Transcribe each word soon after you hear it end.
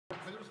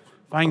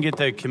If I can get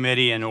the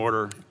committee in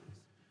order.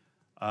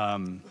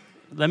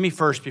 Let me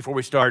first, before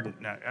we start,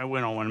 I don't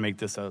want to make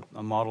this a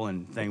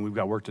modeling thing. We've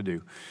got work to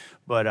do.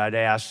 But I'd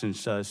ask,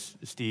 since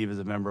Steve is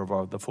a member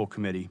of the full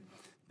committee,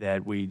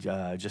 that we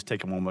just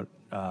take a moment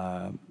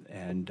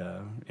and,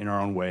 in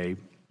our own way,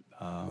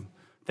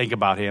 think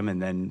about him,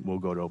 and then we'll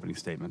go to opening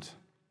statements.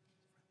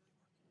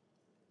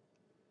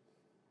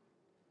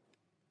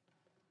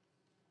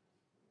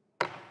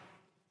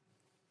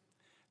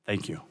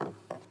 Thank you.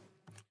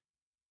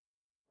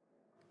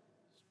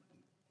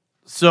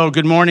 So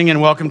good morning and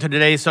welcome to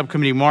today's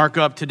subcommittee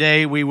markup.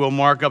 Today we will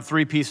mark up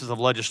 3 pieces of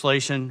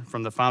legislation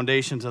from the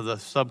foundations of the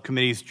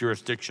subcommittee's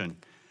jurisdiction.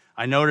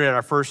 I noted at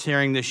our first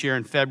hearing this year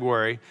in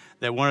February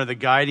that one of the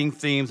guiding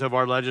themes of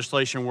our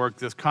legislation work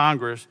this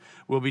Congress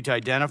will be to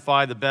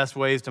identify the best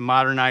ways to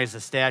modernize the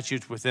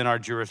statutes within our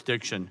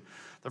jurisdiction.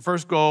 The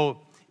first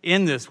goal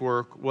in this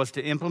work was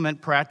to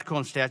implement practical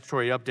and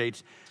statutory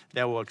updates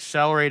that will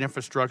accelerate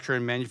infrastructure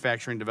and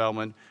manufacturing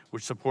development,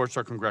 which supports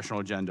our congressional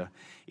agenda.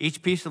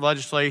 Each piece of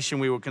legislation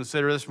we will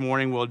consider this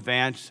morning will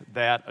advance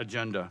that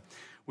agenda.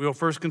 We will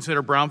first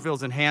consider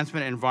Brownfield's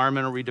Enhancement,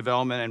 Environmental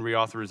Redevelopment, and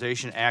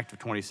Reauthorization Act of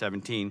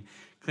 2017.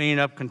 Cleaning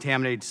up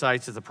contaminated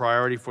sites is a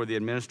priority for the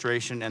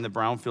administration, and the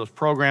Brownfields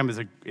program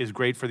is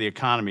great for the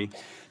economy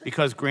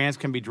because grants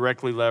can be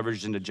directly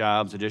leveraged into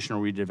jobs,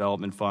 additional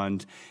redevelopment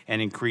funds,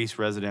 and increased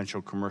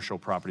residential commercial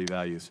property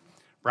values.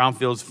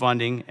 Brownfield's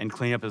funding and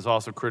cleanup is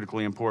also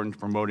critically important to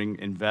promoting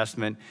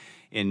investment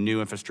in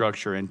new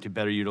infrastructure and to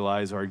better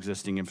utilize our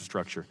existing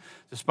infrastructure.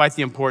 Despite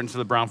the importance of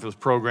the Brownfields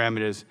program,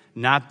 it has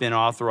not been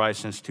authorized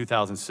since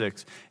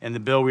 2006, and the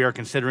bill we are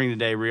considering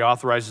today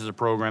reauthorizes the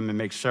program and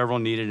makes several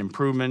needed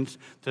improvements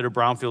to the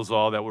Brownfields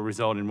law that will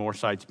result in more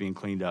sites being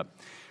cleaned up.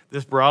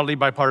 This broadly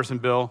bipartisan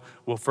bill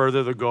will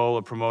further the goal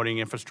of promoting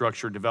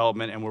infrastructure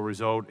development and will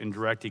result in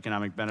direct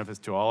economic benefits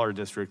to all our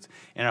districts,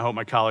 and I hope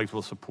my colleagues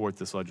will support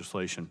this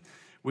legislation.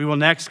 We will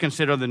next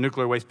consider the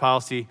Nuclear Waste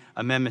Policy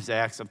Amendments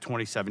Acts of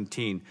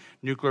 2017.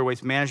 Nuclear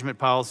waste management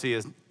policy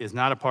is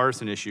not a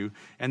partisan issue,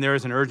 and there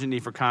is an urgent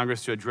need for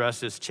Congress to address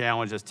this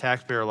challenge as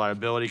taxpayer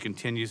liability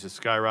continues to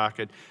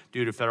skyrocket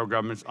due to federal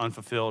government's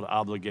unfulfilled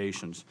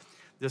obligations.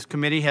 This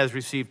committee has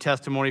received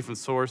testimony from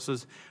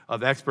sources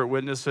of expert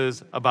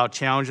witnesses about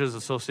challenges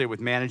associated with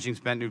managing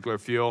spent nuclear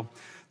fuel.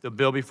 The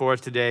bill before us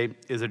today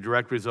is a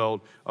direct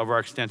result of our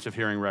extensive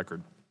hearing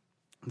record.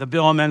 The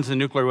bill amends the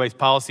Nuclear Waste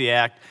Policy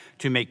Act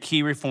to make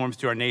key reforms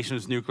to our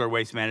nation's nuclear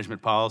waste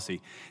management policy.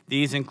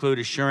 These include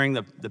assuring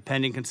the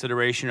pending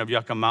consideration of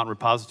Yucca Mountain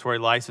Repository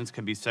License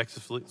can be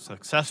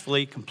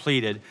successfully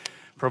completed,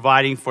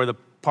 providing for the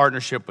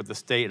partnership with the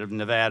state of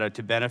Nevada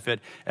to benefit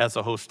as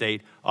a host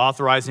state,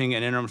 authorizing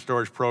an interim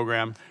storage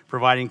program,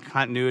 providing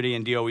continuity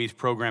in DOE's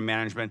program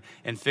management,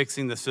 and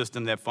fixing the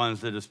system that funds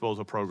the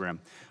disposal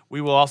program.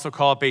 We will also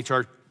call up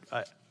H.R.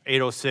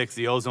 806,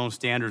 the Ozone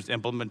Standards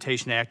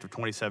Implementation Act of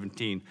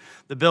 2017.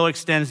 The bill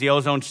extends the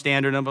ozone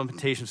standard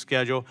implementation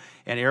schedule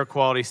and air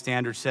quality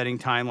standard setting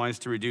timelines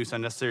to reduce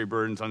unnecessary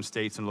burdens on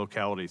states and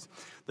localities.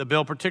 The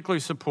bill particularly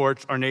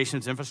supports our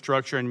nation's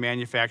infrastructure and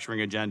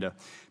manufacturing agenda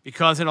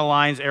because it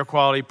aligns air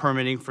quality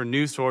permitting for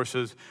new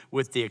sources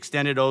with the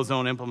extended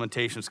ozone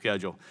implementation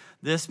schedule.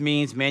 This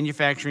means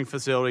manufacturing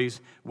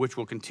facilities, which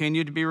will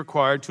continue to be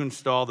required to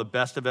install the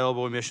best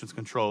available emissions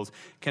controls,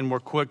 can more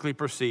quickly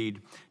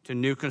proceed to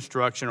new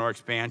construction or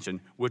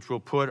expansion, which will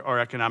put our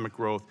economic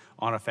growth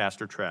on a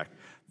faster track.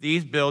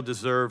 These bills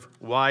deserve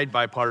wide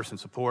bipartisan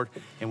support,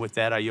 and with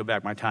that, I yield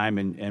back my time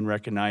and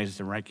recognize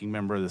the ranking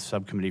member of the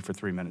subcommittee for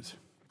 3 minutes.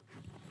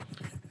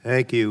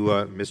 Thank you,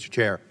 Mr.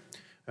 Chair.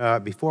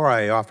 Before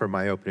I offer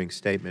my opening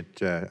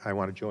statement, I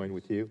want to join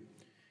with you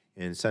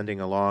in sending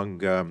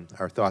along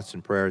our thoughts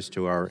and prayers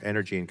to our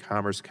Energy and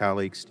Commerce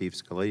colleague, Steve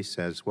Scalise,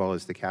 as well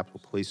as the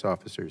Capitol Police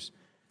officers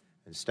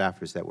and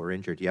staffers that were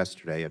injured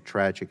yesterday. A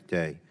tragic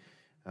day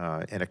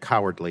and a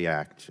cowardly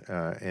act,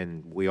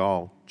 and we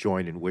all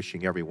join in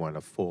wishing everyone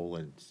a full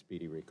and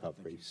speedy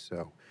recovery.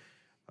 So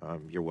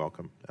you're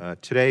welcome.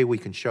 Today we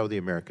can show the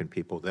American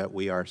people that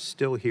we are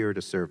still here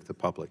to serve the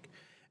public,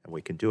 and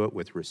we can do it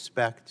with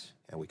respect,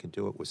 and we can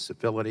do it with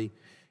civility,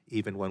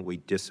 even when we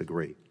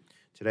disagree.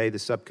 Today, the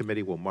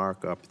subcommittee will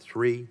mark up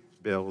 3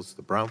 bills: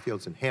 the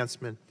Brownfields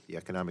Enhancement, the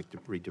Economic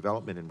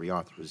Redevelopment and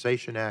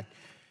Reauthorization Act,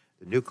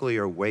 the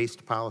Nuclear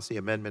Waste Policy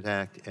Amendment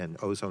Act, and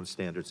Ozone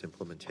Standards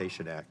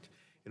Implementation Act.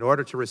 In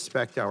order to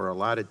respect our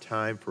allotted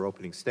time for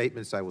opening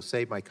statements, I will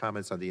save my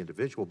comments on the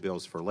individual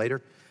bills for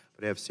later,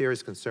 but I have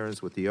serious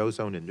concerns with the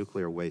ozone and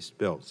nuclear waste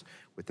bills.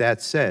 With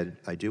that said,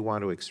 I do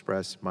want to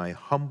express my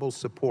humble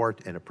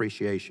support and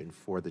appreciation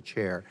for the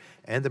Chair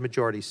and the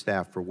majority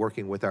staff for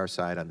working with our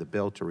side on the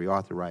bill to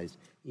reauthorize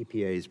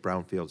EPA's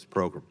Brownfields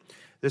program.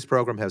 This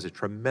program has a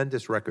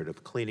tremendous record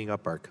of cleaning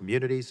up our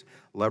communities,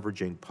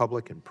 leveraging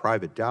public and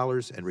private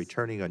dollars, and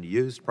returning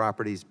unused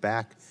properties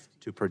back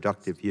to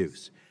productive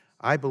use.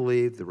 I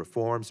believe the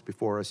reforms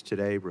before us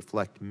today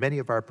reflect many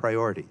of our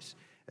priorities,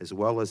 as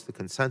well as the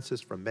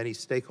consensus from many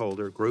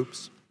stakeholder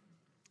groups,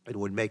 and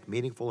would make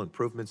meaningful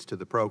improvements to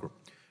the program.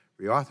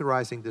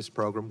 Reauthorizing this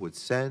program would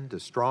send a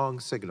strong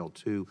signal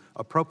to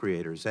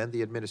appropriators and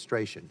the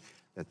administration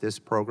that this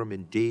program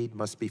indeed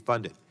must be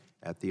funded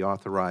at the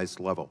authorized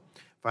level.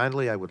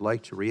 Finally, I would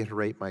like to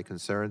reiterate my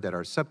concern that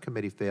our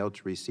subcommittee failed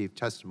to receive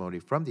testimony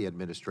from the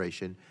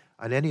administration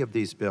on any of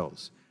these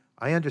bills.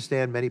 I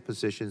understand many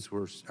positions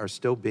are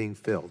still being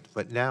filled,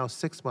 but now,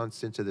 6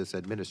 months into this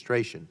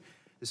administration,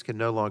 this can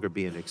no longer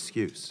be an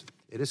excuse.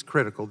 It is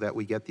critical that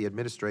we get the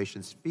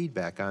administration's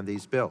feedback on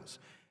these bills,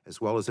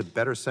 as well as a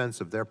better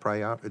sense of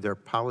their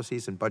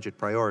policies and budget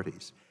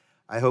priorities.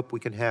 I hope we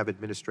can have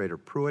Administrator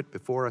Pruitt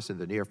before us in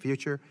the near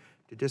future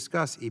to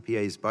discuss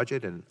EPA's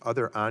budget and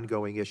other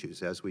ongoing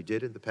issues, as we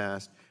did in the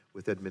past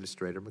with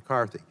Administrator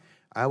McCarthy.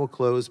 I will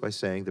close by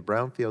saying the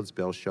Brownfields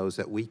bill shows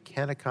that we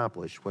can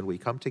accomplish when we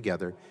come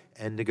together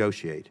and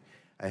negotiate.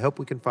 I hope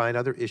we can find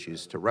other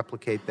issues to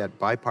replicate that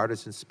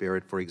bipartisan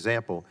spirit. For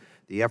example,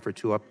 the effort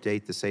to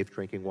update the Safe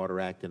Drinking Water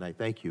Act, and I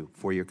thank you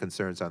for your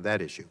concerns on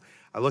that issue.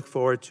 I look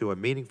forward to a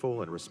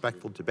meaningful and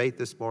respectful debate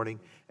this morning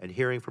and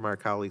hearing from our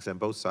colleagues on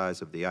both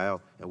sides of the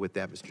aisle. And with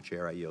that, Mr.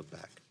 Chair, I yield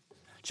back.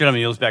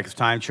 Gentleman yields back his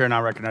time. Chair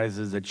now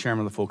recognizes the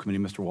chairman of the full committee,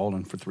 Mr.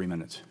 Walden, for 3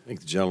 minutes.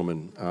 Thank the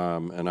gentleman.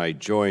 And I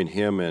join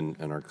him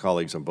and our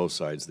colleagues on both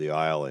sides of the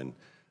aisle in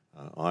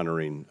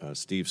honoring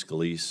Steve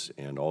Scalise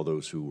and all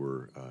those who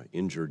were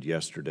injured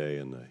yesterday,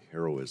 and the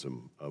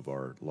heroism of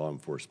our law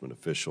enforcement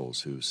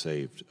officials who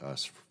saved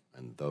us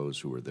and those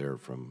who were there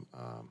from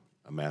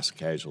a mass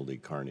casualty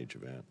carnage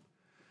event.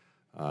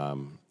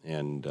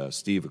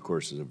 Steve, of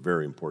course, is a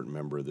very important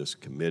member of this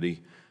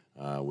committee.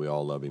 We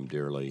all love him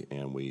dearly,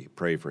 and we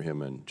pray for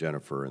him and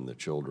Jennifer and the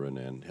children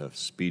and have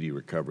speedy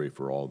recovery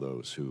for all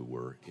those who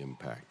were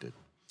impacted.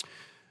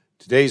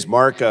 Today's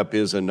markup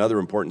is another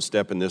important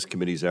step in this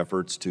committee's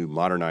efforts to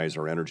modernize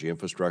our energy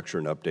infrastructure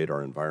and update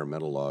our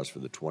environmental laws for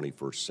the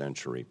 21st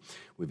century.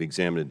 We've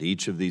examined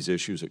each of these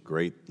issues at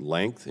great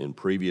length in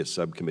previous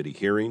subcommittee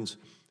hearings,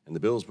 and the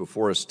bills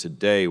before us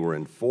today were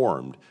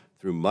informed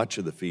through much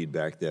of the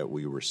feedback that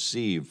we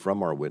received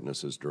from our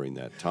witnesses during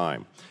that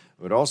time.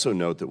 I would also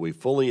note that we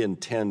fully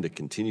intend to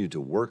continue to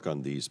work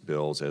on these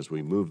bills as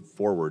we move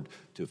forward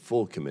to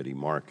full committee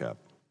markup.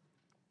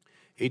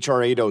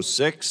 H.R.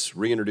 806,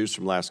 reintroduced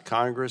from last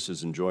Congress,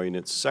 is enjoying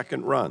its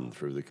second run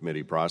through the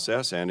committee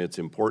process, and its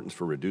importance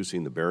for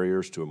reducing the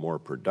barriers to a more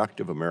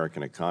productive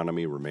American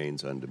economy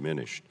remains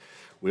undiminished.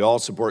 We all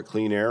support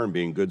clean air and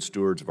being good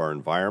stewards of our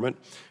environment,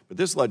 but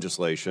this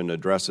legislation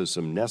addresses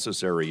some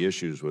necessary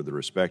issues with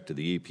respect to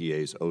the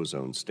EPA's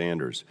ozone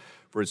standards.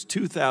 For its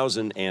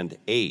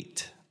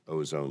 2008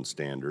 ozone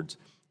standards,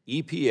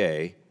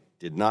 EPA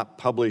did not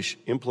publish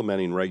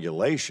implementing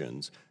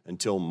regulations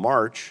until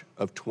March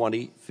of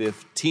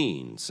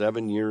 2015,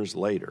 7 years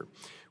later,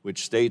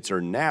 which states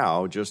are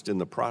now just in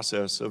the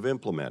process of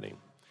implementing.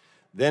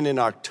 Then in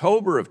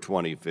October of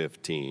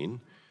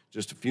 2015,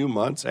 just a few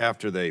months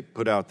after they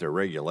put out their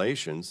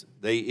regulations,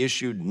 they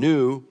issued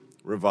new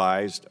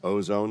revised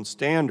ozone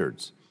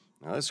standards.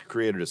 Now, this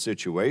created a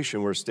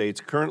situation where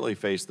states currently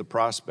face the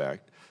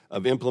prospect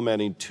of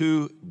implementing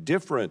two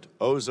different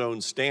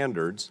ozone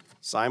standards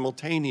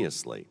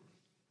simultaneously.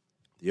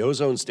 The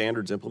Ozone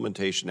Standards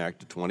Implementation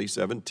Act of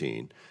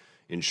 2017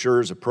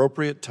 ensures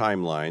appropriate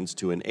timelines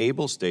to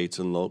enable states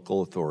and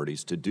local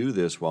authorities to do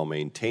this while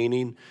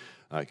maintaining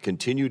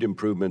continued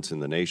improvements in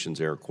the nation's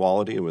air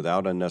quality and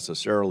without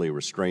unnecessarily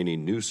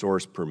restraining new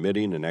source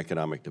permitting and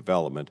economic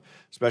development,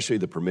 especially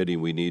the permitting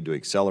we need to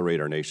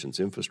accelerate our nation's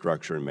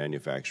infrastructure and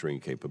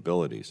manufacturing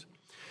capabilities.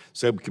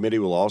 Subcommittee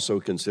will also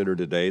consider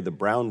today the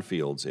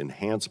Brownfields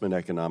Enhancement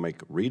Economic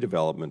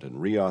Redevelopment and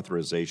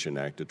Reauthorization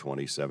Act of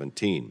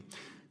 2017.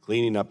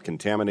 Cleaning up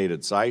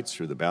contaminated sites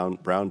through the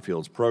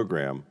Brownfields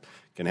program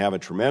can have a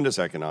tremendous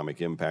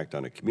economic impact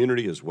on a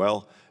community, as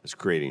well as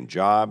creating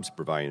jobs,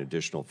 providing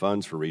additional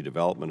funds for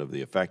redevelopment of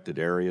the affected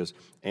areas,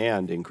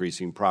 and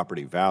increasing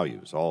property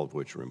values, all of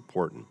which are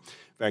important.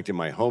 In fact, in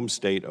my home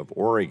state of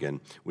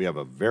Oregon, we have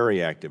a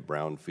very active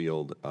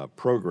brownfield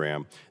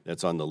program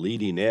that's on the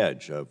leading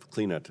edge of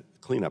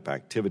cleanup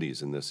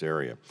activities in this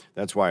area.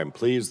 That's why I'm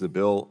pleased the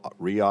bill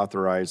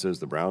reauthorizes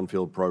the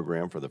brownfield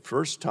program for the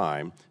first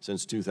time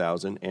since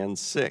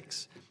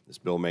 2006. This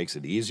bill makes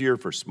it easier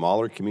for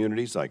smaller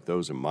communities like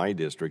those in my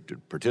district to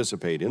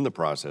participate in the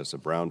process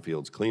of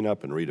brownfields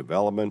cleanup and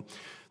redevelopment.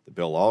 The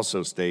bill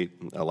also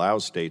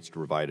allows states to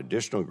provide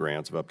additional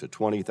grants of up to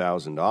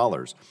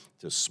 $20,000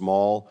 to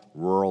small,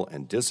 rural,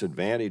 and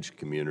disadvantaged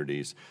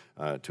communities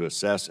to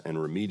assess and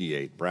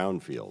remediate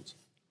brownfields.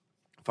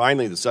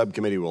 Finally, the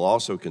subcommittee will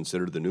also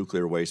consider the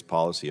Nuclear Waste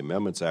Policy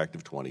Amendments Act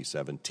of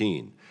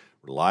 2017.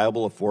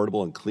 Reliable,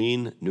 affordable, and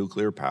clean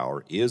nuclear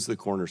power is the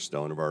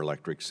cornerstone of our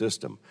electric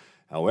system.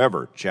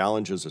 However,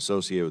 challenges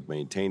associated with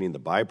maintaining the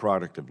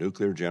byproduct of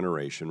nuclear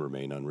generation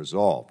remain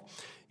unresolved.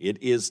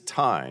 It is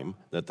time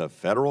that the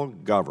federal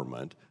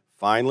government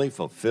finally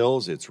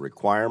fulfills its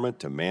requirement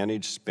to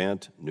manage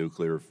spent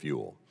nuclear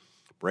fuel.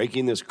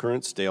 Breaking this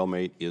current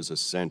stalemate is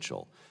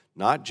essential.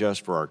 not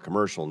just for our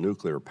commercial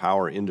nuclear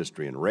power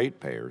industry and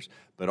ratepayers,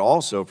 but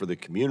also for the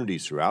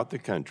communities throughout the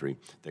country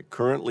that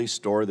currently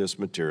store this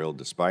material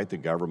despite the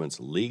government's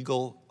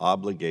legal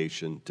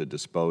obligation to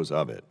dispose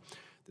of it.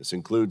 This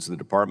includes the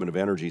Department of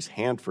Energy's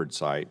Hanford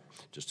site,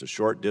 just a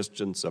short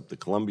distance up the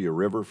Columbia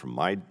River from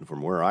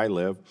where I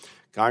live.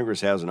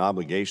 Congress has an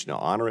obligation to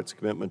honor its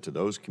commitment to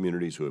those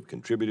communities who have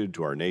contributed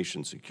to our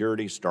nation's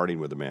security, starting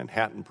with the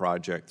Manhattan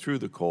Project through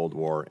the Cold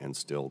War and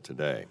still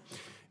today.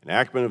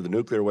 Enactment of the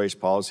Nuclear Waste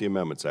Policy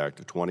Amendments Act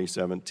of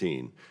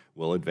 2017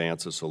 will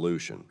advance a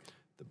solution.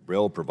 The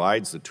bill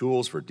provides the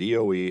tools for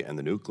DOE and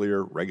the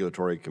Nuclear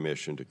Regulatory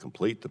Commission to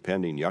complete the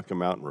pending Yucca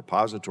Mountain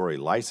Repository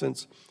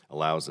license,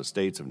 allows the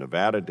states of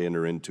Nevada to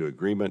enter into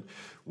agreement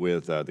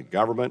with the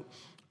government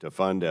to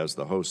fund as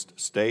the host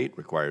state,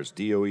 requires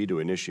DOE to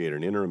initiate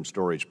an interim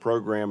storage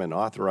program, and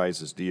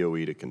authorizes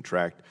DOE to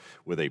contract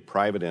with a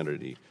private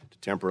entity to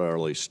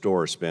temporarily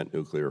store spent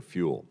nuclear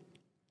fuel.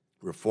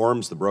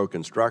 Reforms the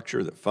broken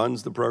structure that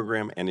funds the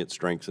program, and it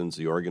strengthens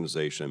the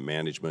organization and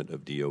management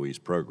of DOE's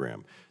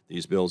program.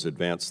 These bills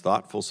advance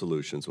thoughtful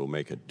solutions that will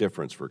make a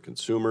difference for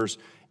consumers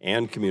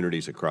and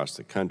communities across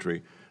the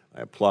country.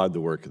 I applaud the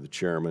work of the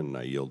chairman, and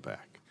I yield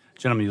back.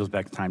 Gentleman yields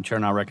back the time. Chair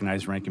now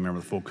recognizes ranking member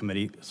of the full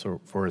committee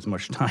for as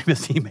much time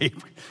as he may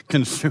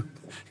consume.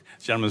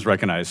 Gentleman is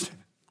recognized.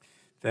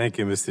 Thank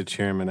you, Mr.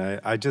 Chairman.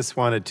 I just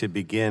wanted to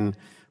begin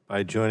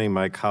by joining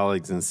my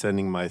colleagues in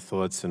sending my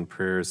thoughts and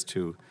prayers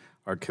to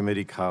our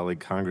committee colleague,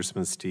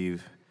 Congressman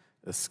Steve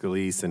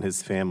Scalise, and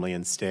his family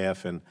and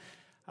staff. And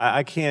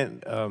I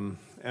can't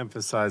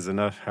emphasize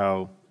enough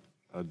how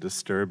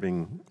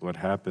disturbing what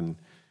happened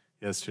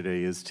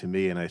yesterday is to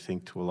me, and I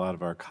think to a lot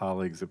of our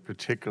colleagues,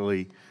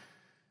 particularly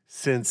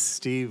since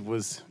Steve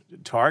was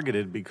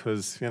targeted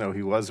because, you know,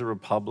 he was a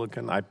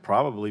Republican,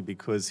 probably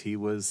because he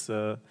was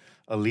a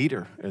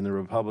leader in the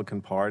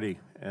Republican Party.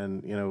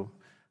 And, you know,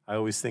 I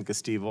always think of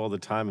Steve all the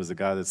time as a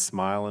guy that's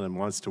smiling and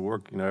wants to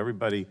work. You know,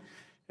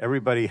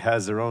 everybody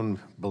has their own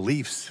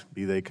beliefs,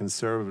 be they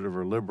conservative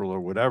or liberal or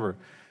whatever.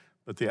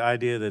 But the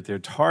idea that they're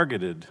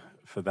targeted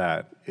for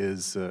that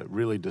is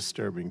really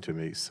disturbing to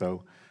me.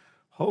 So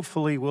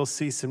hopefully we'll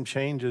see some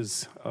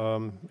changes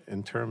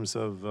in terms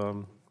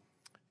of,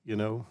 you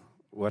know,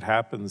 what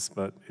happens,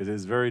 but it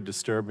is very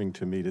disturbing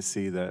to me to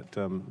see that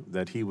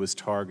that he was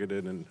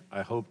targeted, and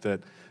I hope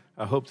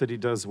that he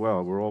does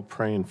well. We're all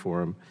praying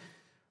for him.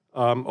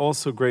 I'm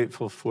also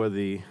grateful for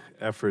the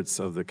efforts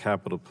of the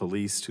Capitol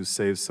Police to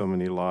save so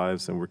many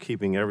lives, and we're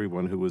keeping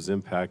everyone who was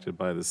impacted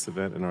by this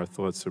event in our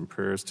thoughts and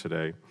prayers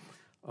today.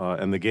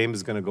 And the game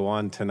is going to go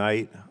on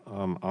tonight.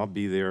 I'll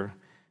be there.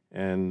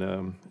 And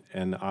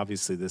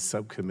obviously this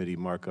subcommittee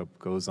markup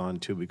goes on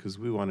too, because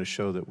we want to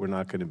show that we're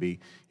not going to be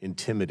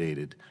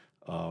intimidated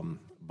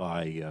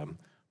by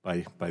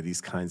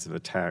these kinds of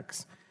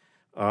attacks.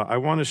 I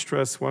want to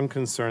stress one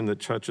concern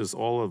that touches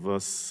all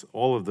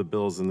of the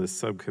bills in this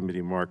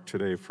subcommittee marked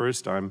today.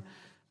 First, I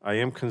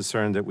am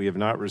concerned that we have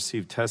not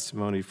received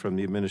testimony from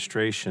the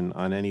administration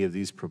on any of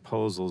these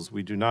proposals.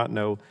 We do not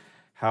know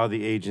how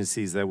the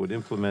agencies that would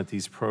implement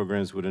these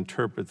programs would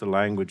interpret the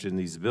language in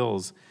these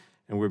bills,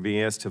 and we're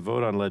being asked to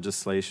vote on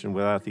legislation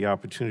without the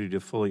opportunity to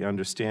fully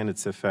understand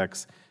its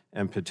effects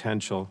and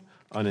potential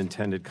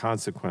unintended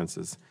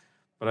consequences.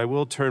 But I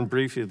will turn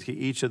briefly to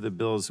each of the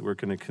bills we're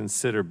going to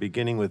consider,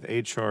 beginning with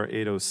H.R.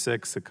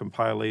 806, a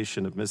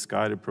compilation of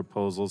misguided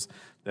proposals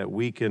that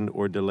weaken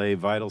or delay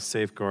vital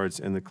safeguards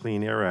in the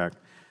Clean Air Act.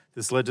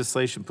 This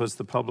legislation puts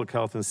the public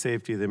health and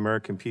safety of the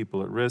American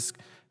people at risk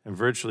and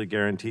virtually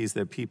guarantees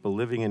that people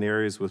living in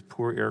areas with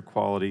poor air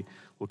quality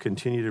will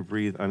continue to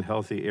breathe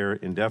unhealthy air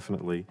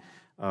indefinitely.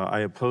 I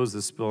opposed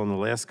this bill in the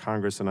last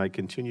Congress, and I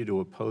continue to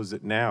oppose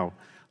it now.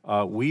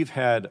 We've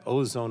had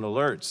ozone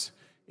alerts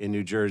in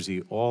New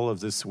Jersey all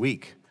of this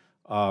week.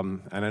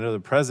 And I know the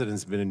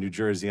president's been in New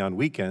Jersey on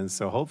weekends,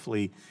 so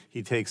hopefully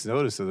he takes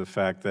notice of the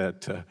fact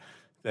that,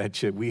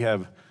 we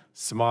have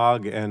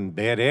smog and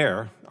bad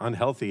air,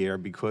 unhealthy air,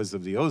 because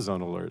of the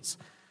ozone alerts.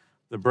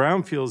 The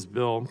Brownfields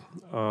bill,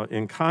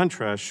 in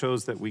contrast,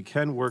 shows that we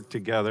can work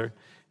together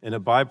in a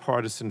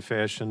bipartisan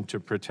fashion to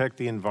protect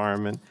the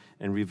environment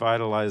and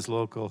revitalize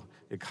local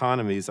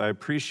economies. I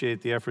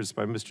appreciate the efforts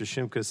by Mr.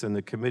 Shimkus and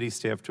the committee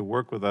staff to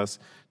work with us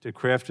to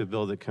craft a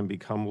bill that can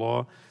become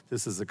law.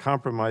 This is a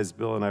compromise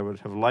bill, and I would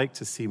have liked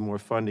to see more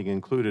funding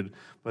included,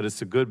 but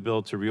it's a good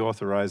bill to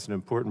reauthorize an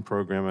important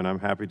program, and I'm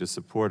happy to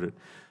support it.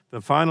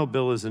 The final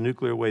bill is the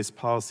Nuclear Waste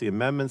Policy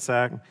Amendments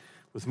Act.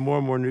 With more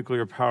and more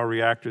nuclear power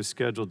reactors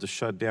scheduled to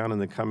shut down in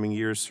the coming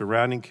years,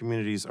 surrounding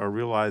communities are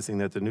realizing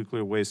that the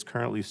nuclear waste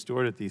currently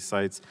stored at these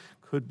sites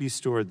could be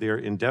stored there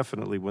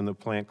indefinitely when the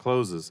plant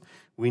closes.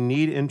 We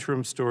need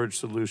interim storage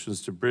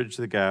solutions to bridge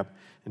the gap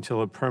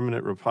until a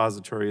permanent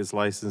repository is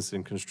licensed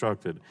and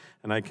constructed.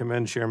 And I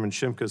commend Chairman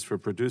Shimkus for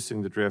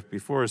producing the draft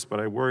before us, but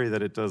I worry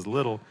that it does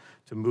little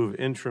to move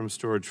interim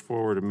storage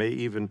forward and may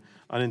even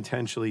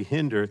unintentionally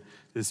hinder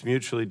this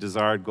mutually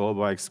desired goal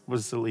by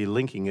explicitly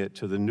linking it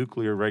to the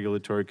Nuclear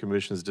Regulatory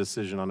Commission's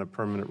decision on a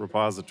permanent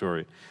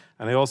repository.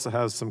 And I also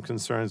have some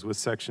concerns with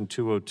Section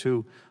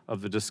 202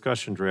 of the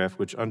discussion draft,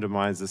 which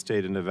undermines the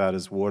state of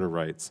Nevada's water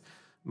rights.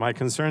 My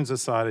concerns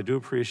aside, I do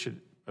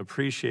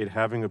appreciate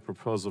having a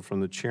proposal from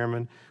the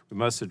chairman. We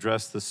must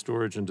address the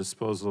storage and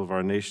disposal of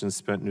our nation's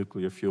spent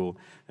nuclear fuel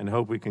and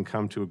hope we can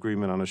come to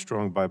agreement on a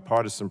strong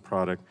bipartisan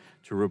product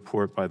to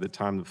report by the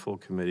time the full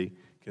committee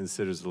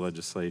considers the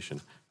legislation.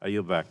 I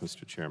yield back,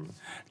 Mr. Chairman.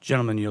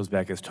 Gentleman yields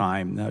back his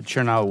time.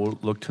 Chair now will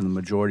look to the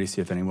majority,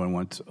 see if anyone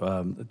wants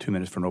 2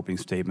 minutes for an opening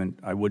statement.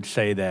 I would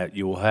say that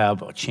you will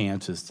have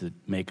chances to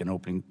make an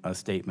opening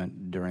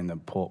statement during the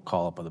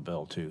call-up of the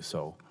bill, too.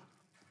 So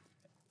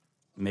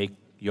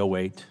you'll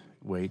wait.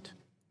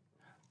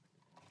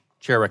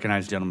 Chair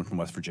recognizes the gentleman from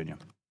West Virginia.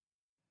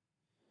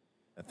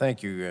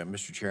 Thank you,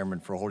 Mr.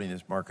 Chairman, for holding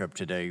this markup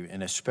today,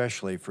 and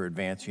especially for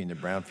advancing the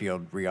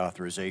Brownfield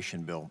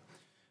reauthorization bill.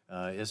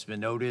 It's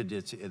been noted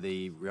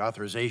the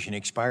reauthorization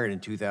expired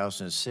in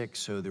 2006,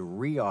 so the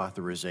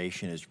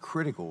reauthorization is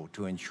critical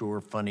to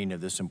ensure funding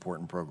of this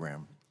important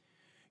program.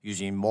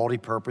 Using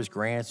multi-purpose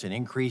grants and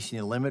increasing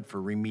the limit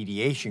for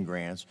remediation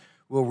grants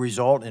will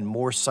result in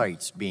more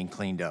sites being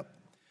cleaned up.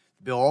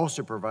 The bill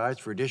also provides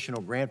for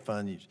additional grant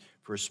funding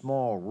for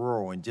small,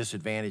 rural, and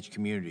disadvantaged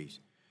communities.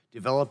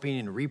 Developing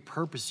and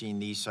repurposing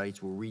these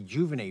sites will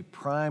rejuvenate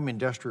prime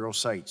industrial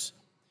sites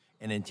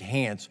and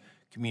enhance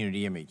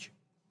community image.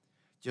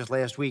 Just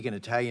last week, an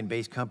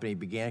Italian-based company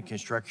began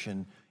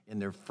construction in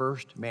their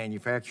first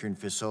manufacturing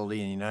facility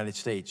in the United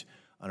States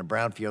on a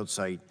brownfield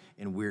site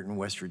in Weirton,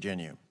 West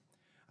Virginia.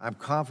 I'm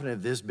confident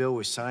if this bill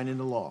is signed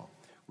into law,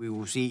 we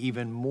will see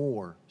even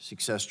more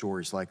success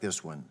stories like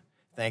this one.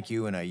 Thank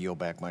you, and I yield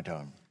back my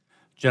time.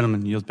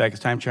 Gentleman yields back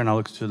his time. Chair now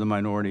looks to the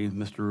minority.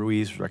 Mr.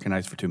 Ruiz,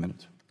 recognized for 2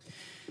 minutes.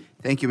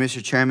 Thank you,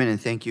 Mr. Chairman, and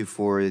thank you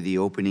for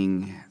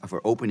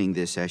opening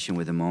this session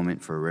with a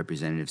moment for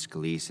Representative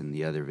Scalise and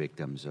the other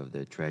victims of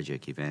the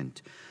tragic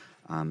event.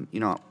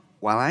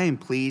 While I am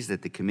pleased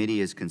that the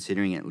committee is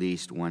considering at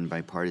least one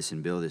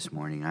bipartisan bill this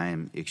morning, I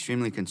am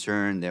extremely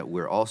concerned that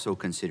we're also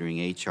considering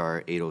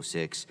H.R.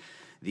 806,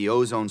 the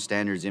Ozone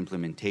Standards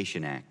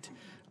Implementation Act,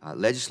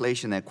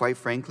 legislation that, quite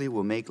frankly,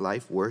 will make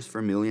life worse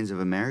for millions of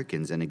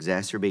Americans and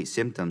exacerbate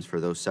symptoms for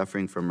those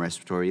suffering from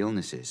respiratory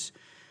illnesses.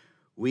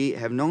 We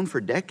have known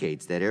for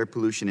decades that air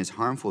pollution is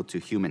harmful to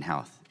human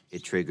health.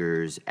 It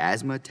triggers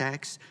asthma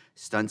attacks,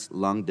 stunts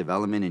lung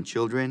development in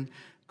children,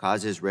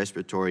 causes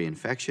respiratory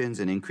infections,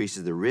 and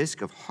increases the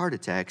risk of heart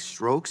attacks,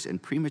 strokes,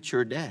 and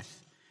premature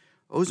death.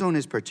 Ozone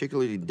is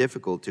particularly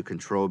difficult to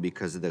control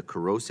because the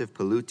corrosive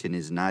pollutant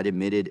is not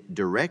emitted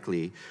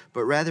directly,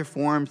 but rather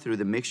formed through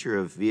the mixture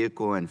of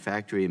vehicle and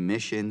factory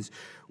emissions,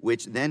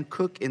 which then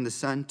cook in the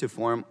sun to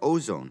form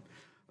ozone.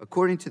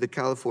 According to the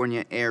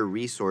California Air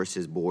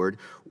Resources Board,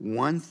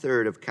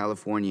 1/3 of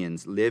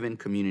Californians live in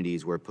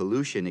communities where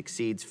pollution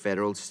exceeds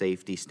federal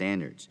safety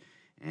standards.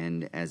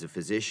 And as a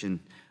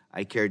physician,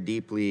 I care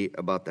deeply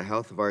about the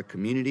health of our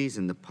communities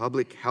and the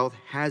public health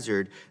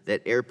hazard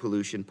that air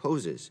pollution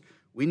poses.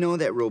 We know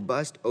that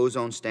robust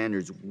ozone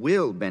standards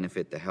will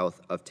benefit the health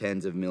of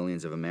tens of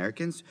millions of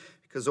Americans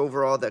because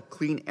overall the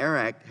Clean Air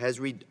Act has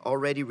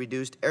already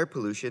reduced air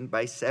pollution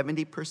by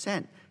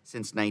 70%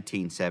 since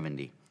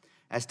 1970.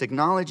 As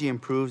technology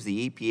improves,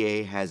 the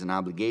EPA has an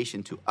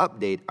obligation to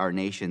update our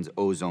nation's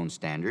ozone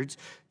standards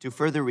to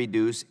further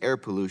reduce air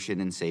pollution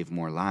and save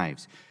more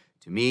lives.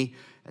 To me,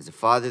 as a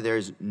father, there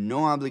is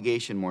no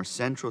obligation more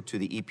central to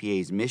the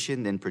EPA's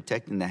mission than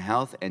protecting the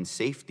health and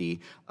safety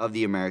of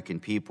the American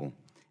people.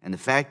 And the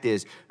fact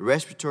is,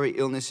 respiratory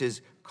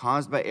illnesses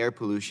caused by air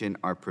pollution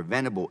are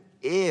preventable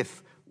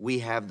if we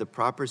have the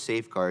proper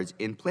safeguards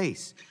in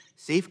place.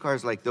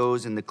 Safeguards like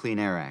those in the Clean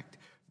Air Act.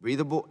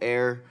 Breathable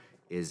air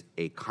is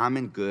a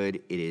common good.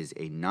 It is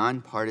a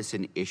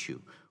nonpartisan issue.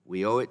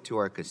 We owe it to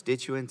our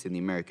constituents and the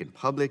American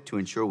public to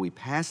ensure we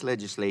pass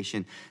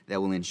legislation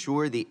that will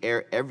ensure the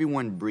air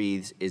everyone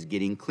breathes is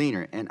getting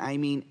cleaner. And I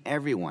mean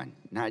everyone,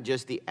 not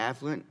just the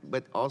affluent,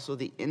 but also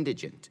the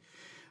indigent.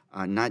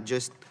 Not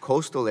just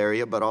coastal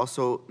area, but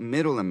also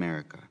middle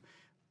America.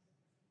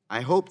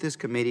 I hope this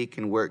committee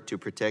can work to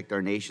protect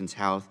our nation's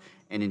health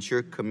and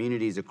ensure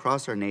communities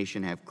across our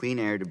nation have clean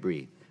air to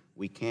breathe.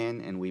 We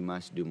can and we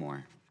must do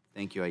more.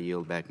 Thank you. I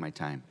yield back my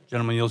time.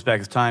 Gentleman yields back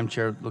his time.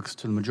 Chair looks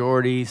to the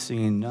majority.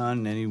 Seeing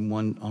none,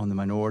 anyone on the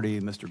minority?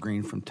 Mr.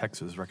 Green from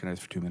Texas,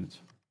 recognized for 2 minutes.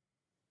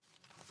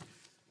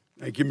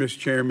 Thank you, Mr.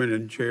 Chairman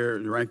and Chair,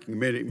 the ranking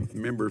committee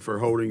member for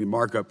holding the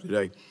markup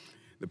today.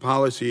 The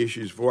policy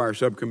issues for our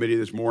subcommittee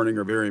this morning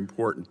are very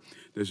important.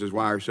 This is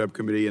why our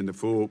subcommittee and the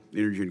full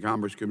Energy and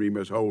Commerce Committee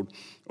must hold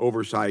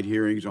oversight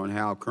hearings on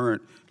how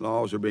current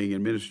laws are being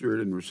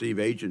administered and receive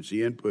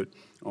agency input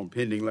on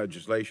pending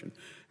legislation.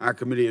 Our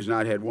committee has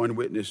not had one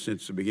witness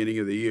since the beginning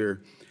of the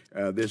year.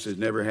 This has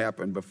never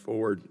happened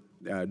before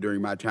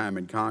during my time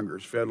in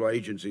Congress. Federal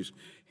agencies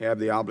have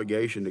the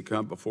obligation to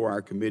come before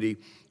our committee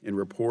and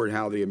report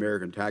how the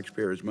American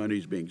taxpayers' money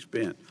is being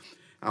spent.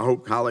 I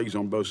hope colleagues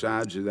on both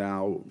sides of the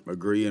aisle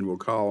agree and will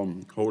call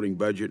on holding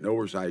budget and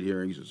oversight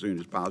hearings as soon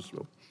as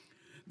possible.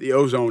 The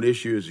ozone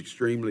issue is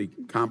extremely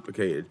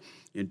complicated.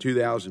 In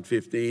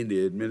 2015,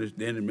 the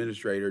then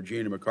Administrator,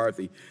 Gina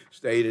McCarthy,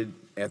 stated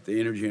at the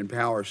Energy and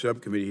Power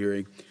Subcommittee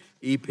hearing,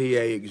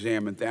 EPA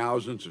examined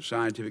thousands of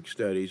scientific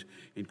studies,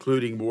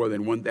 including more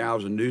than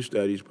 1,000 new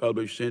studies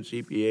published since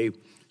EPA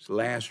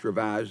last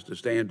revised the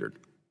standard.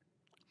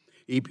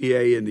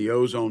 EPA in the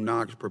ozone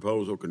NOx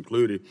proposal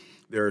concluded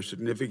there are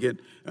significant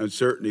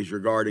uncertainties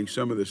regarding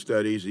some of the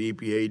studies the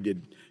EPA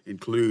did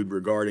include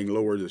regarding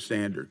lower the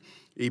standard.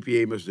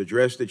 EPA must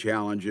address the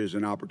challenges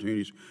and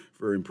opportunities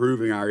for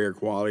improving our air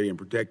quality and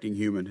protecting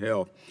human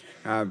health.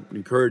 I'm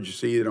encouraged to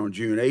see that on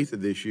June 8th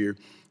of this year,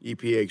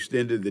 EPA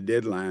extended the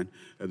deadline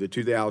of the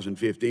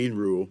 2015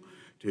 rule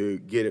to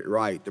get it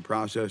right. The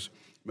process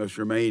must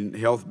remain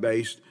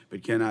health-based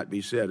but cannot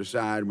be set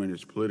aside when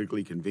it's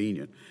politically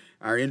convenient.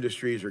 Our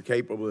industries are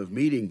capable of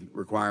meeting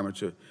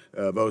requirements of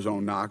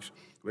ozone NOx,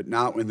 but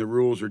not when the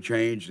rules are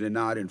changed and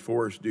not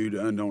enforced due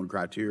to unknown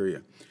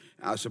criteria.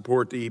 I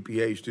support the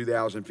EPA's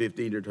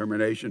 2015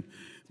 determination,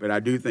 but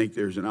I do think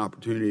there's an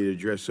opportunity to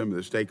address some of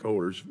the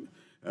stakeholders'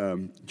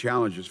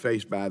 challenges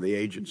faced by the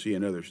agency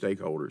and other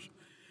stakeholders.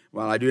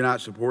 While I do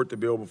not support the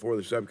bill before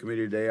the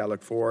subcommittee today, I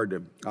look forward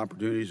to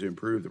opportunities to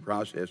improve the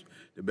process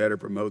to better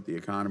promote the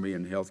economy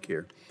and health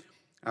care.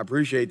 I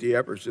appreciate the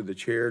efforts of the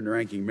chair and the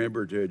ranking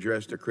member to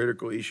address the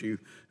critical issue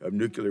of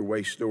nuclear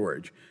waste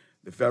storage.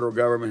 The federal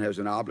government has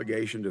an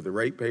obligation to the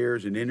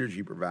ratepayers and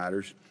energy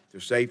providers to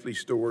safely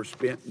store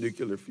spent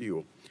nuclear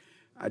fuel.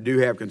 I do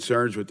have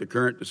concerns with the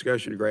current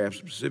discussion graph,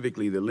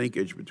 specifically the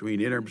linkage between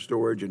interim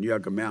storage and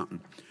Yucca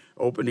Mountain.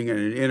 Opening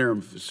an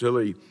interim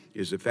facility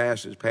is the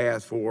fastest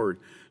path forward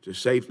to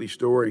safely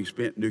storing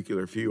spent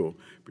nuclear fuel,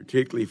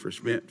 particularly for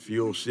spent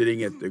fuel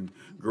sitting at the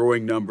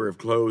growing number of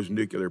closed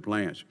nuclear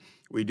plants.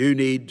 We do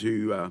need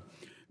to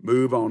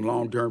move on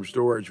long-term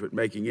storage, but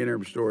making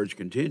interim storage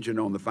contingent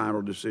on the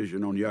final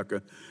decision on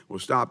Yucca will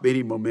stop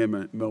any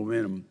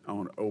momentum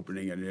on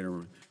opening an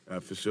interim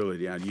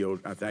facility. I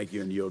thank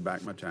you and yield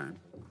back my time.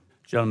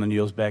 Gentleman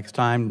yields back his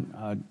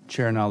time.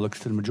 Chair now looks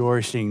to the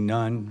majority, seeing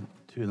none.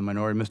 To the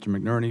minority, Mr.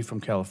 McNerney from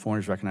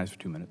California is recognized for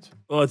 2 minutes.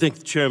 Well, I thank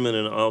the chairman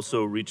and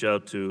also reach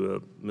out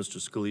to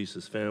Mr.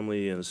 Scalise's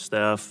family and his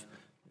staff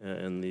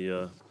and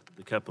the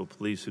Capitol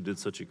Police who did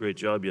such a great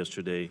job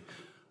yesterday.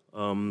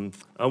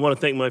 I want to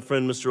thank my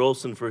friend Mr.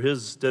 Olson for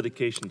his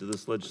dedication to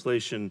this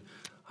legislation.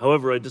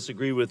 However, I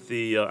disagree with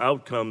the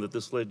outcome that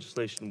this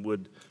legislation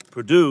would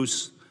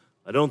produce.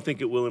 I don't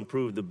think it will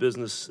improve the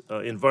business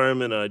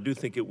environment. I do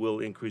think it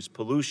will increase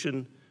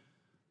pollution.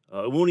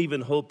 It won't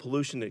even hold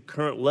pollution at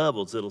current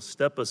levels. It'll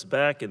step us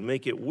back and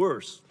make it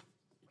worse.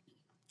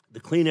 The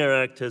Clean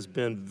Air Act has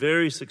been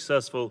very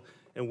successful,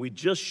 and we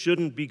just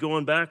shouldn't be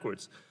going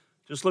backwards.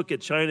 Just look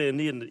at China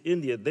and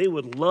India. They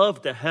would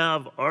love to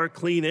have our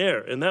clean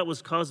air, and that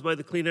was caused by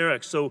the Clean Air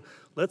Act. So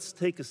let's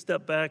take a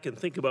step back and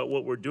think about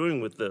what we're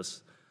doing with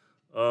this.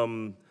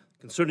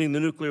 Concerning the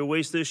nuclear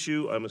waste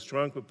issue, I'm a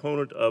strong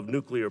proponent of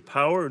nuclear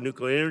power,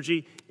 nuclear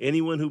energy.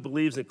 Anyone who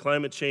believes that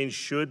climate change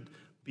should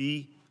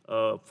be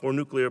for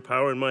nuclear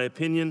power, in my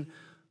opinion.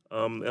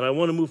 And I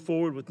want to move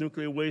forward with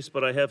nuclear waste,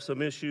 but I have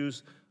some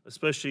issues,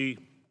 especially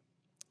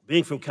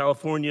being from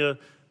California.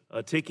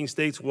 Taking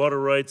states'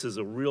 water rights is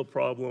a real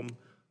problem,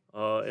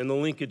 and the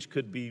linkage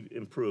could be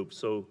improved.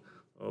 So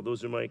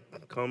those are my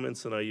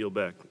comments, and I yield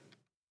back.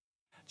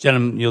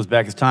 Gentleman yields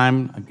back his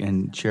time.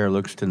 Again, Chair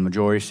looks to the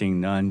majority,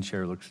 seeing none.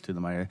 Chair looks to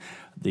the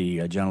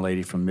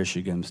gentlelady from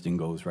Michigan, Ms.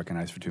 Dingell, is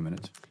recognized for 2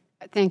 minutes.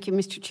 Thank you,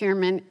 Mr.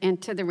 Chairman,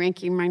 and to the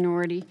ranking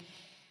minority.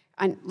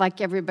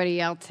 Like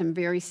everybody else, I'm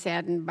very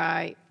saddened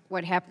by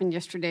what happened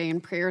yesterday,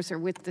 and prayers are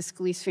with the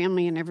Scalise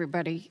family and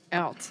everybody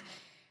else.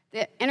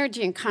 The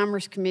Energy and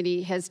Commerce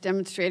Committee has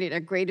demonstrated a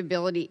great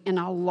ability and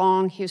a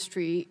long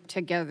history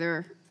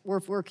together. We're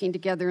working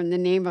together in the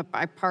name of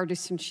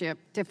bipartisanship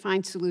to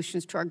find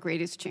solutions to our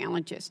greatest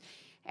challenges.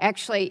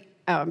 Actually,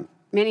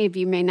 many of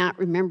you may not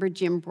remember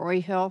Jim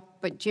Broyhill,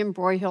 but Jim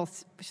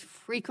Broyhill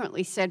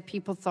frequently said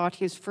people thought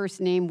his first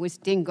name was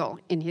Dingell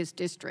in his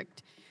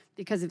district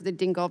because of the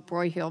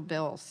Dingell-Broyhill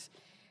bills.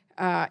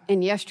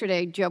 And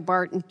yesterday, Joe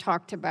Barton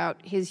talked about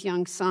his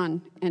young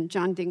son, and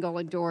John Dingell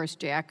adores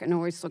Jack and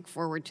always look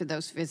forward to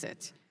those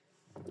visits.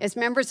 As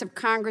members of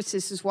Congress,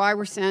 this is why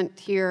we're sent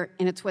here,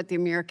 and it's what the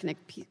American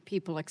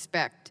people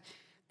expect.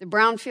 The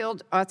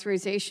Brownfield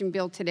authorization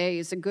bill today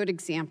is a good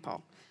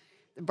example.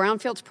 The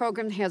Brownfields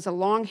program has a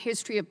long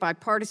history of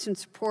bipartisan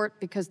support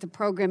because the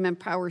program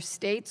empowers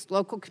states,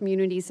 local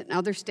communities, and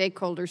other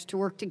stakeholders to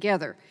work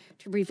together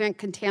to prevent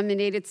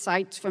contaminated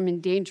sites from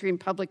endangering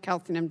public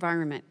health and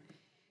environment.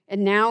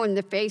 And now, in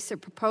the face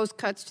of proposed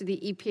cuts to the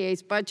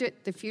EPA's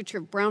budget, the future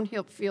of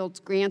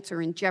Brownfields grants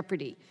are in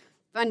jeopardy.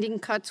 Funding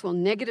cuts will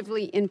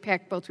negatively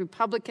impact both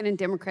Republican and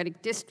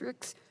Democratic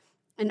districts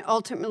and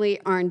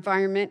ultimately our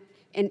environment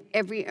and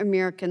every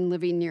American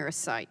living near a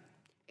site.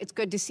 It's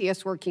good to see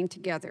us working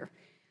together.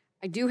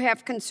 I do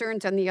have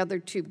concerns on the other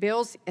two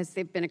bills, as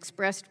they've been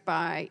expressed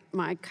by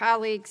my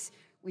colleagues.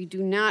 We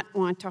do not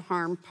want to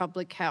harm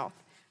public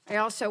health. I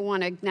also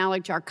want to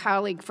acknowledge our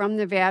colleague from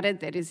Nevada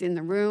that is in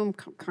the room,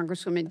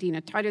 Congresswoman Dina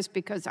Titus,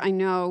 because I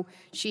know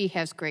she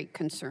has great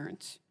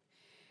concerns.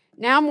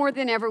 Now more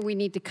than ever, we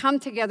need to come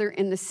together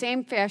in the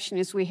same fashion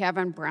as we have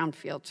on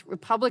brownfields,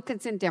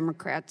 Republicans and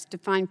Democrats, to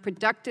find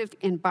productive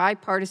and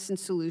bipartisan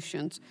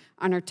solutions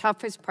on our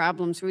toughest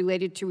problems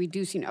related to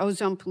reducing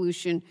ozone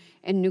pollution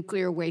and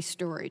nuclear waste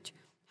storage.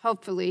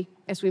 Hopefully,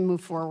 as we move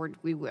forward,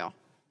 we will.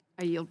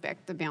 I yield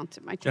back the balance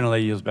of my time. General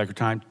Lady yields back her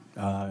time.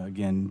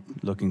 Again,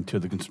 looking to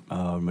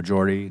the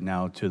majority,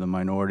 now to the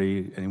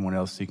minority. Anyone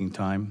else seeking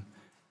time?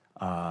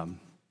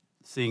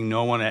 Seeing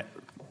no one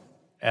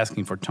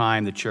asking for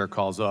time, the chair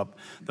calls up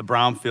the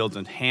Brownfields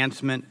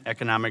Enhancement,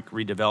 Economic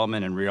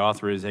Redevelopment, and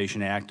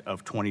Reauthorization Act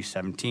of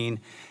 2017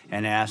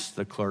 and asks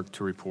the clerk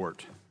to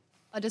report.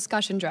 A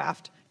discussion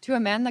draft to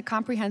amend the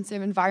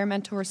Comprehensive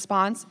Environmental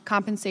Response,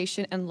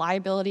 Compensation, and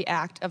Liability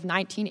Act of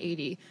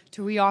 1980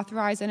 to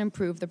reauthorize and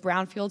improve the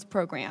Brownfields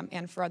program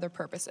and for other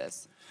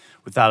purposes.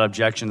 Without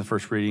objection, the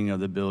first reading of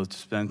the bill is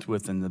dispensed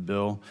with, and the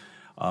bill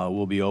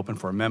will be open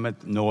for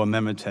amendment. No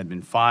amendments had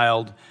been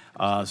filed,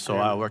 so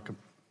I'll recommend.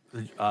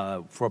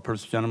 For a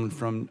person, gentleman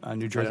from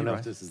New Jersey. I don't know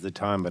if this is the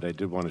time, but I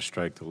did want to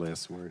strike the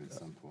last word at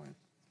some point.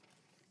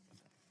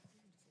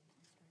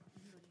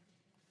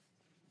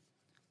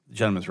 The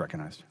gentleman is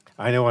recognized.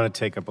 I don't want to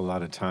take up a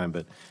lot of time,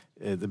 but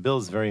the bill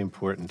is very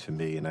important to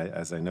me, and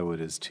as I know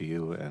it is to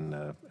you and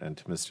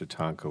to Mr.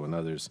 Tonko and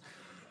others.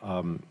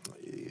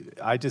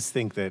 I just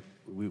think that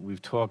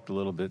we've talked a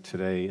little bit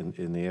today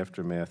in the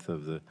aftermath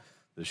of the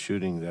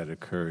shooting that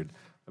occurred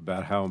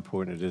about how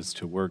important it is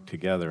to work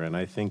together, and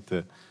I think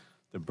the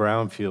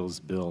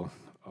Brownfields bill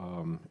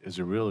is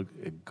a real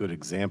good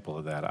example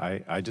of that.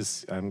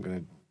 I'm going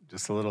to,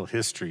 just a little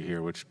history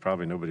here, which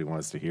probably nobody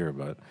wants to hear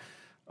about.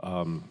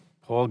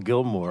 Paul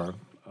Gilmore,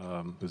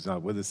 who's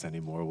not with us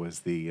anymore, was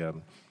the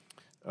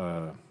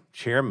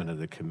chairman of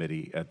the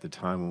committee at the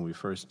time when we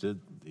first did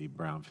the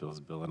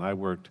Brownfields bill, and I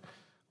worked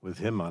with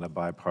him on a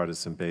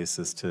bipartisan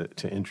basis to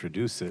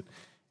introduce it.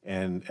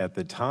 And at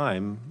the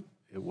time,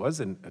 it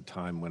wasn't a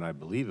time when I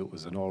believe it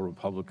was an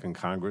all-Republican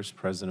Congress.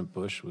 President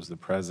Bush was the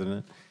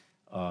president.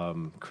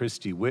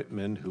 Christy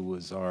Whitman, who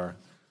was our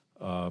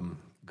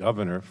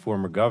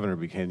former governor,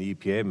 became the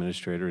EPA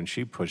administrator, and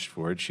she pushed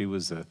for it. She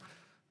was a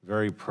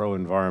very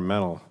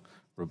pro-environmental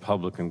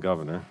Republican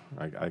governor.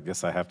 I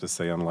guess I have to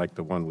say, unlike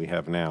the one we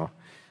have now.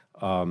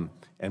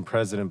 And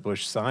President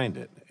Bush signed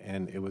it.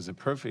 And it was a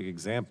perfect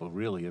example,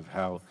 really, of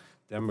how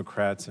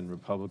Democrats and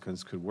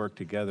Republicans could work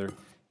together,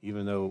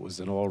 even though it was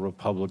an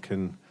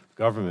all-Republican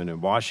government in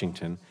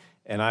Washington.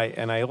 And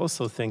I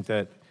also think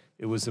that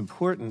it's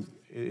important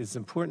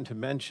to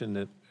mention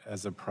it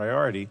as a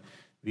priority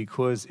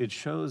because it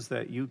shows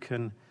that you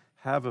can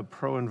have a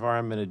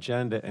pro-environment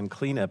agenda and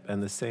cleanup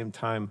and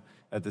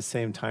at the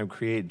same time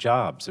create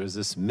jobs. There's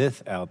this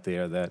myth out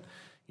there that,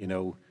 you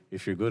know,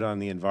 if you're good on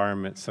the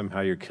environment,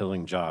 somehow you're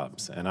killing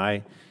jobs.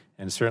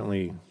 And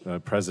certainly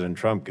President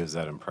Trump gives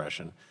that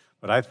impression.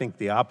 But I think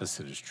the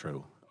opposite is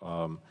true.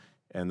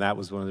 And that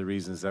was one of the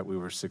reasons that we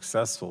were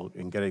successful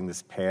in getting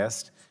this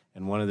passed,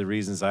 and one of the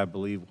reasons I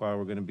believe why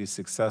we're going to be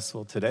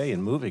successful today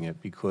in moving it,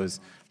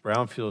 because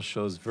Brownfield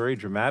shows very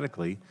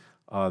dramatically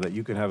that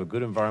you can have a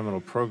good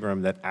environmental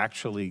program that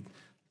actually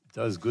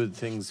does good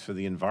things for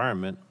the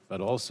environment,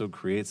 but also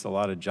creates a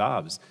lot of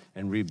jobs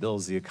and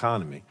rebuilds the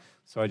economy.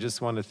 So I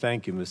just want to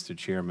thank you, Mr.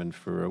 Chairman,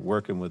 for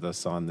working with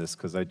us on this,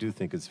 because I do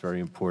think it's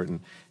very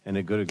important and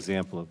a good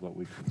example of what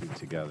we can do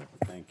together.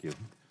 Thank you.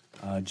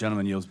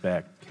 Gentleman yields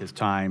back his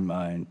time,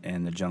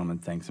 and the gentleman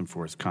thanks him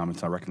for his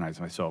comments. I recognize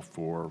myself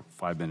for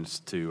 5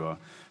 minutes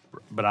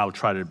but I'll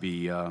try to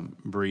be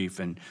brief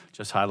and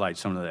just highlight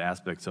some of the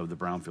aspects of the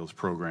Brownfields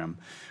program.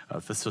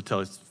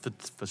 Facilitates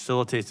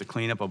the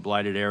cleanup of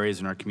blighted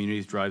areas in our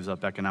communities, drives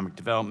up economic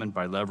development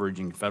by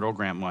leveraging federal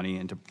grant money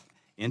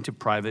into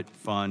private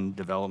fund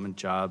development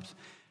jobs,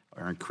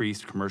 or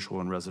increased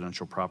commercial and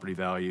residential property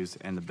values,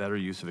 and the better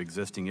use of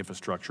existing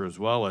infrastructure, as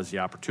well as the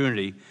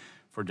opportunity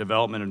for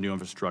development of new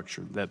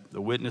infrastructure. That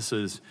the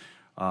witnesses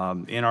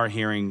in our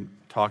hearing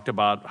talked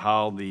about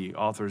how the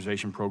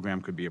authorization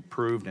program could be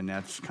approved, and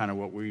that's kind of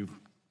what we've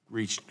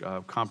reached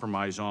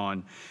compromise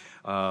on.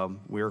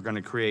 We're going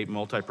to create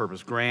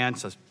multi-purpose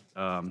grants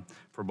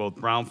for both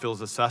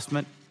brownfields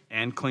assessment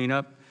and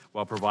cleanup,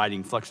 while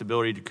providing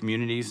flexibility to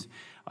communities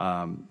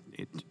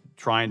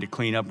trying to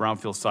clean up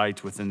brownfield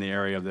sites within the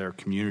area of their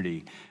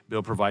community.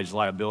 Bill provides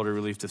liability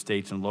relief to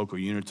states and local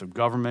units of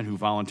government who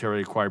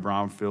voluntarily acquire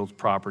brownfield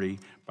property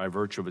by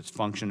virtue of its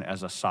function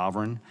as a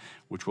sovereign,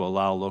 which will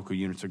allow local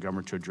units of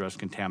government to address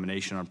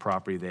contamination on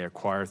property they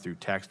acquire through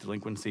tax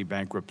delinquency,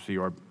 bankruptcy,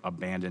 or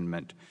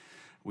abandonment.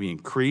 We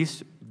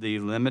increase the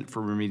limit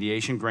for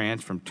remediation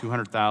grants from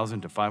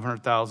 $200,000 to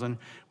 $500,000,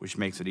 which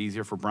makes it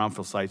easier for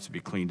brownfield sites to be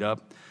cleaned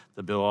up.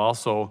 The bill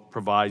also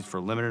provides for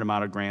a limited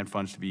amount of grant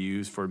funds to be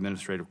used for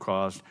administrative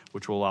costs,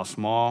 which will allow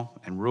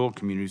small and rural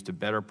communities to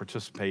better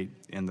participate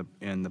in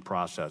the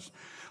process.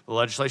 The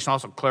legislation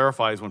also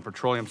clarifies when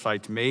petroleum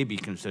sites may be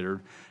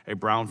considered a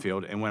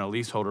brownfield and when a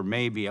leaseholder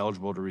may be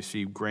eligible to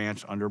receive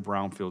grants under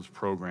Brownfield's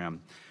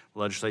program.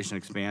 Legislation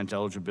expands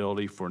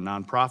eligibility for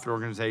nonprofit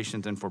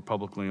organizations and for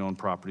publicly owned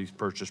properties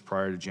purchased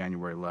prior to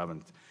January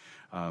 11th.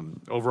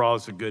 Overall,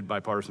 it's a good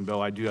bipartisan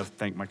bill. I do have to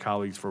thank my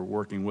colleagues for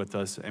working with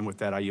us. And with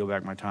that, I yield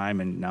back my time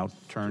and now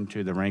turn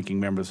to the ranking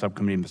member of the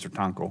subcommittee, Mr.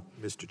 Tonko.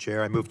 Mr.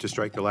 Chair, I move to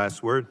strike the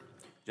last word.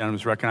 Gentleman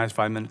is recognized,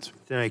 5 minutes.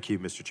 Thank you,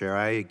 Mr. Chair.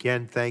 I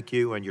again thank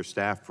you and your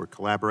staff for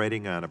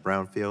collaborating on a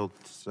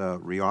Brownfields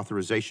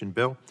reauthorization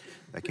bill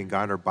that can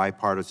garner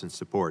bipartisan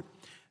support.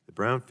 The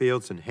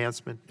Brownfields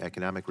Enhancement,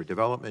 Economic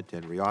Redevelopment,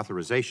 and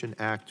Reauthorization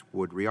Act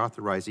would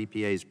reauthorize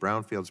EPA's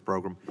Brownfields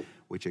program,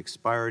 which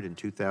expired in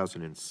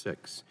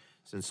 2006.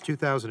 Since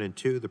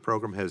 2002, the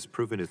program has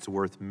proven its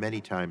worth many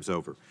times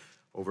over.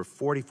 Over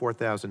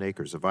 44,000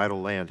 acres of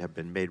idle land have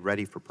been made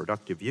ready for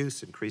productive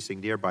use, increasing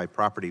nearby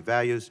property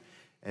values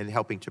and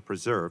helping to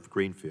preserve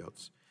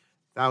greenfields.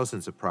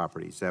 Thousands of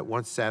properties that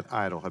once sat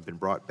idle have been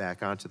brought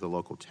back onto the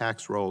local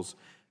tax rolls.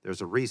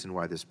 There's a reason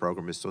why this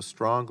program is so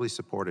strongly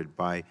supported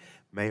by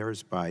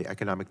mayors, by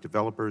economic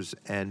developers,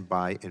 and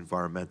by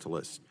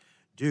environmentalists.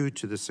 Due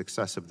to the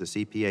success of this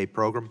EPA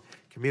program,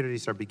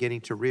 communities are beginning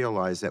to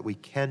realize that we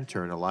can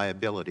turn a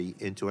liability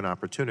into an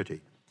opportunity.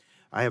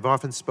 I have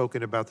often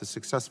spoken about the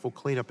successful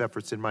cleanup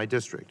efforts in my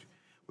district,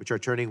 which are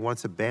turning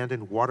once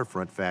abandoned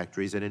waterfront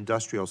factories and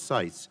industrial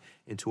sites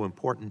into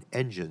important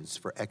engines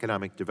for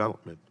economic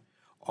development.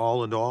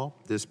 All in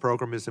all, this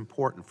program is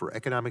important for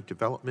economic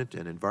development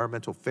and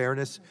environmental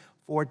fairness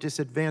for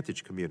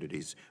disadvantaged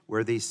communities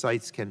where these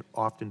sites can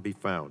often be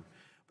found.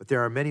 But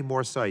there are many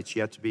more sites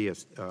yet to be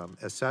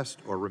assessed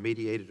or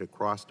remediated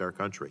across our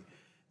country.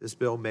 This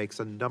bill makes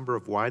a number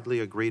of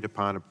widely agreed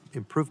upon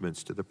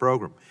improvements to the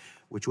program,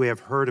 which we have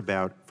heard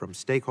about from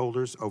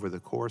stakeholders over the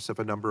course of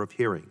a number of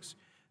hearings.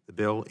 The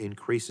bill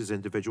increases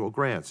individual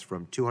grants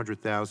from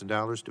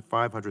 $200,000 to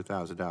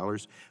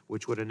 $500,000,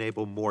 which would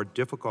enable more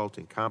difficult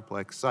and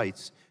complex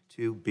sites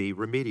to be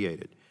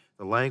remediated.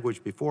 The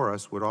language before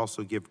us would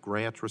also give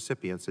grant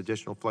recipients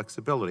additional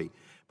flexibility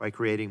by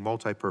creating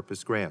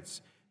multi-purpose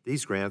grants.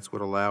 These grants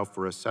would allow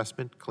for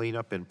assessment,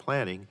 cleanup, and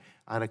planning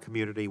on a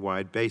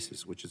community-wide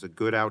basis, which is a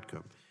good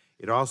outcome.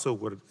 It also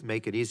would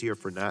make it easier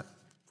for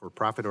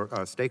not-for-profit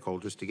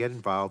stakeholders to get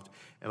involved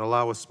and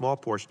allow a small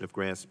portion of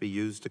grants to be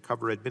used to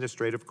cover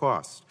administrative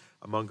costs,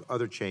 among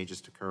other changes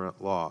to current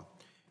law.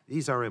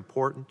 These are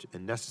important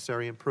and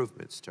necessary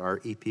improvements to our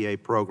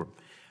EPA program.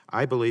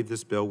 I believe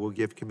this bill will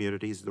give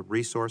communities the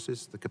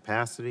resources, the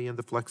capacity, and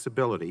the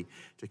flexibility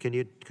to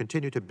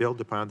continue to build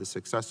upon the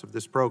success of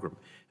this program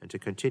and to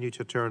continue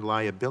to turn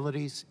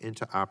liabilities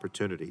into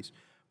opportunities.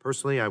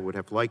 Personally, I would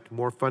have liked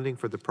more funding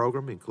for the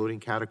program, including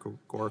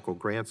categorical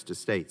grants to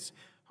states.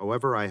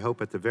 However, I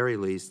hope at the very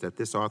least that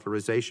this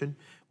authorization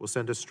will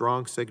send a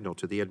strong signal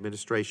to the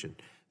administration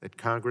that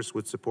Congress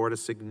would support a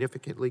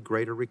significantly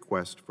greater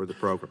request for the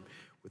program.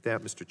 With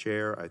that, Mr.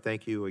 Chair, I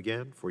thank you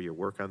again for your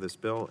work on this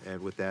bill,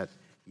 and with that,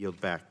 yield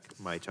back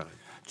my time.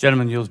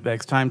 Gentleman yields back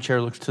his time.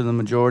 Chair looks to the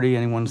majority.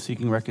 Anyone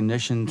seeking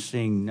recognition?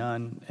 Seeing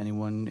none.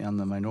 Anyone on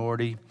the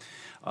minority?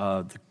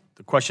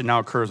 The question now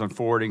occurs on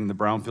forwarding the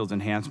Brownfields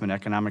Enhancement,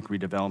 Economic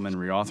Redevelopment, and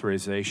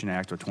Reauthorization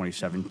Act of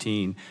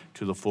 2017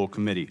 to the full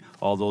committee.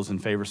 All those in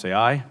favor say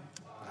aye.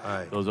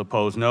 Aye. Those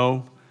opposed,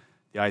 no.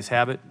 The ayes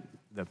have it.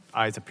 The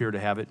ayes appear to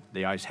have it.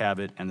 The ayes have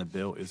it, and the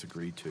bill is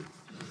agreed to.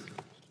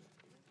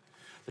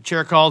 The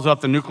chair calls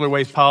up the Nuclear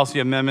Waste Policy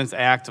Amendments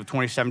Act of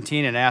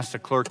 2017 and asks the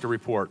clerk to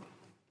report.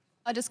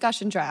 A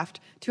discussion draft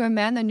to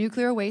amend the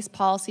Nuclear Waste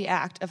Policy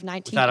Act of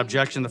 1980. Without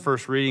objection, the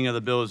first reading of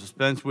the bill is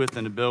dispensed with,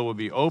 and the bill will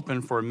be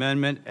open for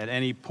amendment at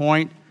any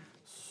point.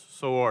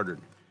 So ordered.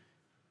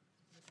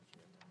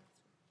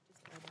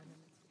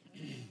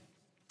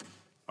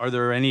 Are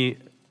there any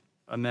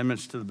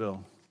amendments to the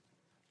bill?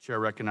 Chair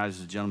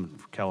recognizes the gentleman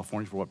from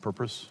California. For what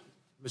purpose?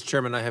 Mr.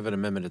 Chairman, I have an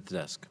amendment at the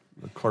desk.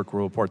 The clerk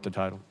will report the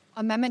title.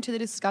 Amendment to the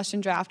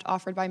discussion draft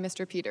offered by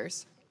Mr.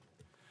 Peters.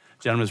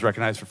 Gentleman is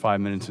recognized for 5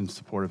 minutes in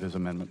support of his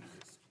amendment.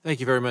 Thank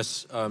you very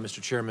much,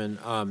 Mr. Chairman.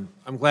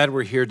 I'm glad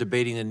we're here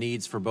debating the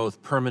needs for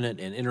both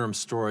permanent and interim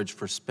storage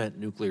for spent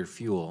nuclear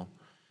fuel.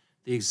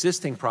 The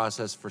existing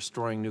process for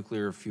storing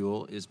nuclear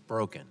fuel is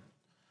broken.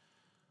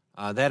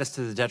 That is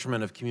to the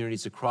detriment of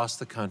communities across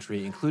the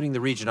country, including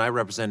the region I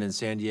represent in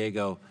San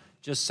Diego,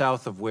 just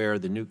south of where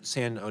the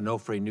San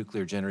Onofre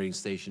Nuclear Generating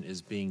Station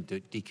is being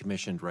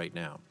decommissioned right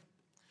now.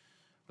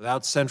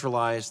 Without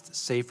centralized,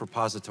 safe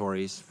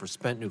repositories for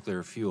spent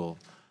nuclear fuel,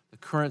 the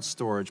current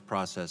storage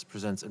process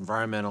presents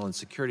environmental and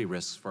security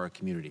risks for our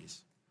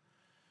communities.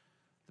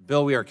 The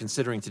bill we are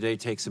considering today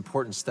takes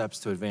important steps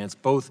to advance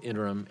both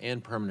interim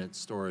and permanent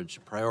storage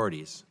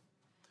priorities.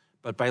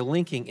 But by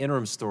linking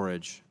interim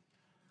storage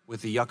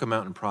with the Yucca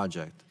Mountain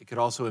project, it could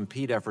also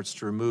impede efforts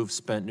to remove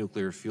spent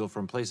nuclear fuel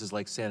from places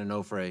like San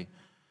Onofre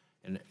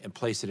and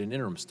place it in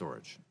interim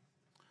storage.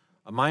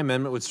 My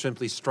amendment would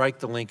simply strike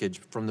the linkage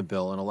from the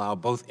bill and allow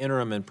both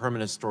interim and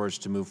permanent storage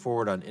to move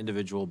forward on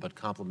individual but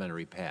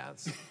complementary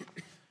paths.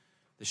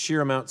 The sheer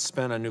amount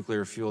spent on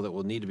nuclear fuel that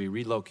will need to be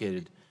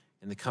relocated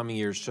in the coming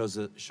years shows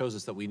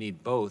us that we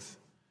need both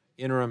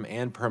interim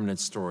and permanent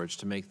storage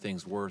to make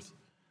things work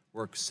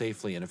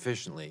safely and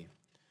efficiently.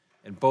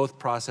 And both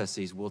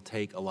processes will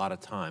take a lot of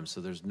time, so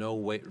there's no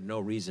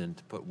reason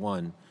to put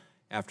one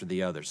after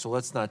the other. So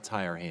let's not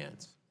tie our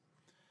hands.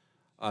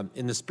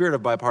 In the spirit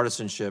of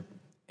bipartisanship,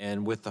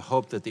 and with the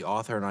hope that the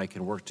author and I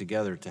can work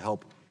together to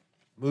help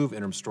move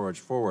interim storage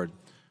forward,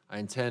 I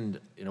intend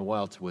in a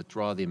while to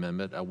withdraw the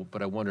amendment,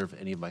 but I wonder if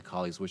any of my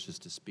colleagues wishes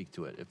to speak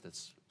to it, if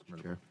that's...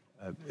 Sure.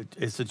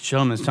 It's the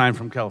gentleman's time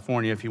from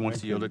California if he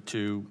wants to yield it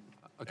to,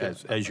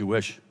 as you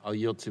wish. I'll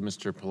yield to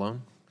Mr. Pallone.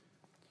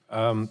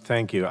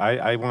 Thank you.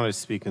 I want to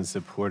speak in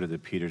support of the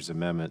Peters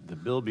Amendment. The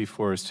bill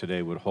before us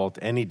today would halt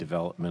any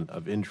development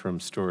of interim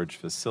storage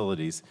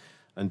facilities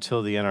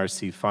until the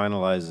NRC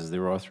finalizes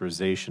their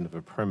authorization of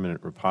a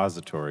permanent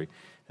repository.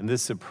 And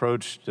this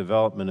approach to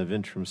development of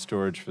interim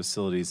storage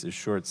facilities is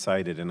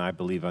short-sighted and I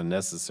believe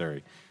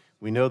unnecessary.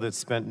 We know that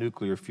spent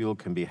nuclear fuel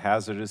can be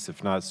hazardous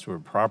if not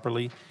stored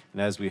properly,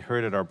 and as we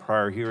heard at our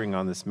prior hearing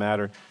on this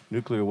matter,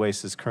 nuclear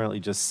waste is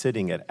currently just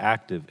sitting at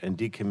active and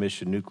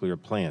decommissioned nuclear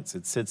plants.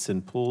 It sits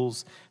in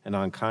pools and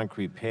on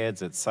concrete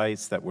pads at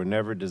sites that were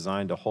never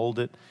designed to hold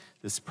it.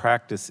 This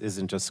practice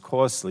isn't just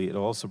costly, it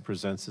also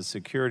presents a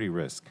security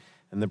risk.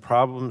 And the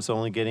problem is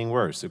only getting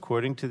worse.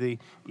 According to the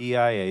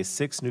EIA,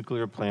 6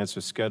 nuclear plants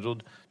are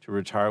scheduled to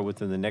retire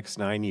within the next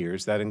 9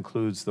 years. That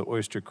includes the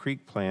Oyster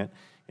Creek plant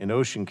in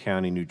Ocean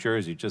County, New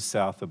Jersey, just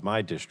south of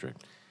my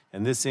district.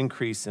 And this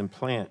increase in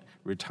plant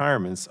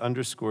retirements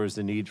underscores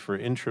the need for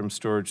interim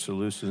storage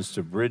solutions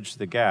to bridge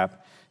the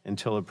gap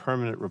until a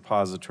permanent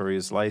repository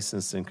is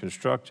licensed and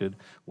constructed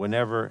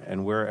whenever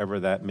and wherever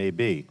that may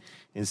be.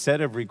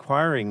 Instead of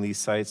requiring these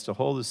sites to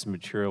hold this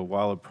material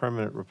while a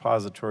permanent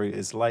repository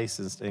is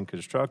licensed and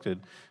constructed,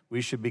 we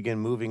should begin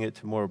moving it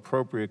to more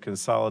appropriate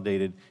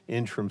consolidated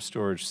interim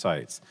storage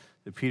sites.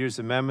 The Peters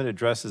Amendment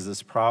addresses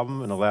this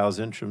problem and allows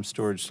interim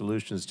storage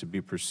solutions to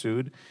be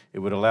pursued. It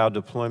would allow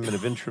deployment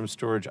of interim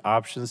storage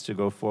options to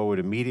go forward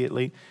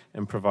immediately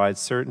and provide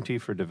certainty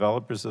for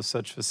developers of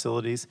such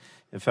facilities.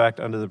 In fact,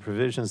 under the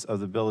provisions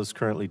of the bill as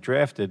currently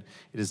drafted,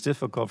 it is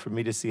difficult for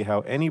me to see how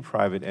any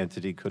private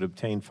entity could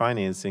obtain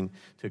financing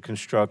to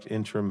construct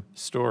interim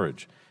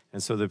storage.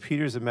 And so the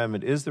Peters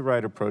Amendment is the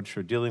right approach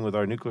for dealing with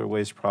our nuclear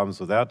waste problems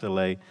without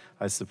delay.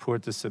 I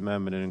support this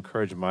amendment and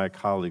encourage my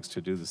colleagues to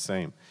do the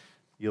same.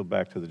 Yield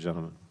back to the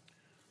gentleman.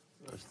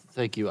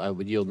 Thank you. I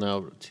would yield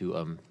now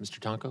to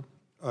Mr. Tonko.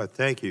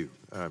 Thank you.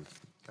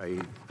 I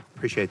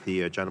appreciate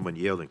the gentleman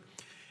yielding.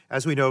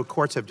 As we know,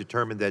 courts have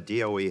determined that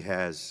DOE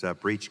has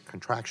breached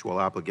contractual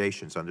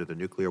obligations under the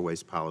Nuclear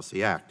Waste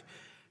Policy Act.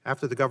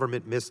 After the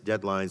government missed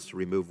deadlines to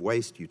remove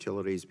waste,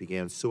 utilities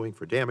began suing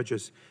for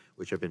damages,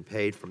 which have been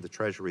paid from the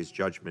Treasury's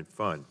Judgment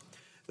Fund.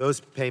 Those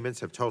payments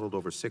have totaled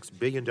over $6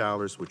 billion,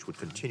 which would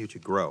continue to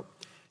grow.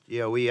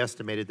 DOE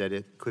estimated that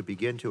it could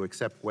begin to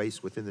accept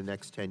waste within the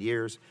next 10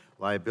 years.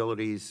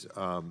 Liabilities,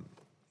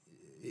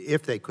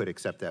 if they could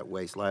accept that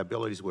waste,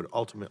 liabilities would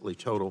ultimately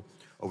total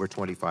over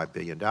 $25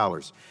 billion.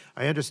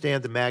 I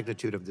understand the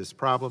magnitude of this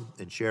problem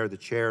and share the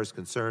Chair's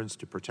concerns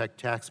to protect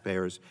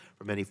taxpayers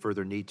from any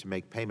further need to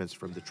make payments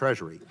from the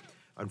Treasury.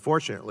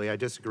 Unfortunately, I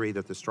disagree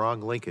that the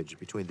strong linkage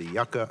between the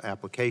Yucca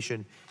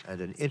application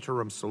and an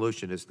interim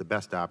solution is the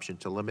best option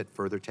to limit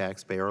further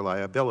taxpayer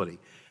liability.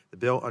 The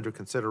bill under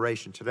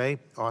consideration today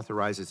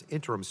authorizes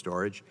interim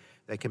storage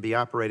that can be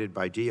operated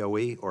by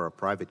DOE or a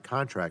private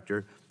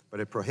contractor,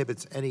 but it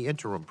prohibits any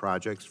interim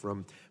projects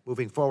from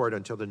moving forward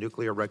until the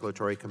Nuclear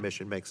Regulatory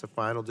Commission makes a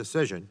final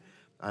decision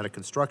on a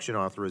construction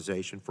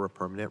authorization for a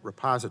permanent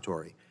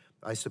repository.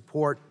 I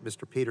support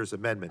Mr. Peters'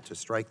 amendment to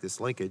strike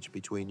this linkage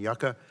between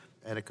Yucca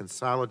and a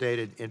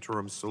consolidated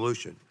interim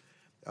solution.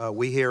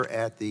 We heard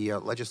at the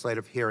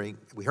legislative hearing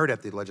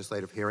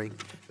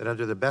that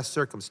under the best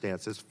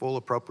circumstances, full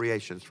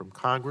appropriations from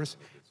Congress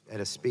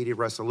and a speedy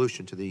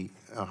resolution to the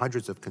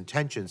hundreds of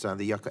contentions on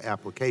the Yucca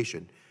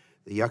application,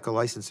 the Yucca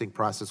licensing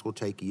process will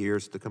take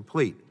years to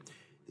complete.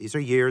 These are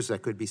years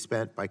that could be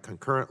spent by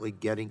concurrently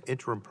getting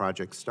interim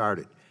projects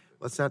started.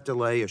 Let's not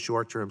delay a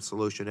short-term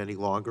solution any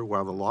longer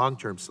while the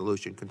long-term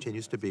solution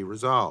continues to be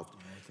resolved.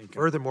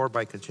 Furthermore,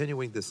 by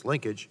continuing this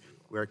linkage,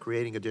 we are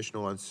creating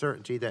additional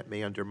uncertainty that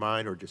may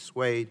undermine or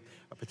dissuade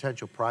a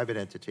potential private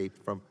entity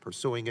from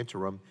pursuing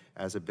interim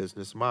as a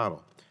business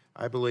model.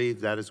 I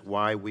believe that is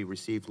why we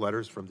received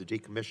letters from the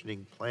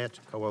Decommissioning Plant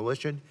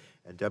Coalition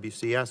and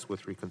WCS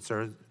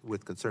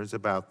with concerns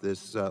about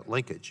this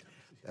linkage.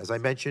 As I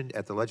mentioned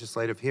at the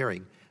legislative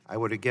hearing, I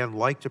would again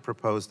like to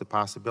propose the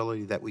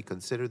possibility that we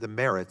consider the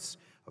merits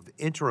of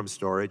interim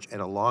storage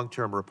and a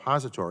long-term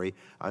repository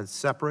on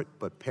separate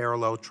but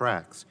parallel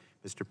tracks.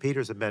 Mr.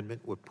 Peters' amendment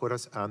would put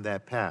us on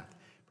that path.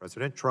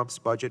 President Trump's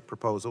budget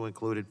proposal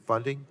included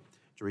funding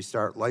to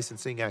restart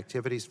licensing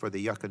activities for the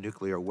Yucca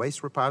Nuclear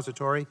Waste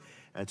Repository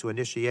and to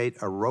initiate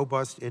a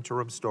robust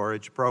interim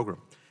storage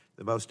program.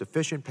 The most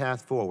efficient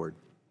path forward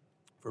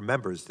for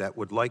members that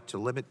would like to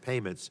limit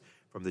payments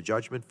from the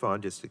Judgment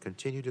Fund is to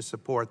continue to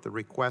support the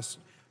requests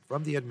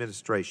from the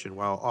administration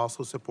while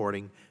also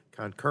supporting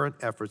concurrent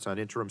efforts on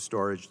interim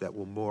storage that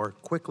will more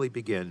quickly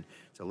begin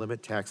to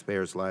limit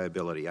taxpayers'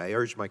 liability. I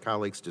urge my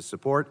colleagues to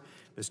support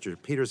Mr.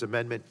 Peters'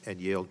 amendment and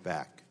yield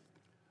back.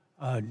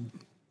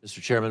 Mr.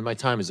 Chairman, my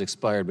time has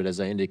expired, but as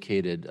I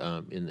indicated,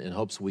 in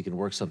hopes we can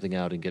work something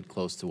out and get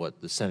close to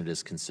what the Senate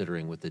is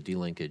considering with the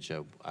delinkage,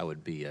 I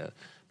would be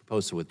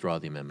proposed to withdraw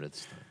the amendment at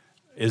this time.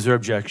 Is there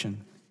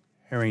objection?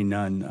 Hearing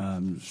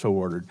none, so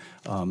ordered.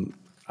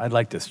 I'd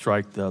like to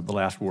strike the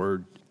last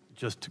word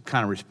just to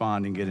kind of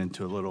respond and get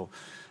into a little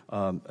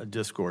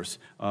discourse.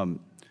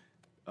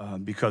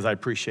 Because I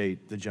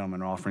appreciate the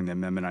gentleman offering the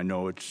amendment. I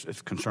know it's a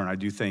concern. I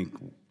do think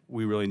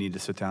we really need to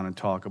sit down and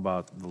talk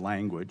about the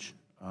language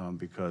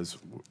because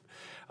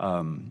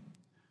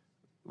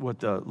what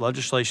the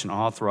legislation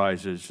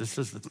authorizes, this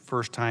is the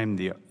first time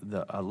the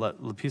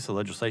piece of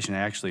legislation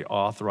actually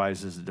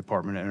authorizes the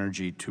Department of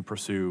Energy to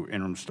pursue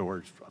interim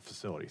storage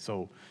facility.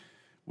 So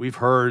we've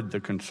heard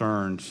the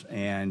concerns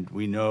and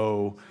we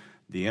know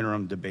the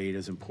interim debate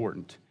is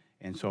important.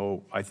 And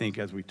so I think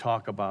as we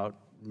talk about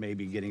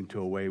maybe getting to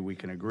a way we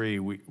can agree,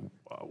 we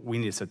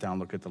need to sit down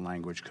and look at the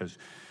language because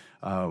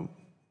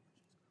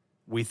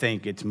we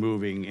think it's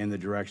moving in the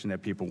direction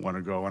that people want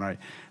to go. And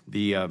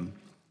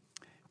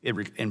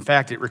in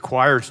fact, it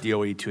requires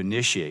DOE to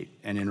initiate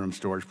an interim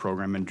storage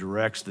program and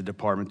directs the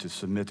department to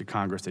submit to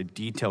Congress a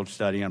detailed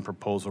study and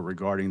proposal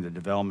regarding the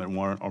development of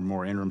one or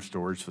more interim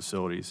storage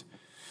facilities.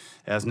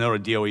 As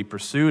noted, DOE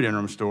pursued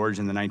interim storage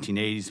in the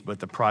 1980s, but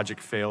the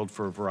project failed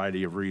for a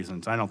variety of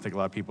reasons. I don't think a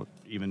lot of people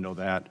even know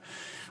that.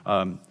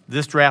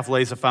 This draft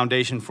lays a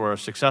foundation for a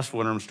successful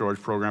interim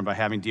storage program by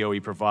having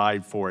DOE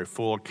provide for a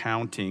full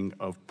accounting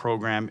of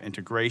program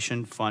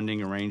integration,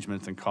 funding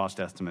arrangements, and cost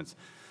estimates.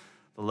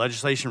 The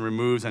legislation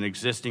removes an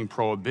existing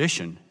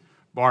prohibition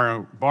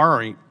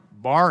barring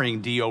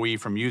DOE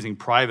from using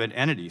private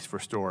entities for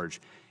storage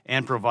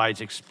and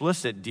provides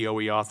explicit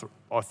DOE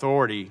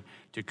authority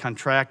to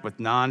contract with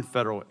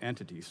non-federal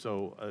entities.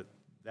 So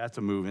that's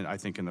a movement, I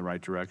think, in the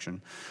right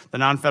direction. The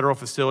non-federal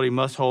facility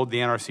must hold the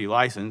NRC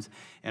license,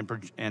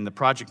 and the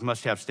project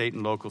must have state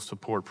and local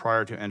support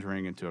prior to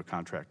entering into a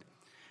contract.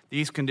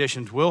 These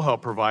conditions will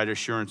help provide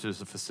assurances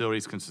the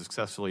facilities can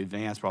successfully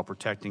advance while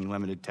protecting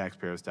limited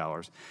taxpayers'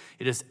 dollars.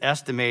 It is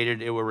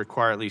estimated it will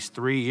require at least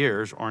 3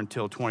 years or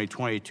until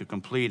 2020 to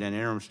complete an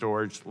interim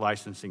storage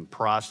licensing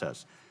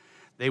process.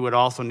 They would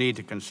also need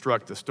to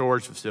construct the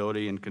storage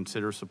facility and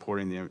consider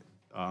supporting the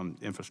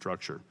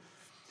infrastructure.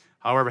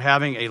 However,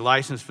 having a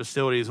licensed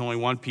facility is only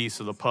one piece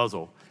of the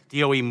puzzle.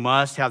 DOE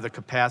must have the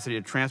capacity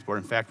to transport.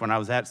 In fact, when I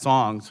was at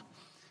Songs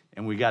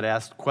and we got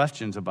asked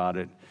questions about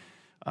it,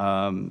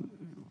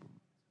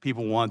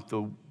 people want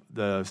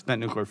the spent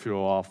nuclear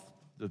fuel off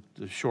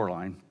the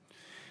shoreline.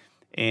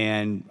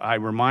 And I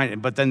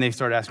reminded, but then they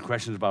started asking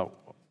questions about,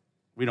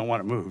 we don't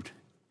want it moved.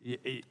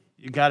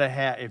 You gotta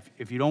have,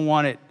 if you don't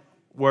want it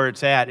where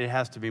it's at, it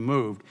has to be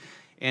moved.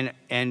 And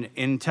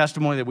in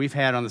testimony that we've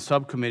had on the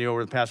subcommittee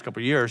over the past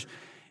couple of years,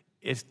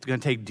 it's gonna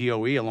take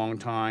DOE a long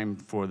time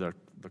for the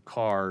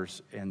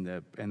cars and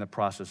the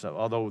process of,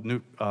 although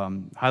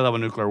high-level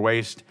nuclear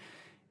waste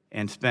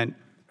and spent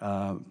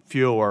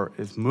fuel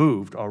is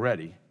moved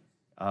already.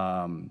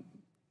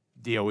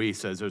 DOE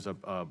says there's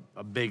a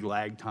big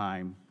lag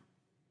time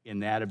in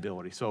that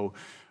ability. So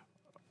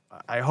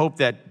I hope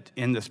that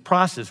in this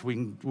process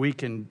we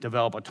can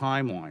develop a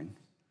timeline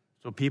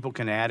so people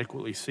can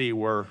adequately see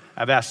where,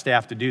 I've asked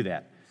staff to do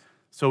that,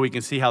 so we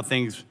can see how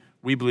things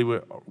we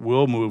believe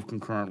will move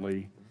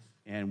concurrently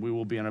and we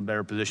will be in a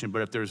better position.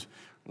 But if there's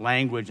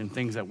language and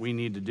things that we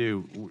need to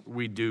do,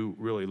 we do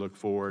really look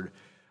forward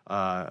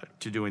to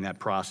doing that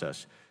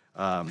process.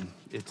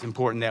 It's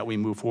important that we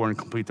move forward and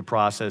complete the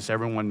process.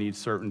 Everyone needs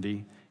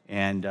certainty,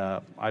 and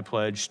I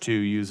pledge to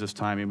use this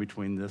time in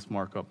between this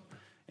markup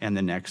and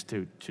the next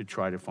to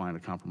try to find a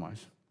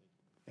compromise.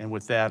 And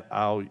with that,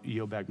 I'll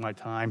yield back my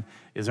time.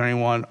 Is there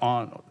anyone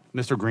on?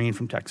 Mr. Green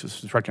from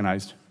Texas is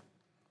recognized.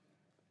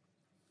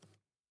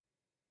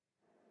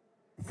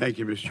 Thank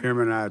you, Mr.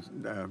 Chairman. I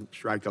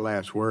strike the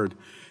last word.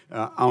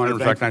 I want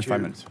to thank the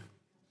chairman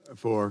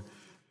for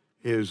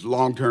his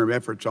long-term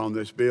efforts on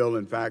this bill.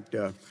 In fact,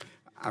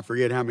 I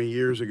forget how many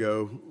years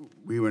ago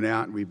we went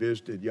out and we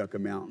visited Yucca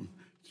Mountain.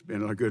 It's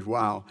been a good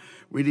while.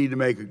 We need to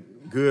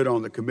make good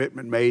on the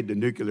commitment made to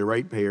nuclear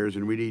ratepayers,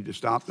 and we need to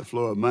stop the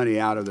flow of money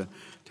out of the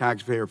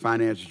Taxpayer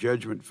Finance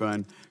Judgment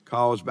Fund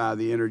caused by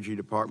the Energy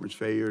Department's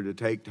failure to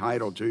take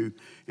title to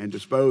and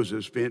dispose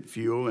of spent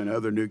fuel and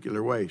other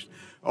nuclear waste.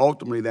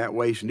 Ultimately, that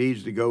waste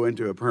needs to go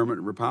into a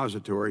permanent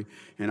repository,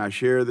 and I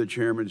share the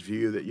chairman's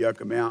view that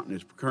Yucca Mountain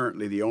is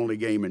currently the only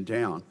game in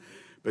town.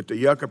 But the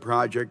Yucca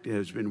project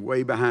has been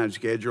way behind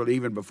schedule,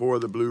 even before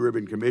the Blue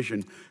Ribbon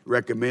Commission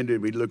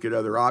recommended we look at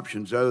other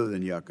options other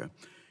than Yucca.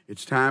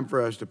 It's time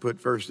for us to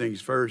put first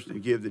things first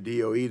and give the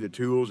DOE the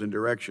tools and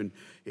direction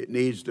it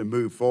needs to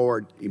move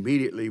forward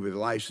immediately with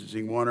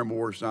licensing one or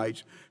more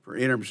sites for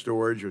interim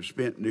storage of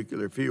spent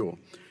nuclear fuel.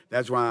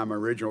 That's why I'm an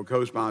original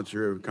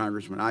co-sponsor of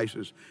Congressman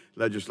Iss's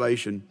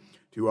legislation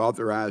to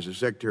authorize the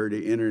Secretary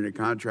to enter into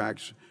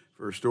contracts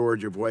for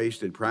storage of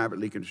waste in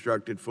privately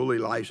constructed, fully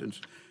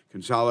licensed,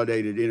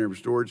 consolidated interim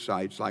storage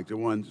sites like the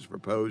ones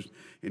proposed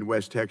in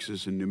West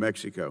Texas and New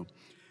Mexico.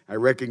 I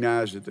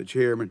recognize that the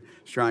chairman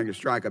is trying to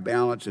strike a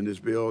balance in this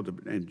bill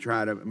and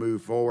try to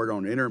move forward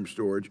on interim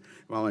storage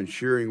while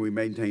ensuring we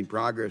maintain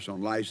progress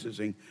on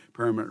licensing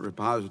permanent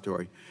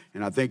repository.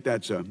 And I think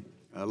that's a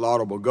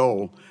laudable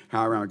goal.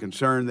 However, I'm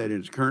concerned that in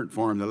its current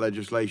form, the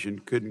legislation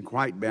couldn't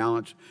quite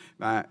balance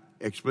by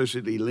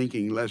explicitly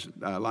linking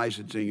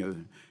licensing of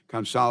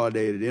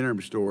consolidated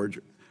interim storage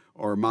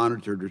or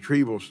monitored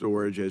retrieval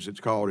storage, as it's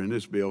called in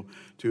this bill,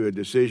 to a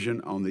decision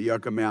on the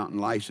Yucca Mountain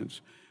license.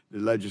 The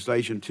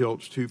legislation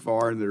tilts too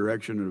far in the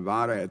direction of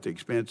Nevada at the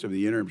expense of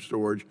the interim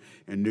storage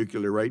and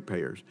nuclear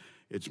ratepayers.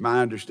 It's my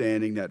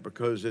understanding that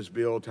because this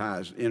bill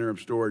ties interim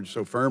storage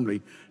so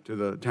firmly to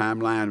the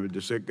timeline of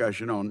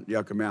discussion on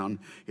Yucca Mountain,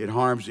 it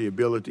harms the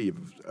ability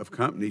of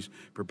companies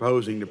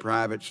proposing the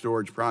private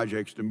storage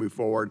projects to move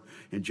forward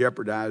and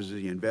jeopardizes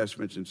the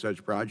investments in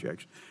such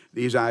projects.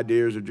 These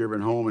ideas are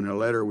driven home in a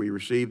letter we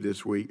received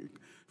this week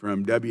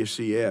from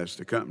WCS,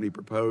 the company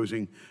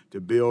proposing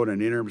to build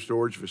an interim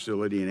storage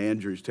facility in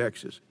Andrews,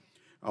 Texas.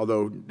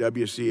 Although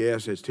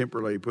WCS has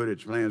temporarily put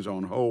its plans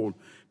on hold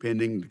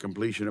pending the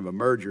completion of a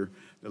merger,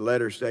 the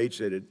letter states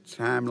that its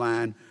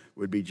timeline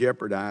would be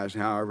jeopardized,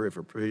 however, if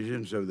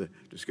provisions of the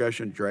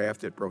discussion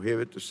draft that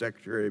prohibit the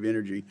Secretary of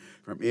Energy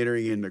from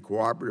entering into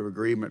cooperative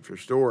agreement for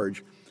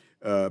storage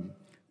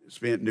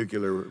spent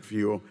nuclear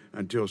fuel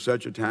until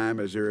such a time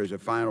as there is a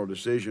final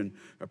decision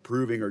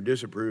approving or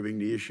disapproving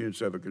the issuance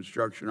of a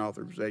construction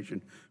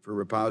authorization for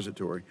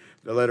repository.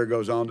 The letter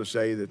goes on to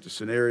say that the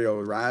scenario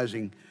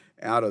arising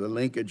out of the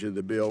linkage of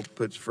the bill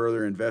puts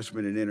further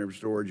investment in interim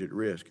storage at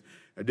risk.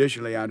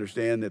 Additionally, I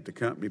understand that the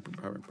company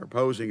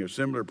proposing a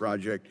similar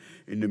project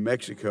in New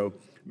Mexico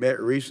met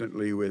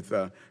recently with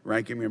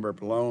Ranking Member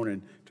Pallone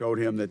and told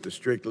him that the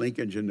strict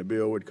linkage in the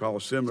bill would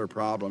cause similar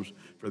problems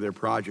for their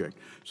project.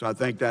 So I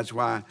think that's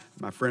why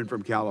my friend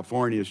from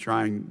California is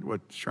trying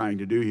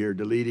to do here,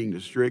 deleting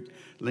the strict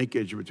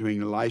linkage between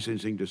the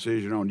licensing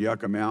decision on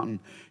Yucca Mountain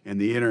and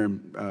the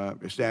interim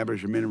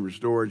establishment of interim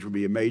storage would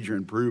be a major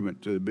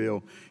improvement to the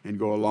bill and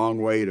go a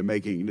long way to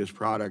making this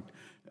product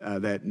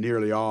that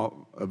nearly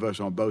all of us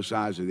on both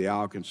sides of the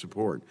aisle can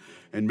support.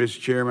 And Mr.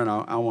 Chairman,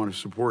 I want to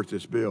support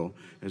this bill.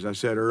 As I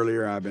said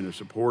earlier, I've been a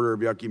supporter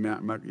of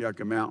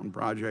Yucca Mountain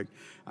project.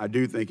 I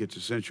do think it's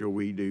essential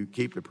we do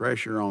keep the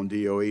pressure on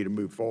DOE to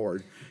move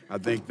forward. I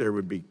think there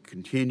would be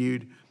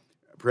continued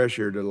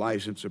pressure to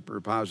license a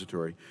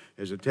repository.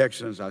 As a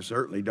Texan, I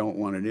certainly don't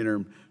want an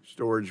interim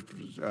storage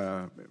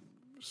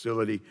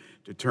facility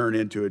to turn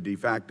into a de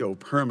facto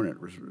permanent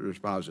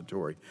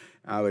repository.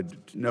 I would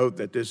note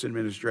that this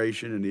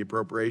administration and the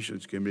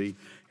Appropriations Committee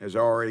has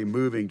already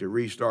moving to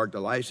restart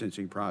the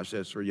licensing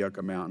process for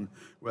Yucca Mountain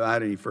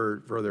without any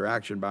further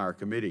action by our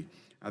committee.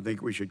 I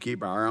think we should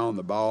keep our eye on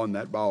the ball, and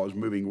that ball is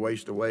moving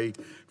waste away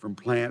from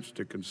plants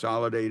to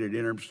consolidated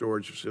interim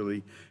storage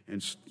facility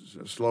and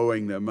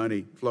slowing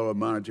the flow of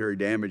monetary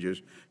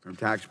damages from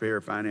taxpayer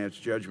finance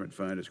judgment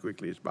fund as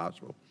quickly as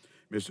possible.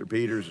 Mr.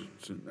 Peters'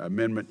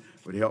 amendment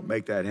would help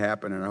make that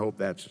happen, and I hope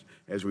that's,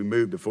 as we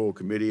move to full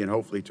committee and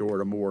hopefully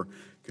toward a more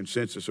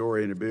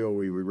consensus-oriented bill,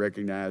 we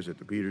recognize that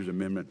the Peters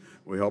amendment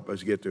will help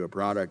us get to a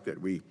product that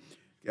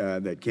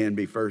that can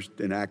be first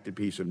enacted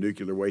piece of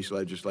nuclear waste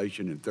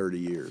legislation in 30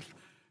 years.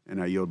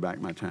 And I yield back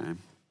my time.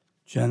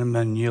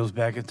 Gentleman yields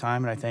back at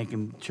time, and I thank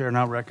him. Chair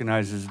now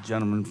recognizes the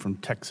gentleman from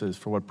Texas.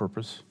 For what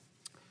purpose?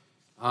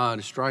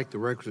 To strike the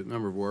requisite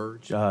number of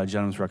words.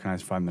 Gentleman's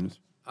recognized 5 minutes.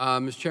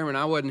 Mr. Chairman,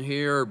 I wasn't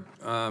here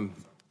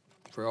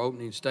for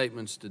opening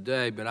statements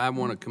today, but I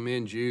want to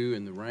commend you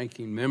and the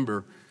ranking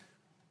member.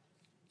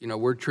 You know,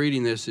 we're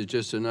treating this as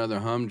just another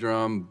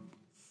humdrum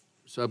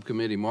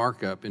subcommittee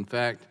markup. In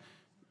fact,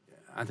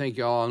 I think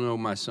you all know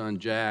my son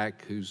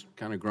Jack, who's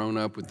kind of grown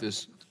up with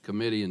this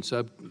committee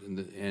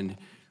and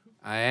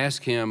I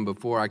asked him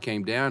before I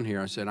came down here,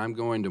 I said, I'm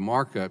going to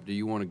markup, do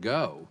you want to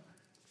go?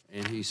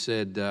 And he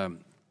said,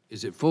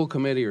 is it full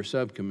committee or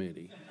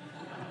subcommittee?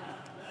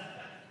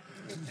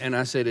 And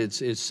I said,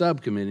 it's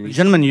subcommittee.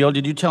 Gentleman yield,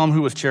 did you tell him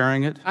who was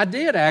chairing it? I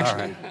did,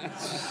 actually.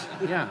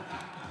 Yeah.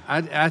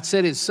 I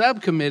said it's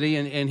subcommittee,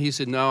 and he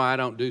said, no, I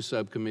don't do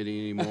subcommittee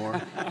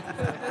anymore.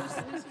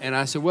 And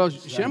I said, well,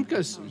 Chairman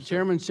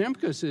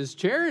Shimkus is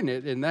chairing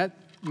it, and that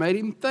made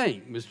him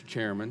think, Mr.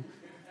 Chairman.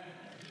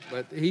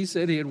 But he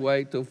said he'd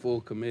wait till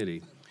full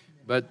committee.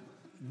 But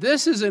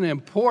this is an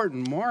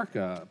important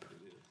markup.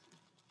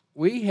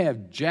 We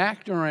have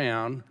jacked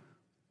around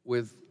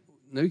with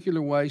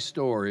nuclear waste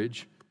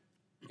storage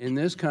in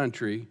this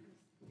country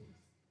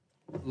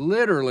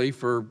literally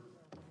for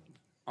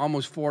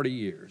almost 40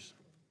 years.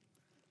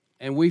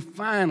 And we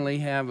finally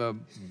have a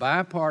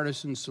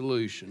bipartisan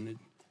solution.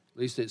 At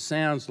least it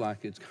sounds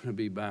like it's going to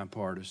be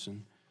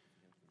bipartisan.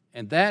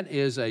 And that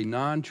is a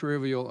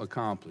non-trivial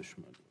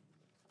accomplishment.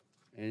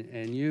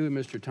 And you and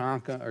Mr.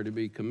 Tonka are to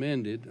be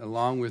commended,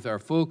 along with our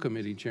full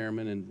committee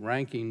chairman and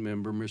ranking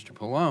member, Mr.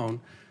 Pallone,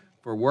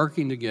 for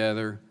working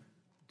together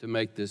to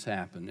make this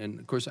happen. And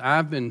of course,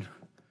 I've been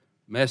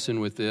messing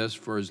with this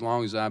for as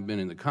long as I've been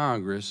in the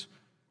Congress,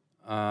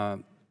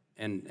 and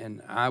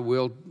I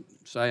will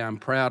say I'm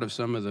proud of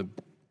some of the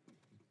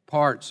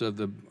parts of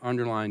the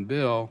underlying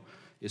bill,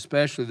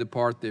 especially the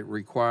part that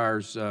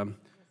requires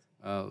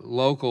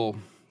local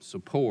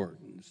support,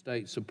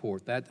 state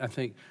support. That, I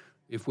think,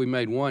 if we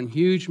made one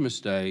huge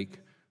mistake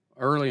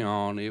early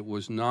on, it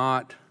was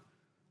not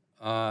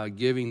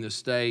giving the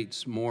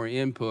states more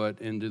input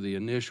into the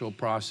initial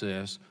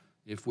process.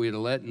 If we'd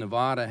have let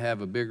Nevada have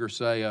a bigger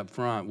say up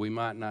front, we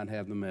might not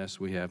have the mess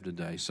we have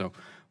today. So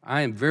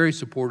I am very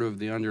supportive of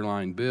the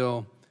underlying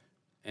bill,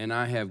 and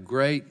I have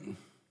great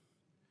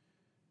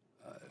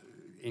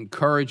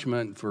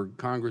encouragement for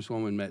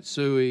Congresswoman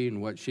Matsui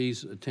and what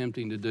she's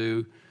attempting to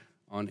do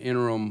on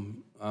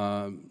interim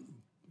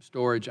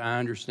storage. I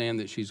understand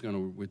that she's going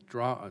to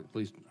withdraw, at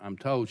least I'm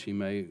told she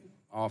may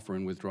offer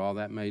and withdraw.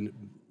 That may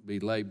be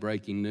late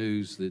breaking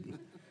news that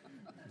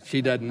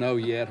she doesn't know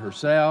yet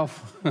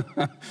herself,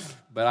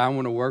 but I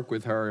want to work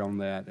with her on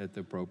that at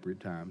the appropriate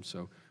time.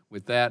 So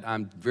with that,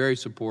 I'm very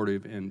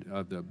supportive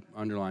of the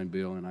underlying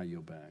bill, and I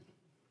yield back.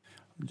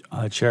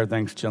 Chair,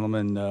 thanks,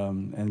 gentlemen,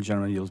 and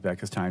gentleman yields back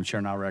his time. Chair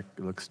now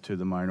looks to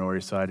the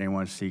minority side.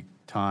 Anyone seek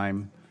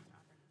time?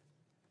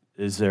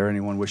 Is there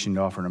anyone wishing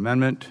to offer an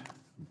amendment?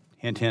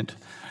 Hint, hint.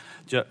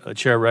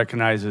 Chair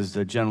recognizes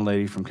the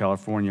gentlelady from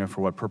California.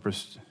 For what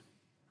purpose?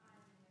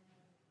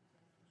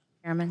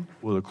 Chairman.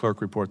 Will the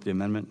clerk report the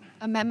amendment?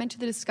 Amendment to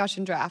the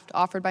discussion draft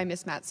offered by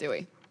Ms.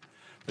 Matsui.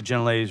 The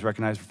gentlelady is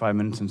recognized for 5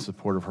 minutes in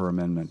support of her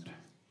amendment.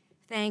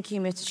 Thank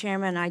you, Mr.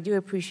 Chairman. I do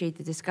appreciate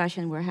the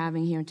discussion we're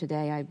having here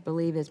today. I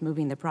believe it's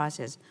moving the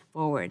process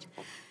forward.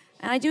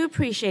 And I do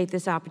appreciate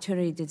this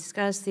opportunity to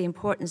discuss the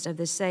importance of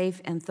the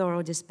safe and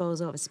thorough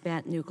disposal of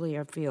spent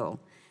nuclear fuel.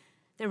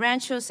 The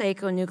Rancho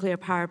Seco nuclear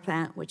power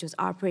plant, which was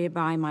operated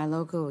by my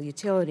local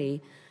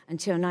utility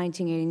until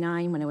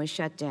 1989 when it was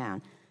shut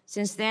down,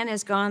 since then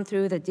has gone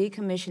through the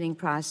decommissioning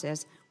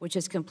process, which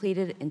was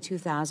completed in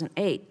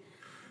 2008.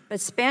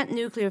 But spent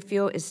nuclear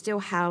fuel is still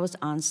housed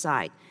on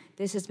site.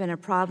 This has been a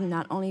problem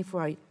not only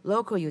for our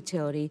local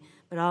utility,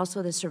 but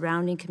also the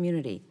surrounding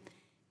community.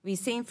 We've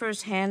seen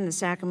firsthand in the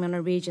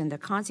Sacramento region the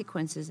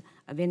consequences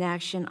of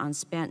inaction on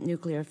spent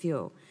nuclear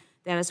fuel.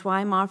 That is why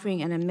I'm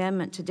offering an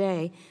amendment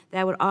today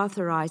that would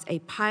authorize a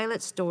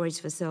pilot storage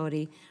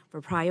facility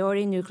for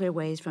priority nuclear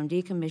waste from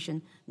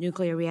decommissioned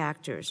nuclear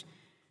reactors.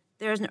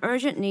 There is an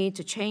urgent need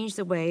to change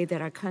the way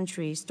that our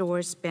country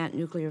stores spent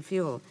nuclear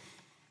fuel,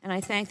 and I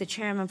thank the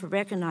chairman for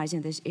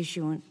recognizing this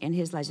issue in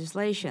his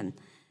legislation.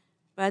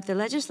 But the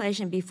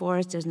legislation before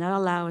us does not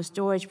allow a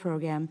storage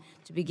program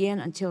to begin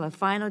until a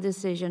final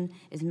decision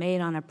is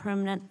made on a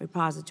permanent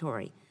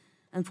repository.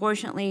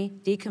 Unfortunately,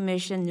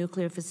 decommissioned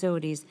nuclear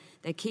facilities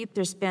that keep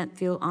their spent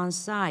fuel on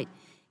site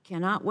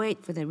cannot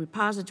wait for the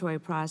repository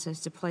process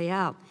to play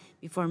out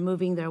before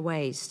moving their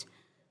waste.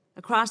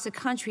 Across the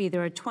country,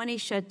 there are 20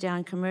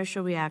 shut-down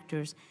commercial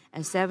reactors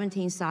at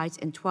 17 sites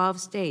in 12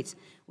 states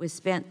with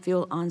spent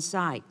fuel on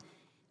site.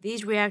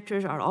 These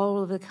reactors are all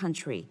over the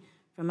country,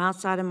 from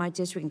outside of my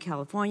district in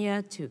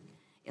California to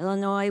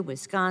Illinois,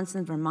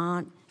 Wisconsin,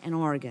 Vermont, and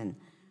Oregon.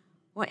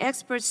 While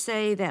experts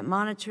say that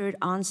monitored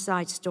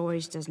on-site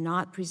storage does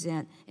not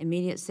present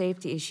immediate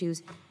safety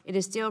issues, it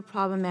is still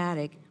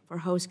problematic for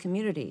host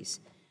communities.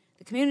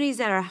 The communities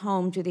that are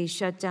home to these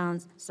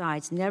shut-down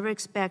sites never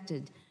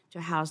expected to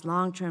house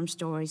long-term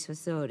storage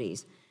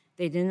facilities.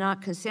 They did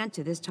not consent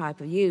to this type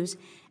of use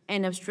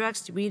and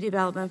obstructs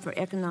redevelopment for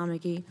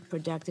economically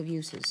productive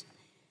uses.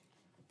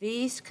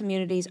 These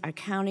communities are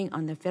counting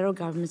on the federal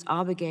government's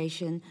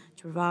obligation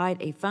to provide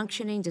a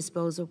functioning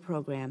disposal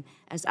program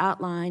as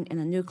outlined in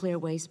the Nuclear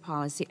Waste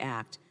Policy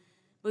Act.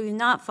 We have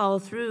not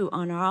followed through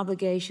on our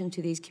obligation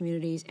to these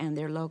communities and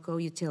their local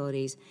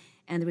utilities,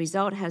 and the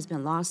result has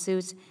been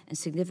lawsuits and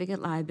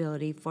significant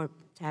liability for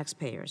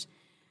taxpayers.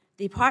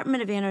 The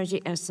Department of Energy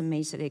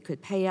estimates that it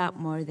could pay out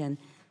more than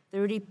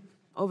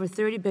over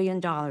 $30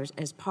 billion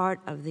as part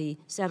of the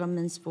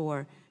settlements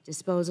for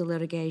disposal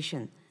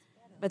litigation.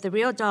 But the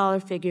real dollar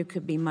figure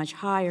could be much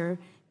higher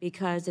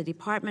because the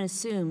department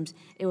assumes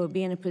it will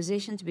be in a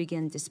position to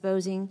begin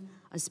disposing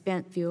of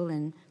spent fuel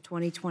in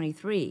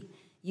 2023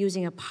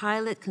 using a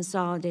pilot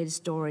consolidated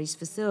storage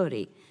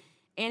facility.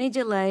 Any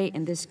delay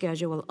in this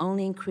schedule will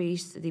only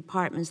increase the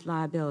department's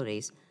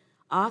liabilities.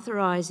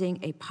 Authorizing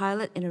a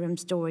pilot interim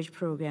storage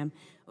program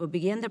will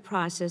begin the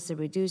process of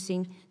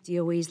reducing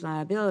DOE's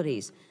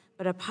liabilities,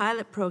 but a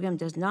pilot program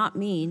does not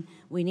mean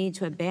we need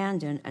to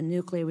abandon a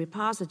nuclear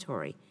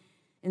repository.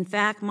 In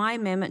fact, my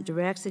amendment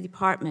directs the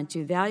department to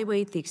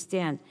evaluate the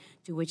extent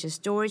to which a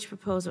storage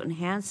proposal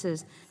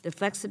enhances the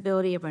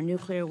flexibility of our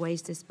nuclear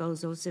waste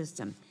disposal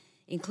system,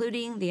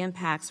 including the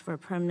impacts for a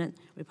permanent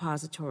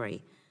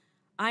repository.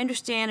 I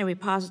understand a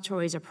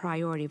repository is a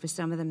priority for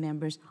some of the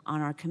members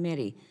on our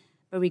committee,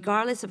 but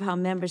regardless of how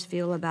members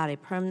feel about a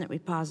permanent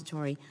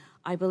repository,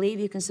 I believe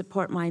you can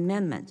support my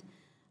amendment.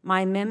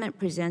 My amendment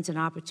presents an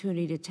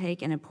opportunity to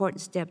take an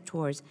important step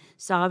towards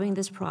solving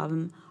this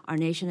problem our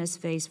nation has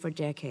faced for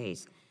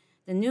decades.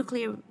 The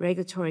Nuclear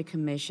Regulatory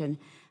Commission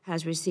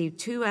has received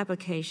 2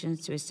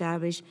 applications to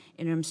establish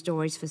interim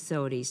storage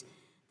facilities.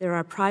 There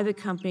are private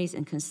companies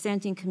and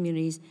consenting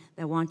communities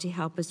that want to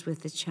help us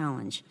with this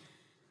challenge.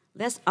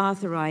 Let's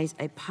authorize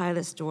a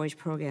pilot storage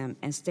program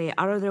and stay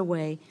out of their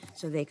way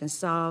so they can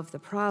solve the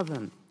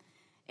problem.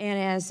 And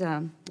as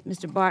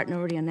Mr. Barton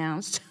already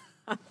announced,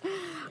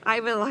 I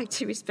would like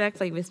to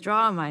respectfully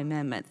withdraw my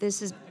amendment.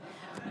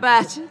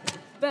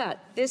 But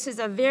this is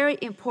a very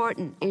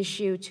important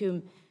issue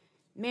to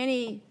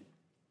many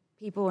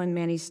people in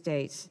many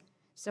states.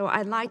 So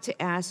I'd like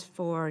to ask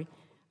for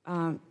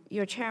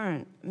your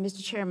chairman,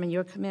 Mr. Chairman,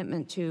 your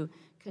commitment to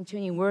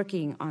continue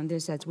working on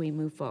this as we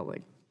move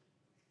forward.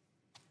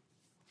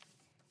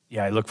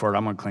 Yeah, I look forward.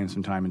 I'm going to claim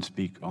some time and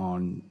speak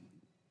on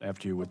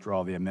after you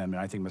withdraw the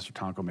amendment. I think Mr.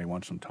 Tonko may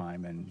want some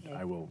time, and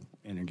I will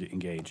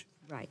engage.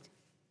 Right.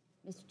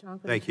 Mr.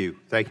 Tonko? Thank you.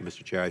 Thank you,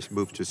 Mr. Chair. I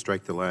move to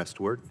strike the last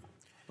word.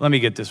 Let me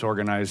get this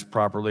organized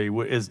properly.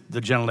 Is the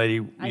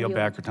gentlelady yield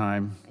back her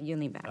time?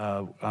 Yielding back.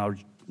 I'll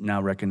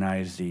now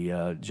recognize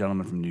the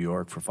gentleman from New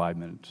York for 5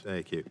 minutes.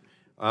 Thank you.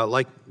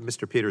 Like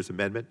Mr. Peters'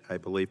 amendment, I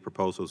believe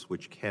proposals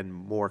which can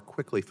more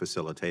quickly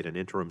facilitate an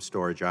interim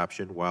storage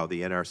option while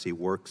the NRC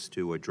works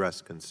to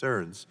address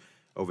concerns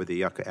over the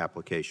Yucca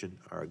application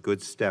are a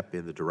good step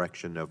in the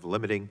direction of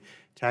limiting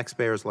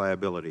taxpayers'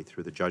 liability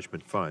through the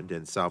Judgment Fund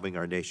and solving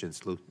our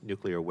nation's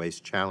nuclear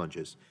waste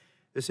challenges.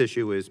 This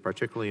issue is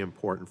particularly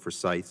important for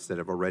sites that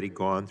have already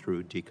gone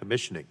through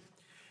decommissioning.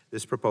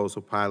 This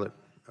proposal pilot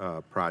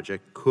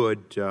project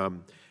could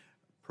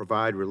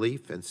provide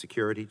relief and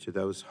security to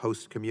those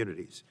host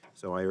communities.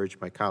 So I urge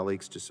my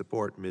colleagues to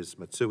support Ms.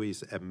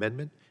 Matsui's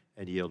amendment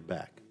and yield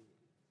back.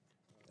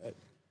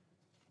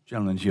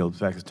 Gentleman yields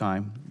back his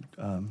time.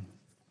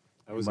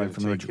 I was going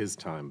to take his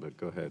time, but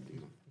go ahead.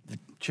 The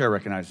chair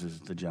recognizes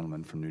the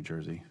gentleman from New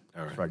Jersey.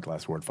 All right. Strike the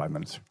last word, 5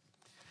 minutes.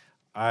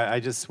 I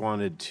just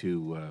wanted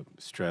to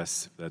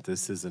stress that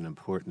this is an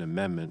important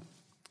amendment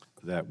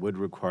that would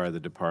require the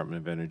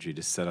Department of Energy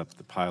to set up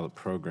the pilot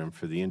program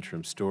for the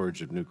interim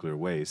storage of nuclear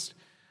waste.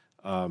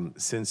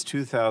 Since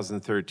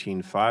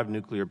 2013, 5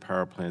 nuclear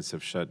power plants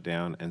have shut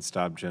down and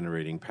stopped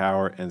generating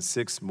power, and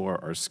 6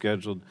 more are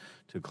scheduled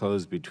to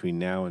close between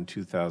now and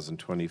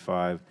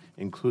 2025,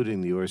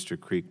 including the Oyster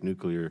Creek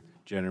Nuclear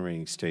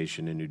Generating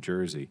Station in New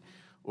Jersey.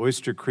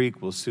 Oyster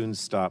Creek will soon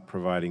stop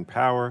providing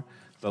power,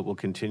 but will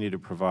continue to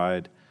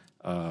provide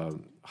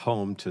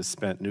home to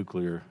spent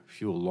nuclear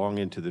fuel long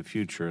into the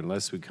future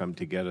unless we come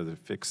together to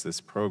fix this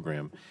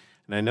program.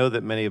 And I know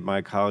that many of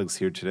my colleagues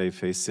here today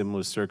face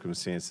similar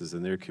circumstances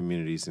in their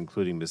communities,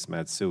 including Ms.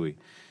 Matsui.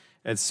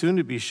 At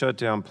soon-to-be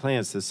shut-down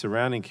plants, the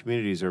surrounding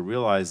communities are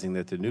realizing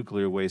that the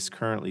nuclear waste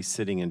currently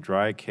sitting in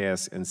dry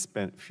cask and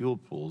spent fuel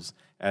pools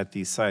at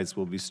these sites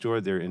will be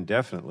stored there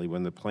indefinitely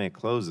when the plant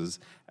closes,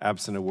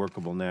 absent a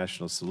workable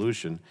national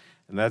solution.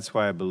 And that's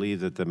why I believe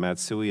that the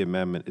Matsui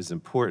amendment is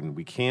important.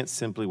 We can't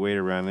simply wait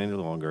around any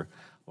longer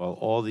while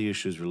all the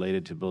issues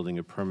related to building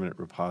a permanent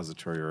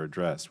repository are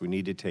addressed. We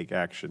need to take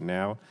action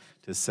now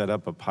to set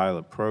up a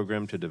pilot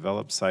program to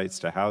develop sites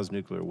to house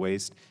nuclear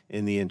waste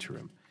in the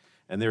interim.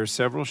 And there are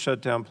several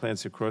shutdown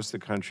plants across the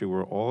country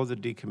where all of the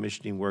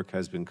decommissioning work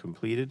has been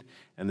completed,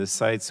 and the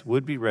sites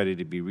would be ready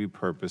to be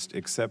repurposed,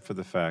 except for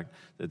the fact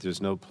that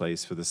there's no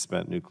place for the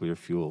spent nuclear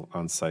fuel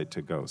on site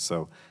to go.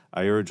 So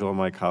I urge all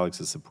my colleagues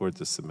to support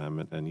this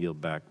amendment and yield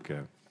back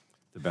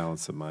the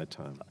balance of my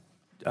time.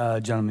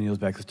 Gentleman yields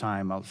back his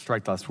time. I'll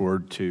strike the last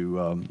word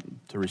to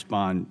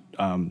respond.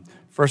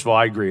 First of all,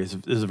 I agree. This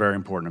is a very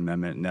important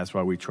amendment, and that's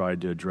why we tried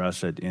to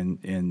address it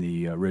in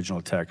the original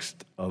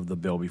text of the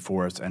bill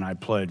before us. And I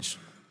pledge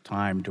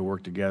time to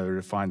work together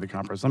to find the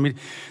compromise.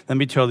 Let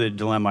me tell you the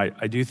dilemma.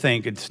 I do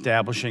think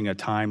establishing a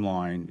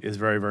timeline is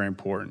very, very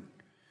important.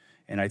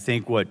 And I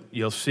think what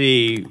you'll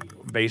see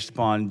based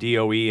upon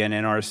DOE and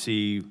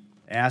NRC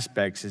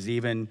aspects is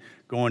even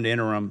going to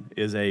interim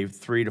is a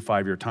 3 to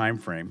 5 year time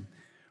frame,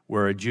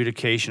 where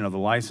adjudication of the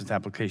license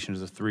application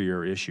is a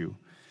 3-year issue.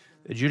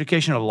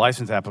 Adjudication of the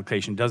license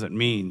application doesn't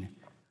mean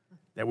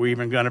that we're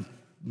even going to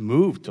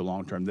move to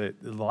long-term. The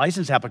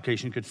license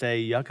application could say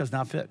Yucca's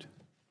not fit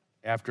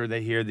after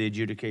they hear the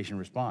adjudication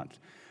response.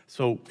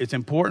 So it's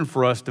important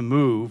for us to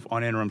move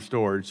on interim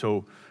storage.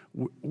 So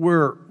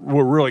we're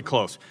really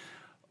close.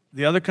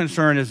 The other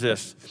concern is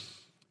this.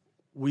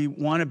 We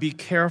want to be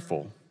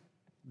careful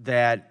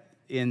that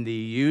in the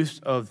use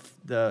of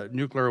the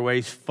nuclear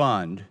waste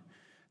fund,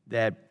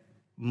 that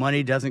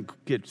money doesn't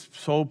get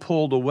so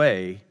pulled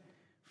away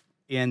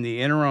in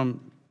the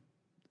interim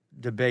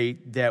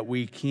debate that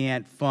we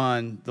can't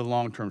fund the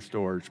long-term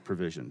storage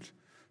provisions.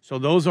 So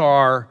those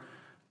are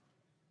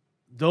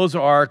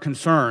our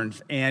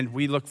concerns, and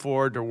we look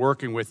forward to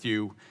working with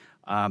you.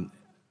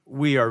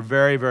 We are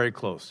very, very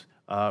close.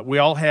 We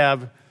all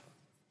have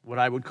what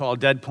I would call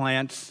dead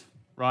plants,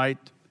 right?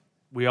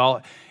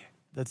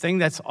 The thing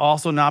that's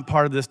also not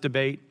part of this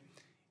debate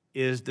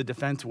is the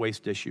defense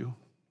waste issue,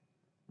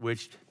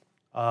 which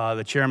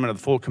the chairman of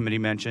the full committee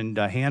mentioned,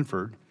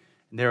 Hanford.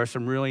 And there are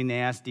some really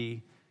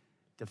nasty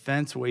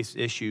defense waste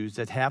issues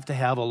that have to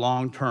have a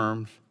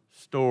long-term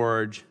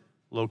storage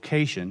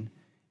location.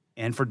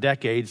 And for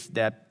decades,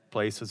 that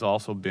place has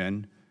also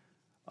been,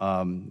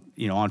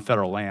 on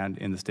federal land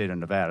in the state of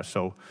Nevada.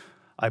 So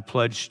I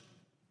pledge,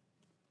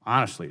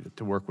 honestly,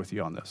 to work with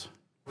you on this.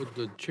 Would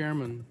the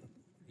chairman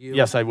yield?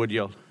 Yes, I would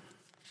yield.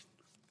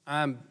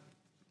 I'm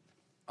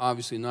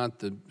obviously not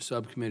the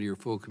subcommittee or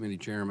full committee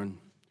chairman,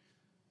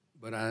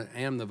 but I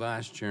am the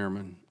vice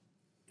chairman,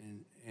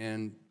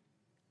 and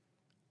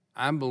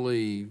I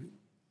believe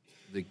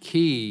the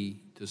key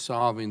to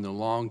solving the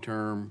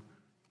long-term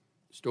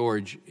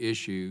storage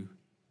issue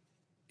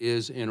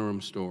is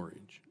interim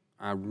storage.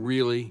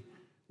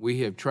 We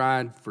have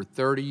tried for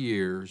 30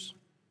 years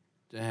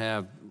to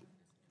have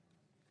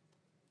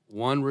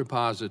one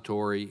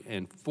repository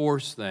and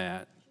force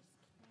that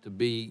to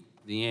be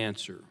the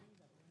answer.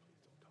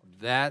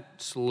 That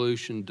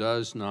solution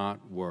does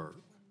not work.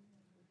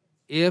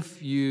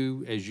 If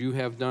you, as you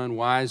have done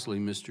wisely,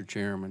 Mr.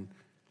 Chairman,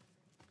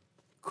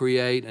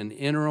 create an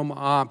interim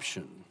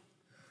option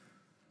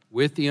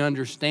with the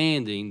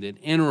understanding that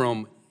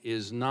interim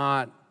is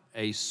not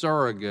a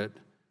surrogate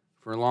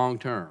for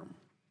long-term.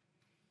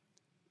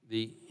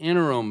 The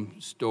interim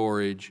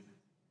storage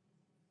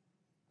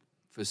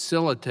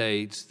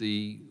facilitates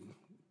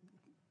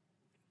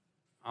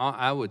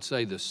I would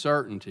say the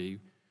certainty,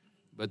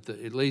 but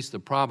at least the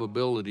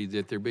probability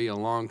that there be a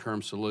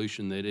long-term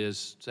solution that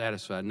is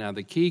satisfied. Now,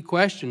 the key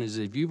question is,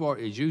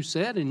 as you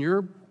said in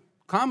your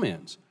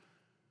comments,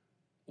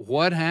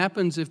 what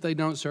happens if they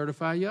don't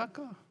certify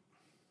yucca?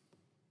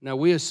 Now,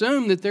 we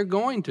assume that they're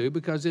going to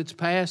because it's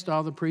passed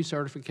all the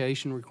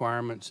pre-certification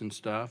requirements and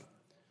stuff.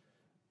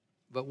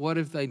 But what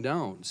if they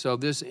don't? So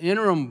this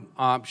interim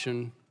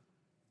option,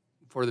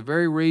 for the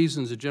very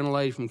reasons the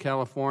gentlelady from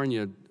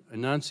California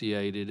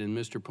enunciated and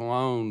Mr.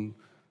 Pallone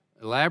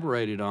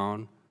elaborated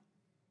on,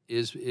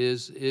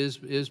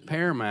 is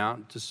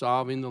paramount to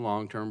solving the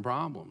long-term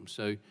problem.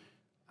 So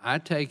I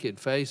take at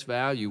face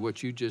value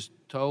what you just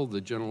told the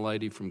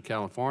gentlelady from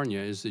California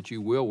is that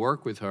you will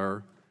work with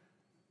her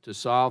to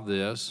solve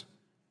this.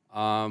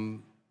 I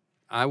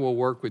will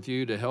work with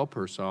you to help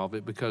her solve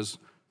it because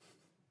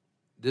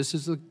this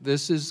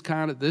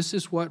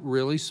is what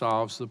really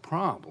solves the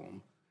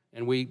problem.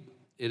 And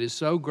it is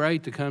so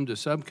great to come to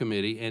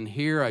subcommittee and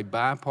hear a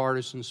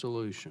bipartisan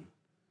solution.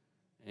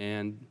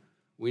 And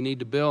we need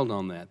to build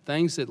on that.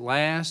 Things that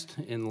last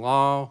in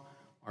law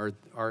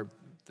are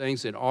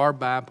things that are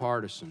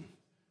bipartisan.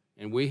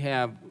 And we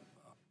have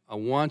a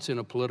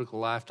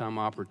once-in-a-political-lifetime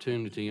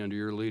opportunity under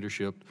your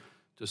leadership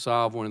to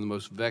solve one of the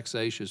most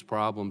vexatious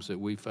problems that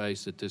we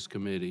face at this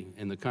committee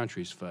and the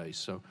country's face.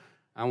 So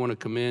I want to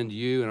commend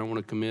you and I want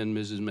to commend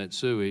Mrs.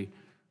 Matsui.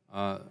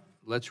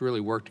 Let's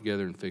really work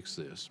together and fix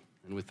this.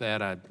 And with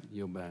that, I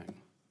yield back.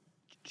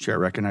 Chair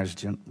recognizes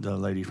the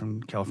lady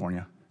from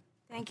California.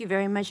 Thank you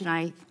very much,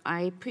 and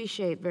I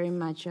appreciate very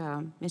much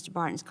Mr.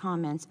 Barton's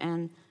comments.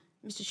 And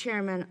Mr.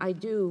 Chairman, I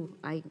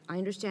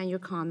understand your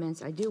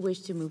comments. I do wish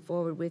to move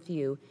forward with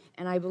you,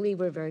 and I believe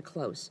we're very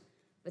close.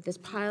 But this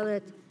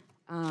pilot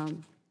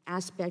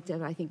aspect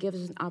of it, I think,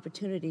 gives us an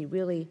opportunity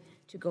really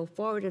to go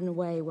forward in a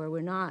way where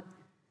we're not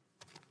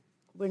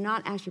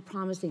actually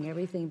promising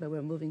everything, but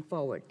we're moving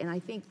forward. And I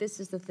think this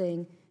is the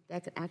thing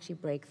that could actually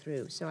break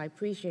through. So I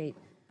appreciate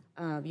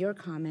your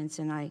comments,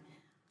 and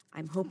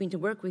I'm hoping to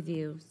work with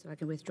you so I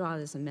can withdraw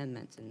this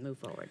amendment and move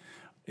forward.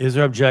 Is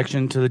there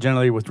objection to the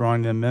gentlelady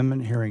withdrawing the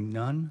amendment? Hearing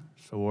none,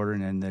 so ordered,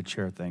 and the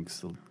chair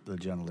thanks the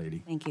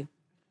gentlelady. Thank you.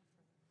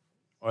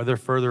 Are there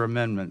further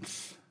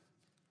amendments?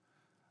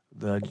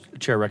 The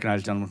chair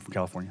recognizes the gentleman from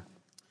California.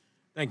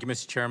 Thank you,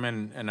 Mr.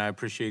 Chairman, and I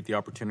appreciate the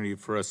opportunity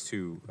for us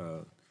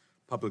to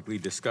publicly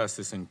discuss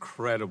this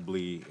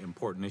incredibly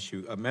important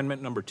issue. Amendment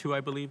number 2,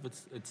 I believe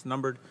it's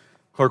numbered.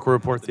 Clerk will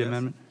report the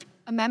amendment.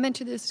 Amendment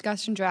to the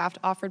discussion draft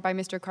offered by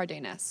Mr.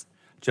 Cardenas.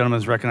 Gentleman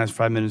is recognized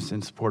 5 minutes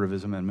in support of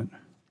his amendment.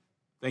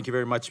 Thank you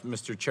very much,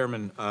 Mr.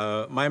 Chairman.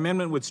 My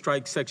amendment would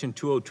strike Section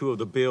 202 of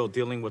the bill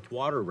dealing with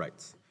water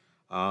rights.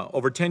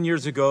 Over 10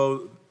 years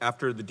ago,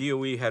 after the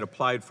DOE had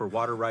applied for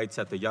water rights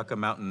at the Yucca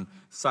Mountain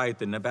site,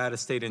 the Nevada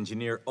state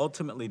engineer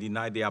ultimately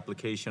denied the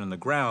application on the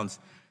grounds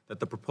that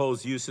the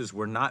proposed uses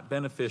were not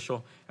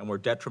beneficial and were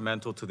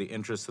detrimental to the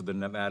interests of the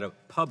Nevada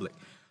public.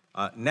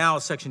 Now,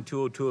 Section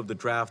 202 of the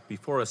draft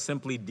before us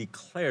simply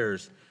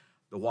declares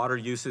the water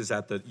uses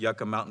at the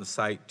Yucca Mountain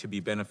site to be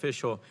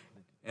beneficial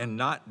and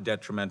not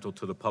detrimental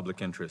to the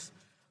public interest.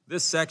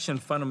 This section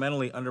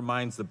fundamentally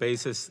undermines the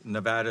basis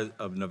Nevada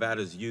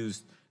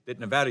used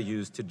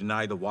to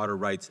deny the water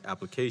rights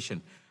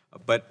application.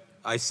 But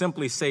I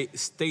simply say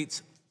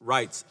states'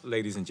 rights,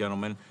 ladies and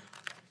gentlemen.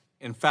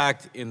 In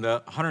fact, in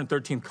the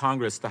 113th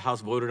Congress, the House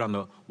voted on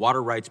the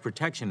Water Rights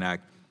Protection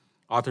Act,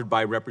 authored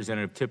by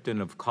Representative Tipton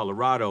of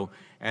Colorado,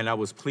 and I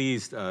was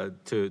pleased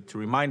to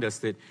remind us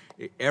that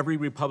every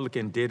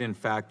Republican did, in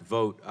fact,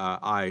 vote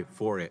aye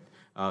for it.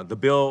 The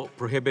bill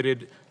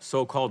prohibited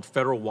so-called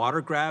federal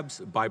water grabs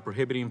by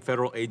prohibiting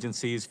federal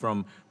agencies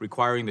from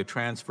requiring the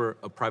transfer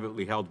of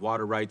privately held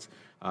water rights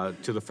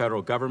to the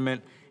federal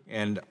government.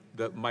 And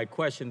my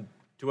question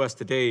to us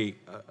today,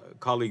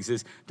 colleagues,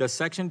 is does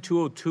Section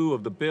 202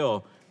 of the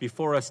bill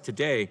before us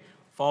today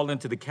fall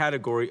into the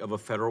category of a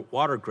federal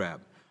water grab?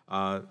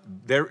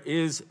 There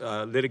is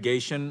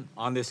litigation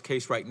on this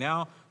case right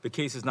now. The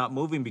case is not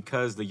moving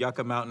because the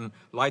Yucca Mountain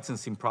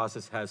licensing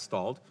process has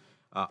stalled.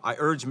 I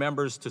urge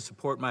members to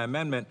support my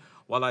amendment.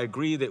 While I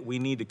agree that we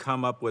need to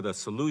come up with a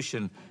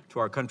solution to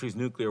our country's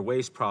nuclear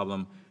waste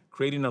problem,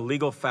 creating a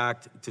legal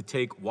fact to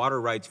take water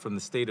rights from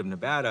the state of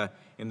Nevada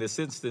in this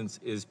instance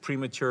is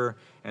premature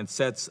and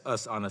sets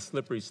us on a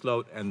slippery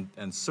slope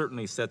and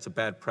certainly sets a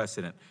bad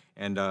precedent.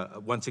 And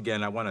once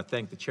again, I want to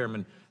thank the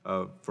chairman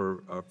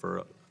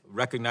for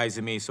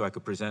recognizing me so I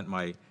could present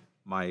my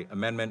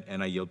amendment,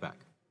 and I yield back.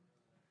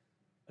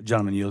 The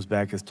gentleman yields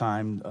back his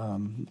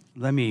time.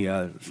 Let me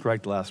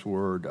strike the last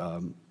word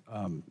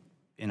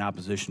in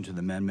opposition to the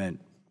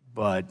amendment,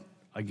 but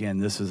again,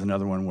 this is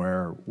another one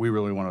where we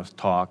really want to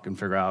talk and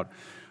figure out.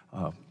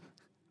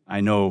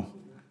 I know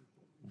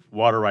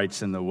water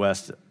rights in the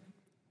West,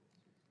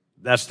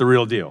 that's the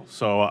real deal.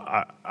 So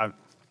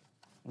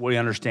we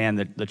understand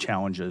that the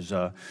challenges.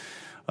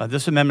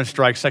 This amendment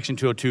strikes Section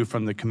 202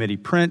 from the committee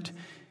print.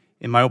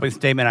 In my opening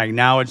statement, I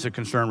acknowledge the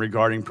concern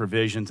regarding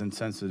provisions and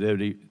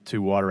sensitivity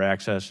to water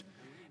access,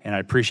 and I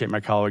appreciate my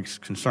colleagues'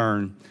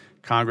 concern.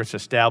 Congress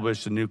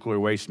established the nuclear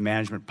waste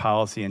management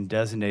policy and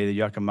designated the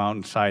Yucca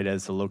Mountain site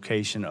as the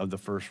location of the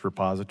first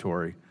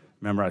repository.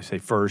 Remember, I say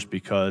first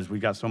because we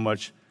got so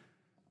much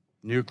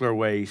nuclear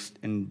waste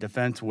and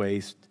defense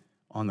waste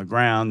on the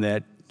ground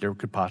that there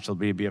could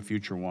possibly be a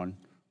future one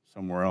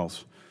somewhere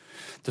else.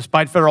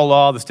 Despite federal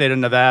law, the state of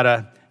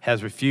Nevada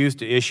has refused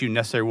to issue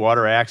necessary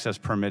water access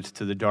permits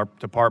to the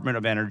Department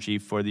of Energy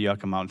for the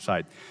Yucca Mountain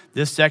site.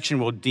 This section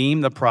will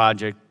deem the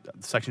project,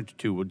 Section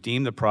 2 will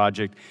deem the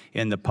project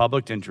in the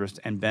public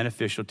interest and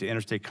beneficial to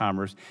interstate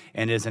commerce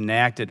and is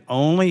enacted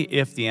only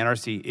if the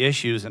NRC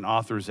issues an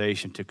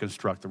authorization to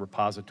construct the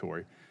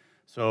repository.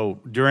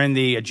 So during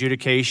the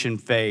adjudication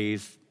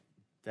phase,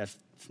 that's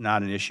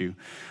not an issue.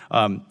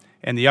 And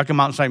the Yucca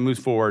Mountain site moves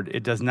forward.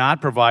 It does not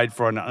provide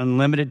for an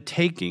unlimited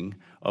taking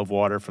of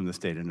water from the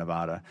state of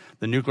Nevada.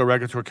 The Nuclear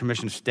Regulatory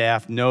Commission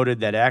staff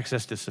noted that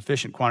access to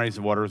sufficient quantities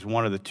of water is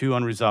one of the two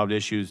unresolved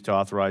issues to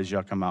authorize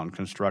Yucca Mountain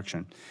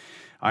construction.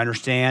 I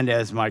understand,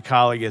 as my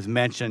colleague has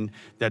mentioned,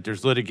 that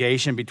there's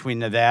litigation between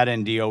Nevada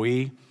and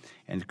DOE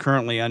and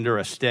currently under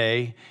a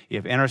stay.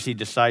 If NRC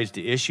decides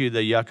to issue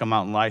the Yucca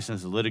Mountain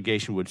license, the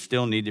litigation would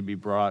still need to be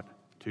brought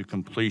to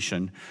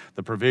completion.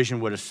 The provision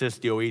would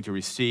assist DOE to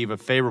receive a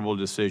favorable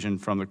decision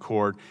from the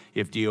court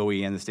if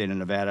DOE and the state of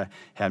Nevada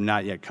have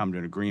not yet come to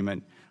an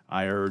agreement.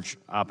 I urge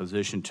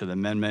opposition to the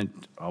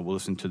amendment. We'll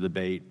listen to the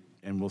debate,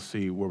 and we'll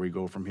see where we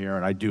go from here.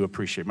 And I do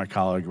appreciate my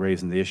colleague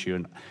raising the issue,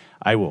 and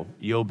I will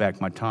yield back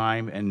my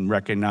time and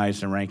recognize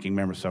the ranking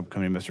member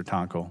subcommittee, Mr.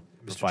 Tonko.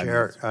 Mr.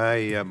 Chair,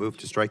 I move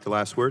to strike the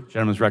last word.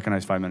 Gentleman's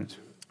recognized 5 minutes.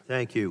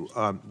 Thank you.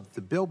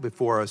 The bill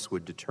before us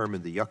would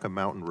determine the Yucca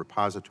Mountain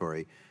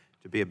repository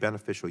to be a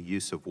beneficial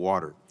use of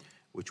water,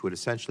 which would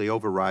essentially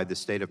override the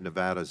state of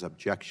Nevada's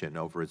objection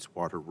over its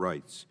water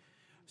rights.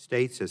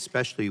 States,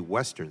 especially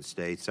Western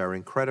states, are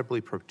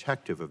incredibly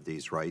protective of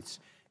these rights,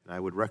 and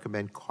I would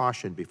recommend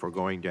caution before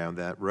going down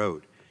that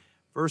road.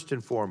 First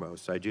and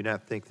foremost, I do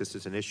not think this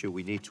is an issue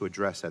we need to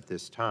address at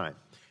this time.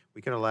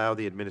 We can allow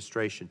the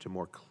administration to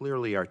more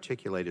clearly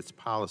articulate its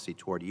policy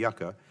toward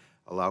Yucca,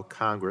 allow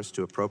Congress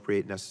to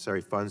appropriate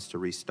necessary funds to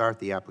restart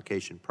the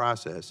application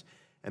process,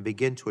 and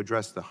begin to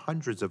address the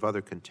hundreds of other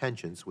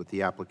contentions with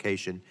the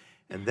application,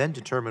 and then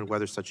determine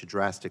whether such a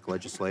drastic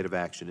legislative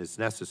action is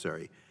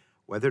necessary.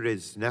 Whether it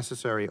is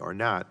necessary or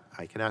not,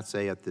 I cannot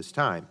say at this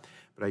time,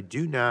 but I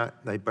do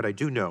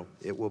know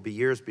it will be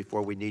years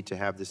before we need to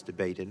have this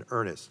debate in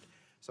earnest.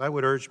 So I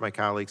would urge my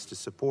colleagues to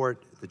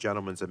support the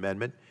gentleman's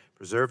amendment,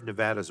 preserve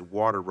Nevada's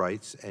water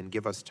rights, and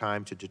give us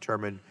time to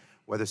determine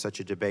whether such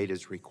a debate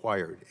is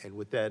required. And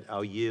with that,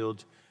 I'll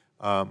yield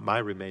my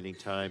remaining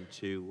time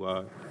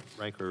to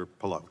Ranker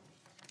Pallot.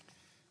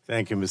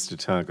 Thank you, Mr.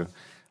 Tonko.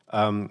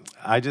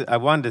 I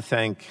wanted to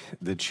thank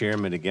the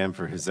chairman again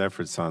for his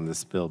efforts on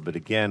this bill, but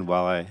again,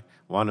 while I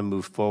want to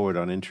move forward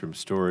on interim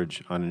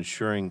storage, on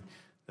ensuring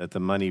that the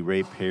money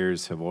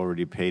ratepayers have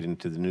already paid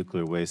into the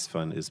Nuclear Waste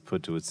Fund is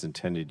put to its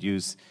intended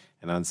use,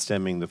 and on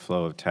stemming the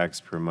flow of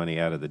taxpayer money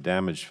out of the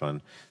damage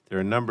fund, there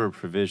are a number of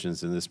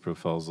provisions in this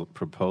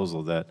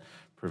proposal that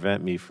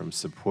prevent me from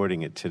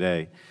supporting it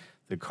today.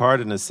 The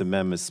Cardenas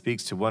Amendment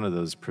speaks to one of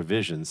those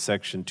provisions,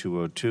 Section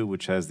 202,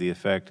 which has the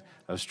effect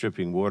of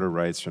stripping water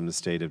rights from the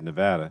state of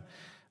Nevada.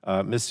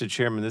 Mr.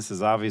 Chairman, this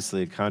is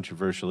obviously a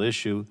controversial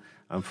issue.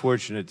 I'm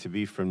fortunate to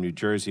be from New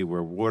Jersey,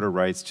 where water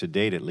rights, to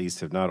date at least,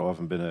 have not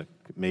often been a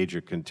major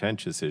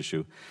contentious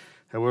issue.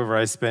 However,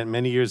 I spent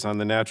many years on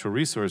the Natural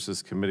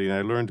Resources Committee, and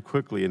I learned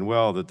quickly and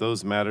well that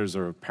those matters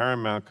are of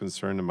paramount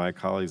concern to my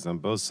colleagues on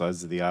both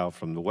sides of the aisle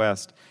from the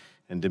West,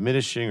 and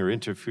diminishing or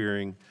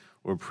interfering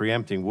or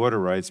preempting water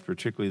rights,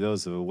 particularly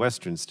those of a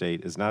Western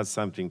state, is not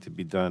something to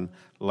be done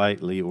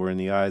lightly or in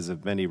the eyes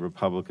of many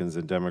Republicans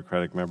and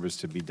Democratic members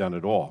to be done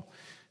at all.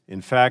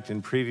 In fact,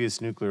 in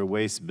previous nuclear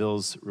waste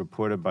bills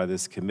reported by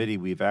this committee,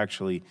 we've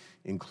actually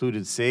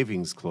included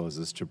savings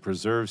clauses to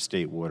preserve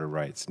state water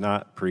rights,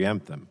 not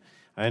preempt them.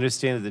 I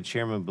understand that the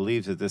chairman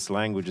believes that this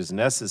language is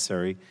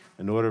necessary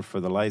in order for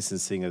the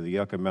licensing of the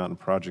Yucca Mountain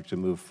project to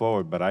move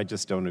forward, but I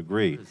just don't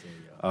agree.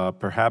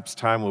 Perhaps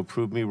time will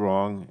prove me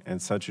wrong,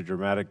 and such a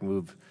dramatic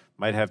move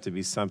might have to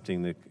be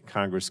something that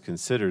Congress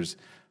considers.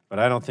 But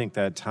I don't think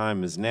that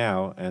time is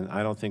now, and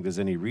I don't think there's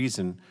any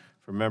reason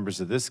for members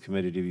of this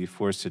committee to be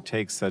forced to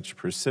take such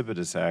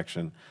precipitous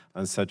action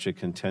on such a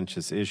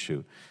contentious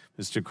issue.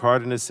 Mr.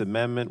 Cardenas'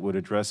 amendment would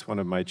address one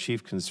of my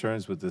chief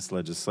concerns with this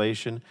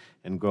legislation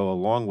and go a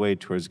long way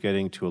towards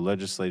getting to a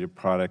legislative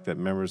product that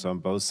members on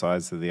both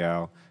sides of the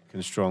aisle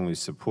can strongly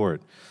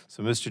support.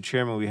 So, Mr.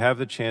 Chairman, we have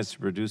the chance to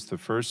produce the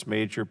first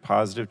major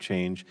positive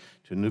change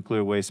to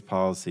nuclear waste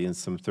policy in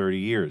some 30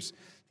 years.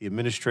 The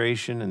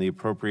administration and the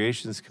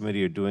Appropriations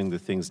Committee are doing the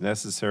things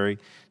necessary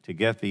to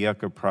get the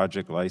Yucca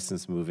project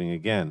license moving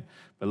again.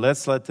 But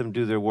let's let them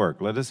do their work.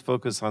 Let us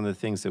focus on the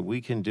things that we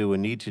can do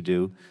and need to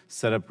do,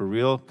 set up a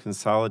real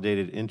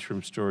consolidated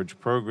interim storage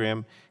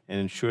program,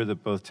 and ensure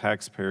that both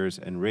taxpayers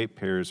and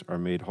ratepayers are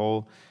made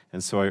whole.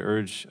 And so I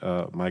urge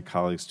my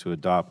colleagues to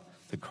adopt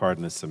the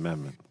Cardenas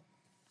Amendment.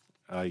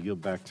 I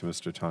yield back to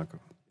Mr. Tonko.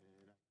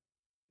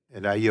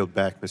 And I yield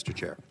back, Mr.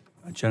 Chair.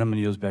 A gentleman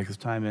yields back his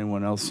time.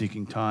 Anyone else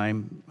seeking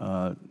time?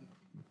 Mr.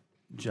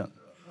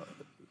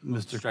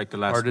 Strike the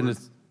last Cardenas,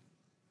 word.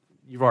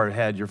 you've already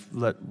had your,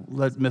 let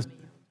Mr.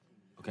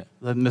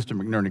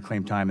 McNerney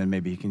claim time, and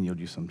maybe he can yield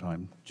you some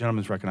time.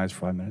 Gentleman's recognized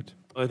for 5 minutes.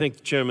 I thank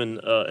the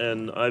chairman,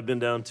 and I've been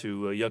down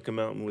to Yucca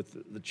Mountain with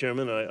the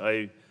chairman.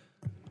 I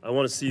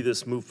want to see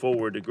this move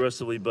forward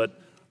aggressively,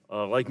 but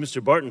like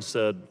Mr. Barton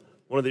said,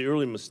 one of the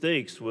early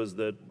mistakes was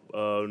that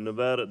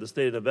the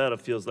state of Nevada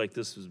feels like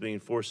this is being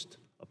forced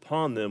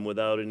upon them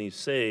without any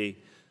say.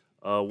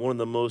 One of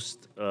the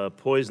most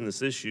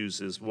poisonous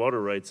issues is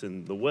water rights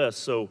in the West.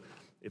 So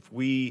if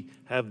we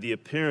have the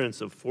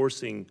appearance of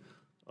forcing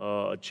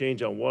a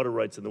change on water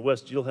rights in the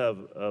West, you'll have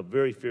a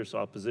very fierce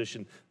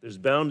opposition. There's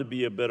bound to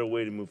be a better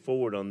way to move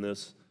forward on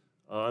this.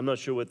 I'm not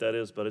sure what that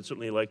is, but I'd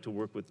certainly like to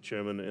work with the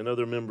chairman and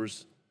other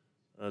members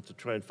to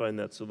try and find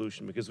that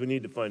solution, because we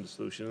need to find a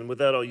solution. And with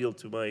that, I'll yield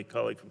to my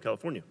colleague from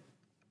California.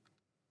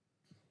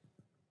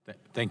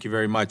 Thank you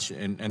very much,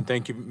 and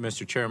thank you,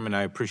 Mr. Chairman.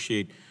 I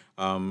appreciate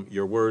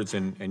your words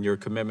and your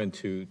commitment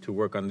to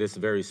work on this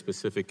very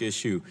specific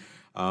issue.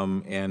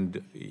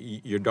 And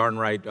you're darn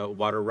right,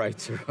 water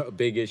rights are a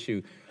big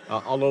issue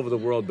all over the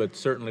world, but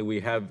certainly we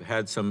have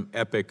had some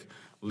epic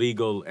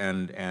legal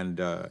and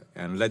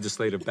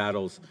legislative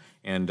battles.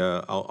 And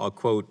I'll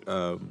quote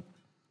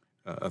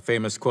a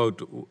famous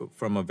quote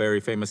from a very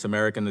famous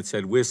American that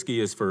said,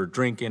 "Whiskey is for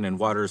drinking and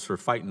water is for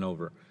fighting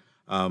over."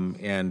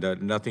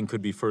 Nothing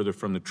could be further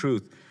from the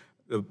truth.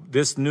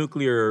 This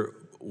nuclear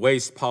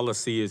waste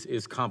policy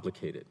is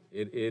complicated.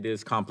 It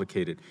is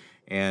complicated.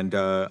 And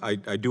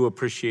I do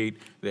appreciate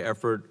the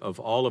effort of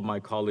all of my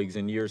colleagues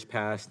in years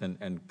past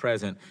and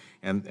present.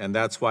 And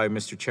that's why,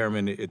 Mr.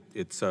 Chairman,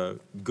 it's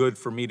good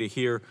for me to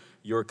hear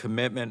your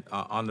commitment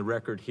on the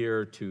record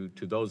here to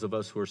those of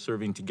us who are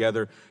serving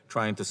together,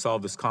 trying to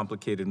solve this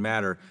complicated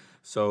matter.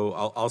 So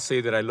I'll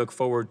say that I look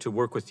forward to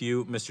work with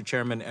you, Mr.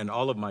 Chairman, and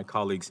all of my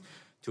colleagues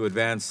to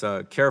advance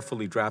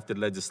carefully drafted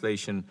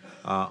legislation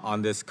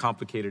on this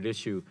complicated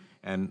issue.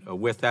 And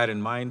with that in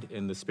mind,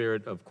 in the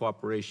spirit of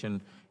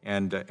cooperation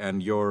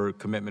and your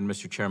commitment,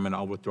 Mr. Chairman,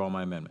 I'll withdraw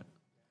my amendment.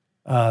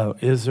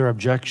 Is there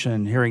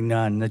objection? Hearing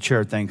none, the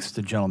chair thanks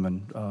the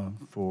gentleman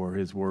for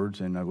his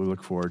words, and we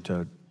look forward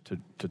to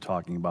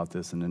talking about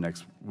this in the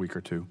next week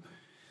or two.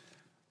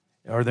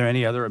 Are there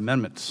any other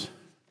amendments?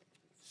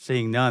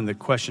 Seeing none, the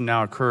question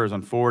now occurs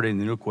on forwarding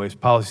the Nuclear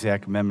Waste Policy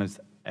Act Amendments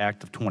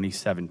Act of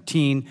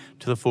 2017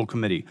 to the full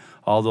committee.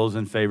 All those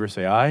in favor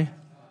say aye. Aye.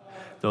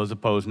 Those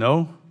opposed,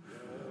 no.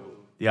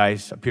 The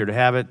ayes appear to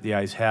have it. The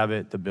ayes have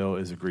it. The bill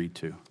is agreed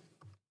to.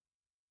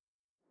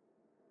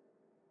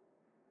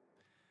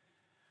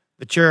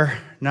 The chair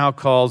now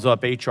calls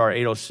up H.R.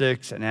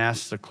 806 and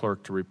asks the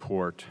clerk to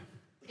report.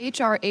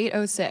 H.R.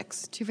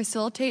 806, to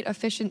facilitate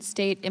efficient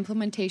state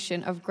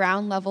implementation of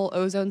ground-level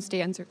ozone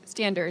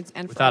standards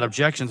and... Without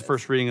objections,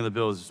 first reading of the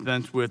bill is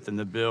dispensed with, and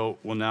the bill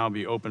will now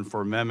be open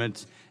for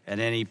amendments at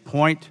any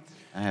point.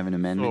 I have an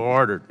amendment. So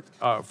ordered.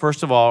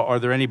 First of all, are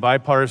there any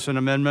bipartisan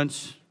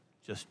amendments?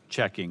 Just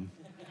checking.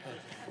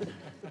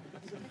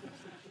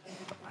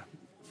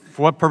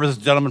 For what purpose does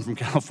the gentleman from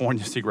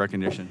California seek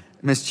recognition?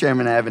 Mr.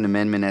 Chairman, I have an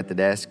amendment at the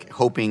desk,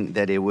 hoping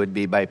that it would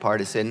be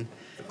bipartisan.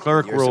 The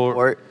clerk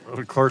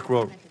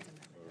will.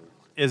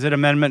 Is it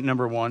amendment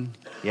number 1?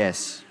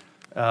 Yes.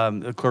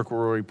 The clerk will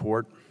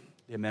report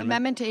the amendment.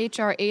 Amendment to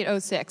H.R.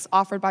 806,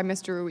 offered by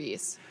Mr.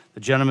 Ruiz.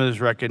 The gentleman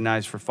is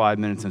recognized for 5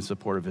 minutes in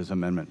support of his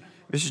amendment.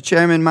 Mr.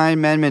 Chairman, my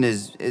amendment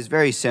is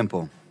very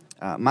simple.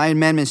 My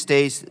amendment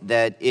states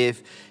that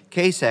if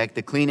CASAC,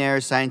 the Clean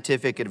Air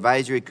Scientific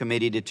Advisory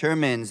Committee,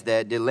 determines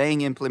that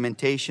delaying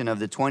implementation of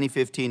the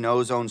 2015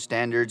 ozone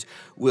standards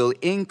will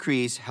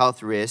increase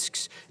health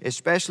risks,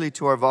 especially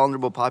to our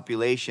vulnerable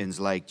populations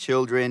like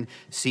children,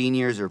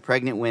 seniors, or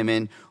pregnant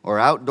women, or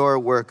outdoor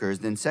workers,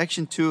 then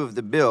Section 2 of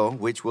the bill,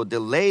 which will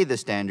delay the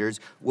standards,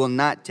 will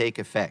not take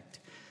effect.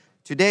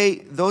 Today,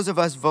 those of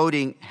us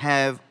voting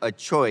have a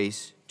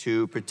choice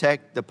to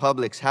protect the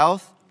public's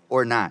health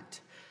or not.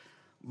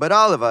 But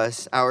all of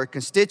us, our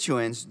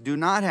constituents, do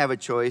not have a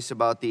choice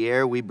about the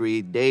air we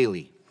breathe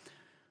daily.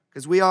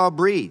 Because we all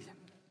breathe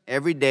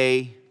every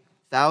day,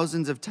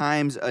 thousands of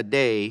times a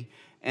day,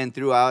 and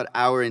throughout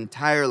our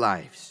entire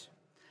lives.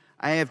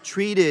 I have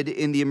treated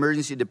in the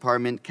emergency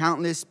department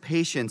countless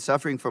patients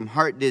suffering from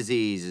heart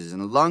diseases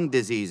and lung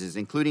diseases,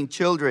 including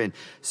children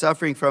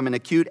suffering from an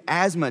acute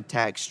asthma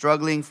attack,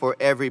 struggling for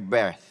every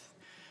breath.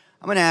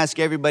 I'm going to ask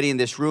everybody in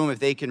this room if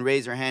they can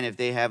raise their hand if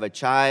they have a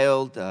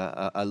child,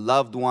 a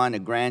loved one, a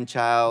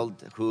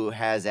grandchild who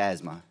has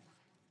asthma.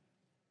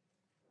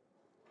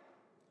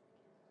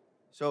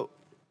 So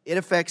it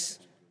affects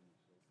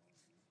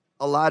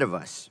a lot of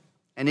us,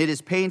 and it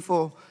is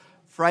painful,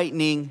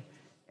 frightening,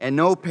 and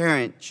no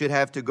parent should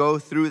have to go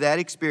through that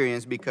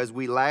experience because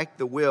we lack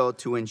the will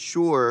to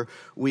ensure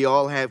we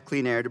all have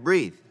clean air to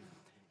breathe.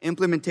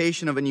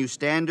 Implementation of a new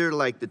standard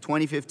like the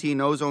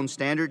 2015 ozone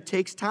standard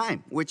takes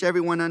time, which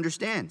everyone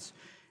understands.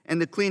 And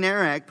the Clean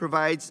Air Act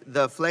provides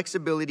the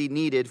flexibility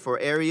needed for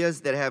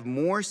areas that have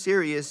more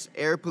serious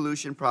air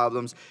pollution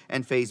problems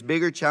and face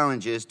bigger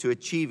challenges to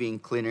achieving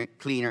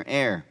cleaner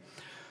air.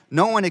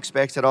 No one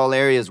expects that all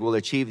areas will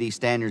achieve these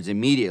standards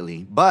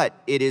immediately,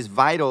 but it is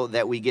vital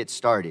that we get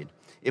started.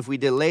 If we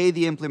delay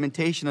the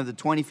implementation of the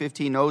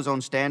 2015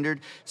 ozone standard,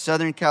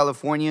 Southern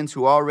Californians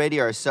who already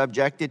are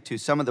subjected to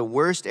some of the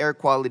worst air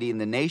quality in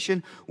the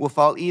nation will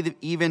fall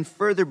even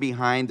further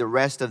behind the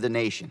rest of the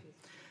nation.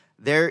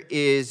 There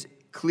is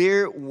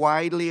clear,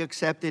 widely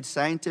accepted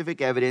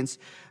scientific evidence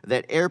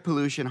that air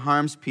pollution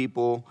harms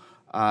people,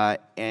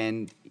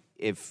 and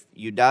if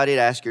you doubt it,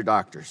 ask your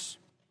doctors.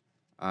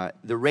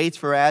 The rates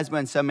for asthma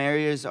in some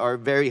areas are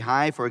very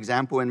high. For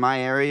example, in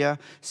my area,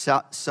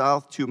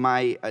 south to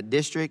my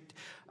district,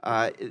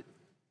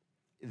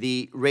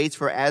 the rates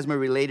for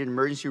asthma-related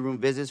emergency room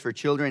visits for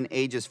children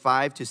ages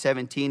 5 to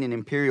 17 in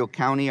Imperial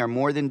County are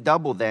more than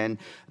double than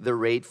the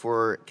rate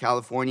for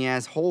California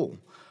as a whole.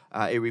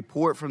 A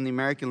report from the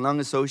American Lung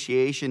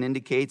Association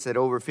indicates that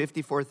over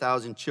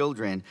 54,000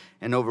 children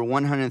and over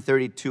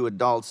 132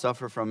 adults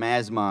suffer from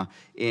asthma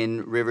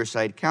in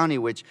Riverside County,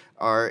 which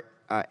are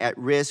at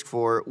risk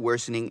for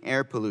worsening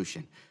air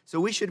pollution. So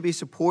we should be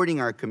supporting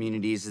our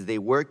communities as they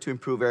work to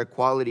improve air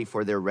quality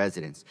for their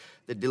residents.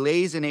 The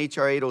delays in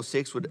H.R.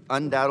 806 would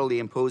undoubtedly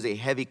impose a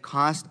heavy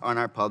cost on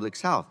our public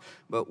health.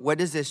 But what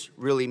does this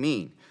really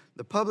mean?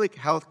 The public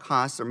health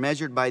costs are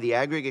measured by the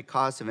aggregate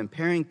cost of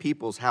impairing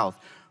people's health,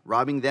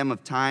 robbing them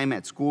of time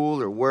at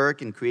school or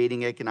work, and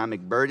creating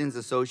economic burdens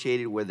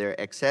associated with their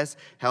excess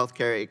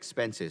healthcare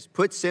expenses.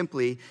 Put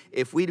simply,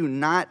 if we do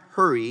not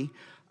hurry,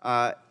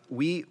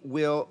 we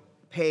will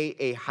pay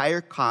a higher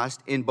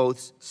cost in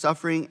both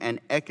suffering and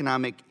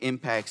economic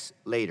impacts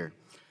later.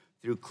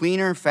 Through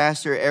cleaner,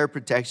 faster air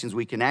protections,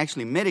 we can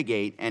actually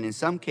mitigate and in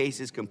some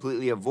cases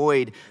completely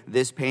avoid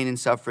this pain and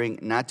suffering,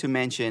 not to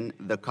mention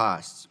the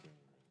costs.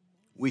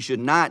 We should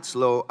not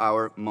slow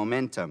our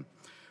momentum.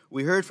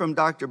 We heard from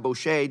Dr.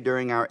 Boucher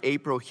during our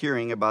April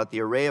hearing about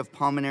the array of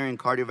pulmonary and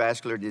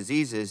cardiovascular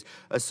diseases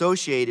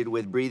associated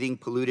with breathing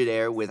polluted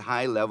air with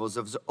high levels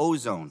of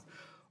ozone.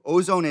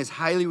 Ozone is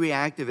highly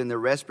reactive in the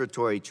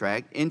respiratory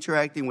tract,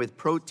 interacting with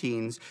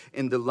proteins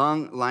in the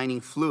lung lining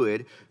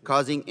fluid,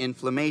 causing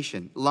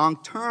inflammation.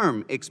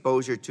 Long-term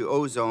exposure to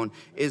ozone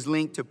is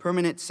linked to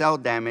permanent cell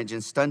damage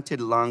and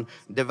stunted lung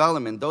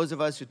development. Those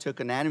of us who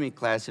took anatomy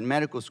class in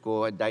medical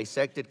school had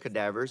dissected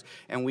cadavers,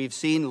 and we've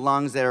seen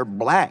lungs that are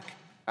black.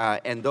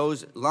 And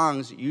those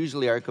lungs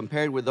usually are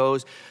compared with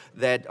those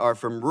that are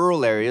from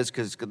rural areas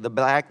because the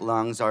black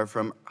lungs are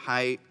from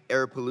high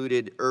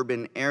air-polluted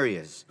urban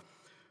areas.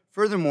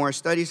 Furthermore,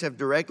 studies have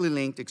directly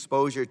linked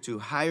exposure to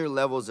higher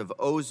levels of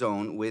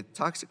ozone with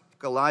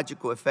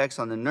toxicological effects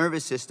on the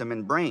nervous system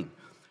and brain.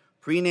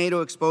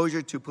 Prenatal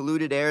exposure to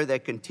polluted air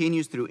that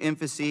continues through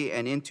infancy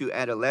and into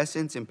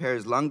adolescence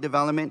impairs lung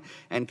development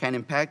and can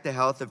impact the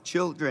health of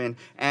children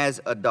as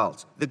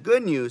adults. The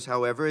good news,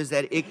 however, is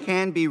that it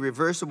can be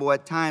reversible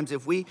at times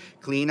if we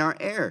clean our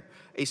air.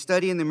 A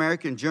study in the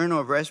American Journal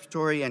of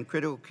Respiratory and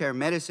Critical Care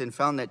Medicine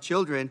found that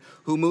children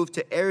who moved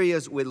to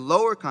areas with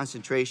lower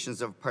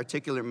concentrations of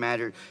particulate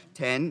matter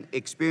 10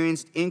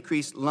 experienced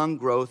increased lung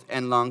growth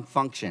and lung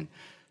function.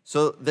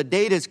 So the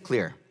data is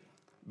clear.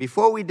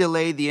 Before we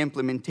delay the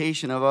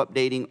implementation of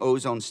updating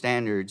ozone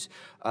standards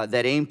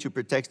that aim to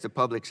protect the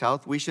public's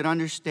health, we should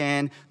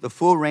understand the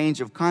full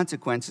range of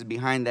consequences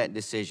behind that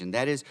decision.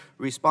 That is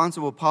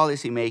responsible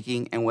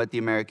policymaking and what the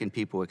American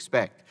people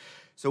expect.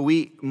 So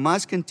we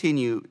must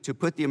continue to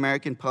put the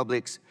American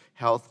public's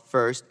health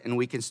first, and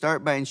we can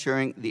start by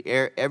ensuring the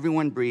air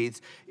everyone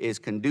breathes is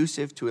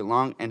conducive to a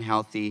long and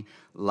healthy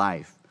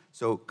life.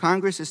 So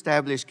Congress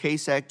established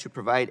KSAC to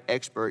provide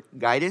expert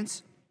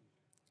guidance.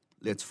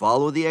 Let's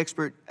follow the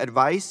expert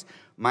advice.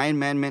 My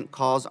amendment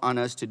calls on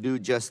us to do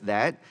just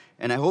that,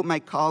 and I hope my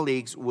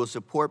colleagues will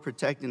support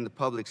protecting the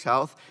public's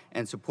health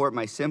and support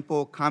my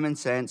simple, common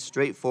sense,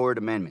 straightforward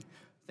amendment.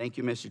 Thank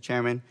you, Mr.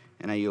 Chairman,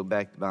 and I yield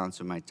back the balance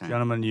of my time.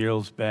 Gentleman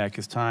yields back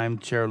his time.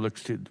 Chair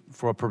looks to,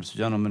 for a purpose,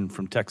 gentleman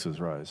from Texas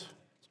rise.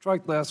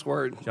 Strike last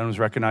word. Gentleman is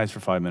recognized for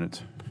 5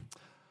 minutes.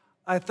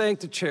 I thank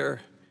the chair.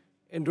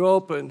 And to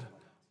open,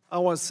 I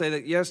want to say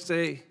that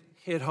yesterday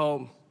hit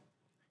home.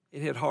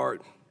 It hit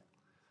hard.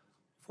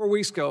 4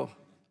 weeks ago,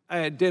 I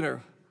had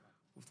dinner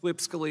with Whip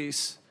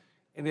Scalise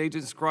and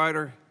Agents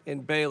Grider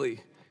and Bailey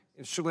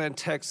in Sugarland,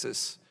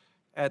 Texas,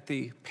 at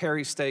the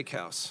Perry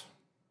Steakhouse.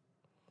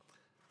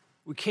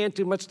 We can't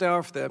do much now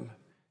for them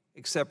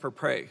except for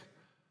pray.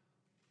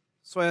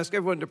 So I ask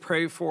everyone to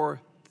pray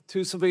for the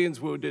 2 civilians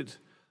wounded,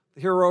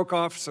 the heroic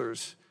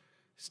officers,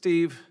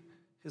 Steve,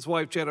 his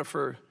wife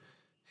Jennifer,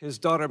 his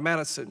daughter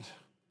Madison,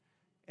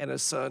 and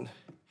his son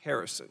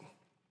Harrison.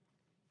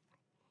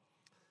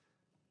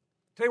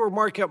 Today we're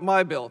marking up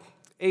my bill,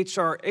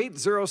 H.R.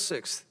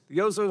 806, the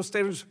Ozone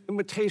Standards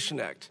Implementation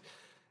Act,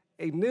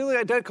 a nearly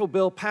identical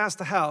bill passed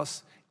the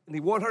House in the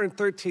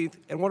 113th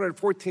and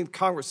 114th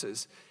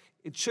Congresses.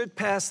 It should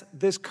pass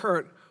this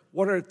current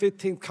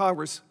 115th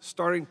Congress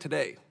starting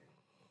today.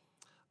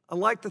 I'd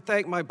like to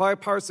thank my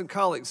bipartisan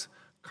colleagues,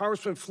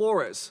 Congressman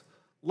Flores,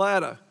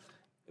 Latta,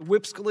 and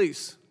Whip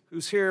Scalise,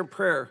 who's here in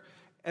prayer,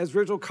 as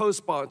original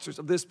co-sponsors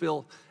of this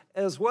bill,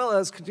 as well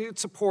as continued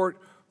support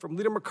from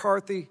Leader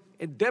McCarthy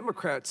and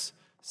Democrats,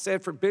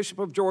 Sanford Bishop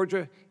of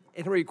Georgia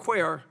and Henry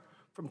Cuellar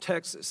from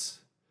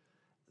Texas.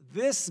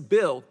 This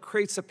bill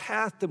creates a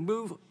path to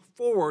move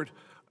forward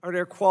on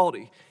air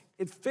quality.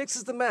 It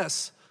fixes the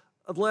mess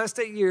of the last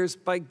 8 years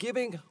by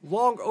giving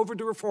long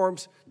overdue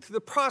reforms to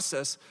the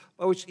process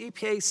by which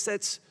EPA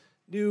sets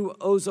new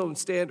ozone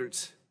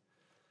standards.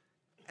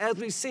 As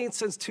we've seen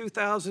since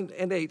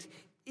 2008,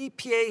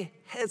 EPA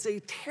has a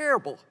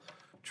terrible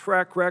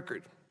track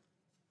record.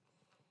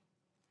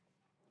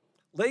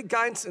 Late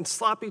guidance and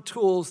sloppy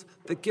tools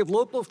that give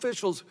local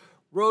officials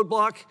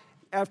roadblock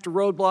after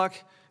roadblock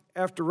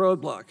after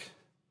roadblock.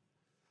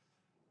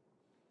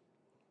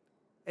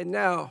 And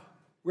now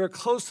we're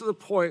close to the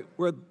point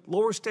where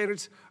lower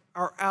standards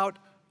are out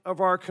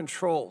of our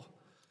control.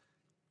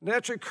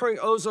 Naturally occurring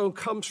ozone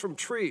comes from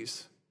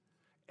trees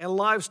and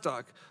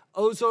livestock,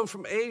 ozone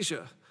from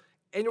Asia,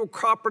 annual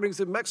crop burnings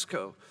in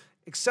Mexico,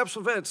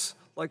 exceptional events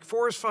like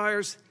forest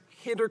fires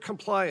hinder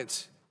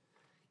compliance.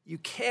 You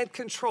can't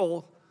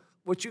control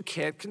what you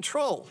can't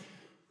control.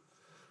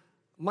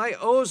 My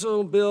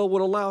ozone bill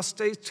would allow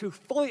states to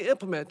fully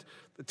implement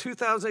the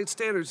 2008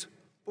 standards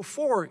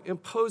before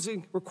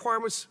imposing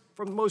requirements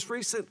from the most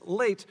recent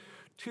late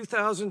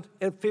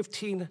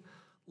 2015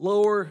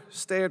 lower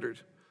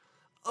standard.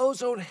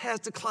 Ozone has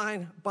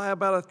declined by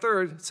about a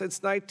third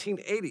since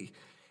 1980,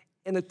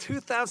 and the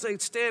 2008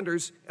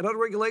 standards and other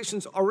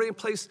regulations already in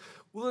place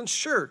will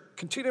ensure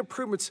continued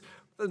improvements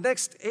for the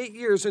next 8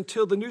 years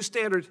until the new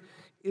standard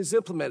is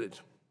implemented.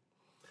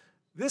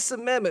 This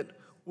amendment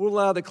will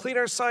allow the Clean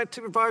Air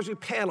Scientific Advisory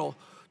Panel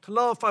to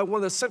nullify one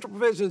of the central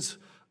provisions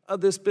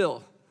of this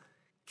bill.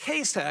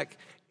 CASAC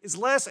is the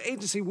last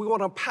agency we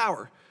want to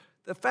empower.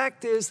 The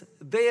fact is,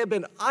 they have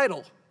been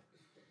idle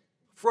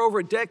for over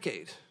a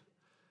decade.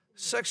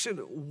 Section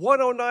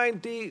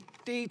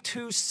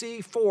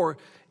 109D2C4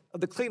 of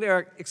the Clean Air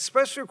Act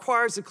expressly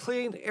requires the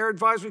Clean Air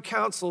Advisory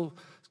Council,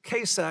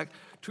 CASAC,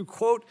 to,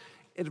 quote,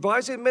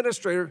 advise the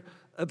administrator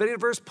of any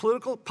adverse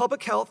political,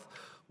 public health,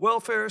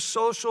 welfare,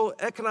 social,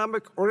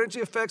 economic, or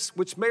energy effects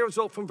which may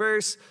result from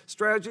various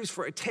strategies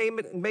for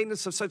attainment and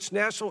maintenance of such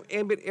national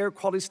ambient air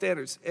quality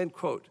standards, end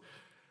quote.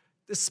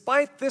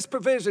 Despite this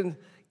provision,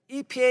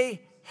 EPA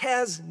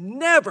has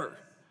never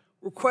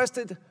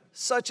requested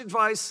such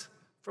advice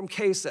from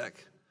CASAC.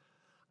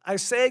 I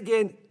say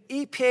again,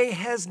 EPA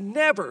has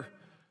never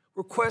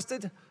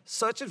requested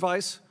such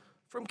advice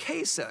from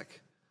CASAC.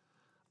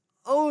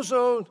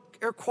 Ozone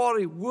air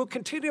quality will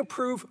continue to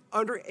improve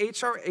under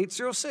H.R.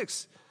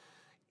 806.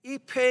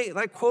 EPA, and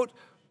I quote,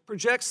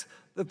 projects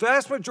the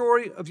vast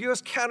majority of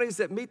U.S. counties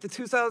that meet the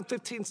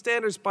 2015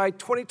 standards by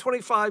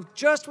 2025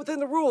 just within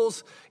the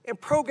rules and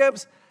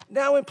programs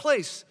now in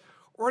place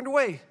or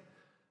underway.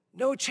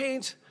 No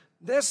change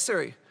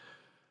necessary.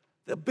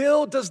 The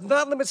bill does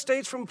not limit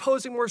states from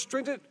imposing more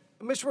stringent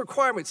emission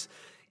requirements.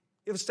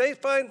 If a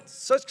state finds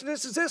such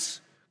conditions as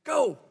this,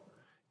 go.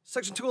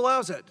 Section 2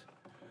 allows that.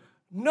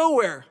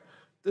 Nowhere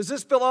does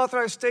this bill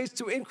authorize states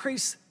to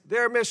increase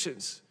their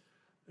emissions.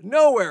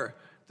 Nowhere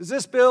does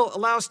this bill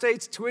allow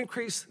states to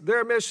increase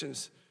their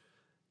emissions.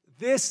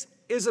 This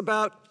is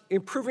about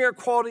improving air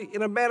quality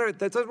in a manner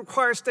that doesn't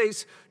require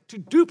states to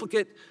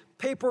duplicate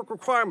paperwork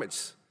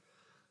requirements.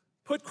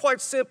 Put quite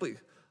simply,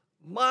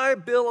 my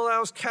bill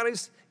allows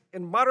counties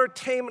in moderate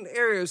attainment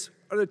areas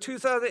under the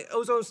 2008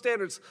 ozone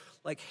standards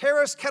like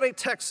Harris County,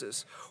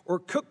 Texas, or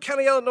Cook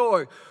County,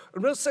 Illinois, or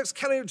Middlesex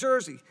County, New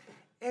Jersey,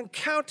 and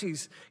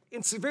counties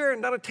in severe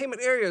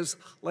non-attainment areas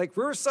like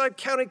Riverside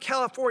County,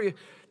 California,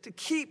 to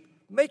keep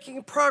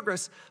making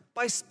progress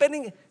by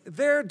spending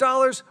their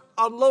dollars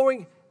on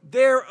lowering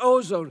their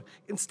ozone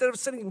instead of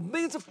sending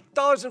millions of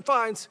dollars in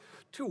fines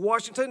to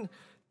Washington,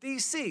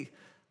 D.C.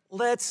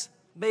 Let's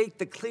make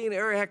the Clean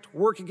Air Act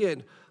work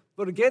again.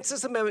 Vote against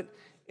this amendment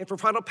and for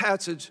final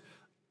passage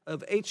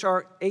of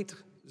H.R.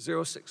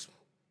 806.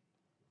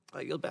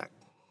 I yield back.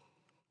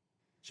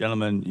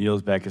 Gentleman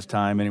yields back his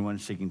time. Anyone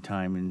seeking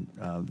time, and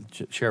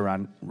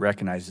Chair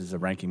recognizes the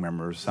ranking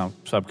member of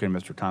Subcommittee,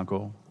 Mr.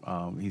 Tonko.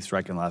 He's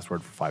striking the last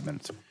word for 5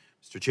 minutes.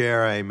 Mr.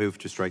 Chair, I move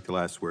to strike the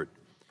last word.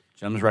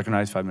 Gentleman's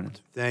recognized, 5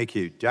 minutes. Thank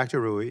you.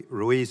 Dr.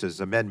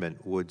 Ruiz's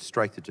amendment would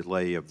strike the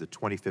delay of the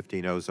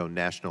 2015 ozone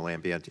national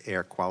ambient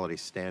air quality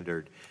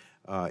standard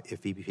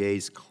if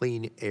EPA's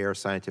Clean Air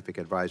Scientific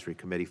Advisory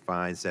Committee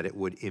finds that it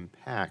would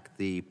impact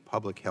the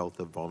public health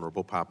of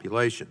vulnerable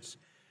populations.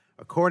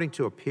 According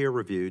to a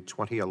peer-reviewed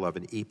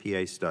 2011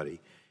 EPA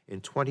study,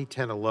 in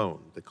 2010 alone,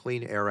 the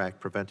Clean Air Act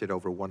prevented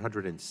over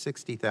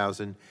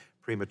 160,000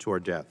 premature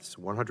deaths,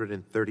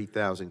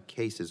 130,000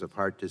 cases of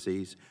heart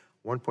disease,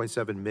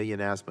 1.7 million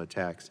asthma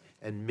attacks,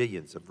 and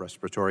millions of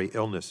respiratory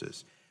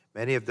illnesses.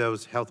 Many of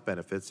those health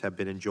benefits have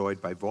been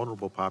enjoyed by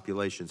vulnerable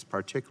populations,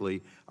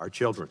 particularly our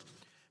children.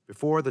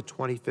 Before the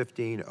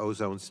 2015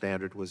 ozone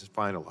standard was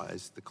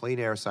finalized, the Clean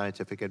Air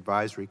Scientific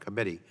Advisory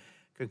Committee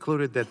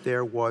concluded that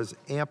there was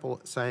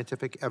ample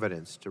scientific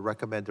evidence to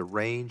recommend a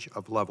range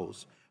of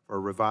levels for a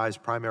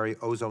revised primary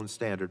ozone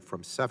standard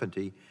from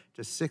 70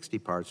 to 60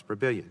 parts per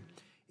billion.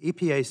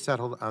 EPA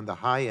settled on the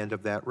high end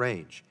of that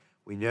range.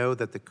 We know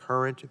that the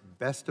current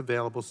best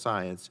available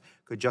science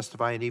could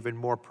justify an even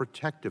more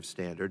protective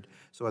standard,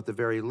 so at the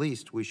very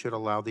least, we should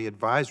allow the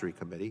advisory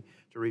committee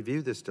to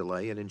review this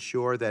delay and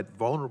ensure that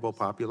vulnerable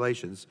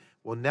populations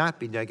will not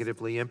be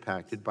negatively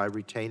impacted by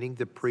retaining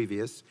the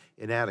previous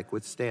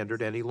inadequate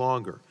standard any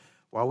longer.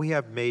 While we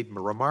have made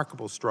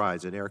remarkable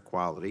strides in air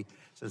quality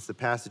since the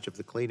passage of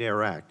the Clean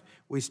Air Act,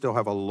 we still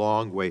have a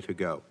long way to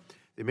go.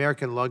 The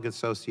American Lung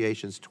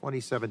Association's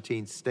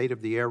 2017 State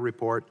of the Air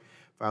report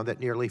found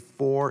that nearly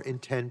 4 in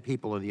 10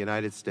 people in the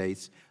United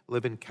States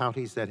live in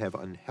counties that have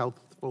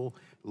unhealthful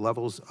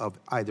levels of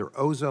either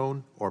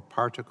ozone or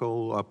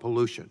particle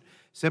pollution.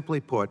 Simply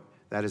put,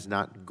 that is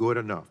not good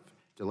enough.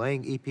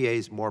 Delaying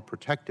EPA's more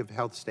protective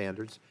health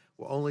standards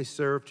will only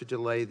serve to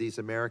delay these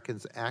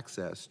Americans'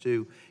 access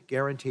to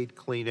guaranteed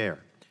clean air.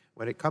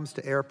 When it comes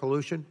to air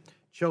pollution,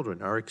 children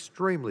are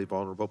extremely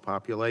vulnerable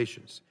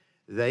populations.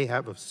 They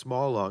have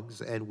small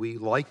lungs, and we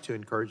like to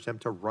encourage them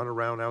to run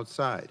around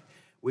outside.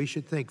 We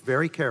should think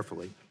very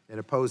carefully and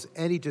oppose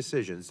any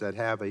decisions that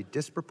have a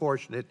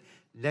disproportionate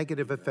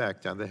negative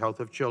effect on the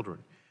health of children.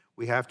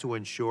 We have to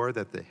ensure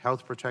that the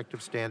health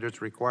protective standards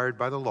required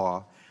by the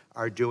law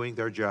are doing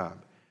their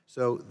job.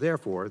 So,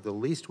 therefore, the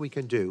least we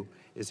can do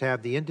is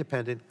have the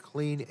independent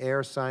Clean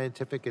Air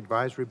Scientific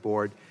Advisory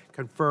Board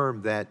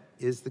confirm that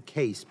is the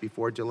case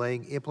before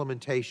delaying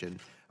implementation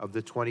of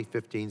the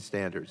 2015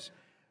 standards.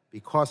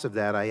 Because of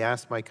that, I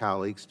ask my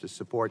colleagues to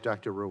support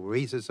Dr.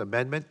 Ruiz's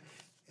amendment.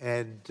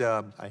 And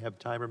I have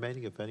time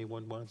remaining if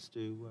anyone wants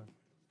to,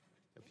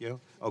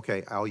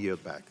 okay, I'll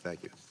yield back.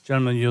 Thank you.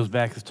 Gentleman yields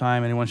back his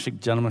time. Anyone?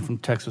 Gentleman from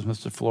Texas,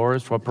 Mr.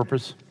 Flores. For what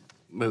purpose?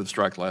 Move to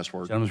strike the last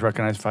word. Gentleman's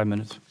recognized, 5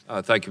 minutes.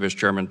 Thank you, Mr.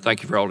 Chairman.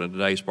 Thank you for holding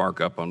today's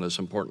markup on this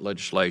important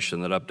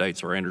legislation that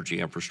updates our energy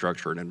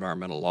infrastructure and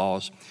environmental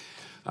laws.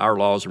 Our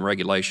laws and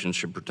regulations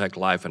should protect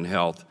life and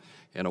health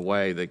in a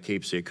way that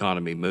keeps the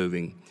economy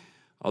moving.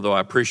 Although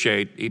I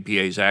appreciate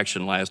EPA's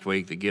action last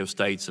week to give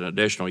states an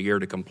additional year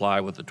to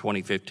comply with the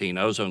 2015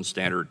 ozone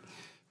standard,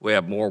 we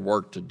have more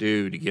work to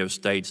do to give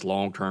states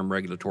long-term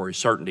regulatory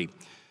certainty.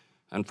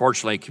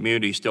 Unfortunately,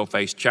 communities still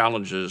face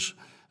challenges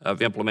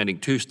of implementing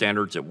 2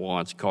 standards at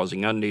once,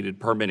 causing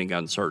unneeded permitting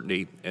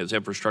uncertainty as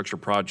infrastructure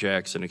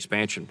projects and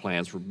expansion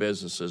plans for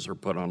businesses are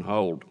put on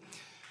hold.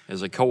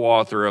 As a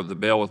co-author of the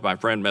bill with my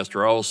friend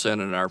Mr. Olson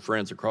and our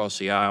friends across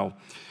the aisle,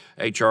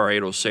 H.R.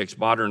 806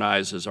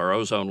 modernizes our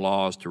ozone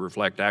laws to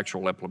reflect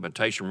actual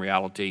implementation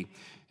reality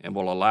and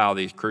will allow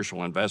these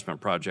crucial investment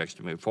projects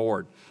to move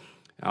forward.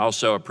 I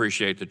also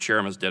appreciate the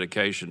Chairman's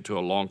dedication to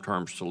a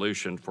long-term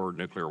solution for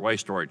nuclear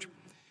waste storage.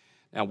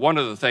 Now, one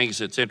of the things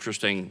that's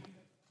interesting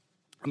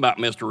about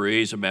Mr.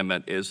 Ruiz's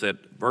amendment is that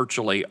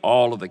virtually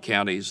all of the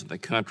counties in the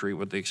country,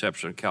 with the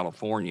exception of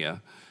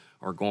California,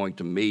 are going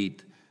to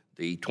meet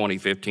the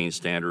 2015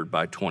 standard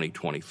by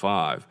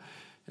 2025.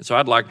 And so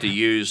I'd like to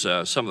use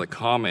some of the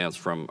comments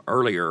from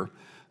earlier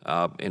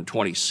in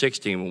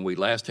 2016 when we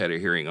last had a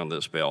hearing on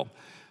this bill.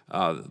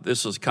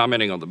 This is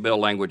commenting on the bill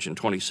language in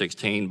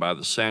 2016 by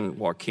the San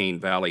Joaquin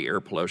Valley Air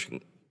Pollution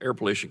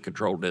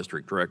Control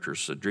District Director,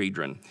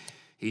 Cedridran.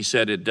 He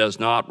said it does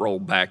not roll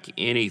back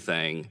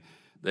anything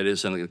that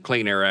is in the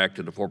Clean Air Act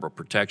in the form of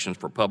protections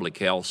for public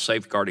health,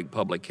 safeguarding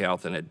public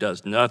health, and it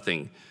does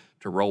nothing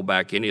to roll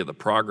back any of the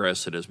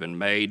progress that has been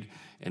made,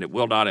 and it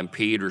will not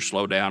impede or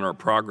slow down our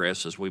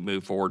progress as we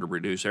move forward to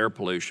reduce air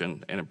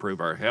pollution and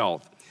improve our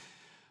health.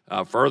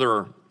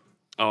 Further,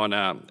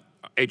 on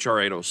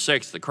H.R.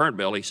 806, the current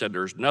bill, he said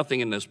there's nothing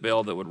in this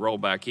bill that would roll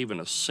back even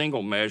a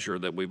single measure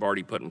that we've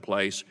already put in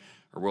place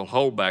or will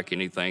hold back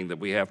anything that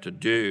we have to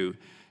do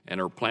and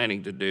are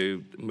planning to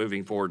do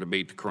moving forward to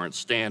meet the current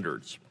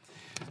standards.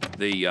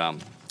 The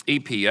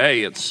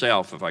EPA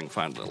itself, if I can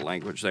find the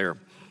language there,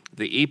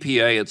 the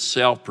EPA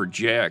itself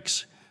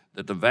projects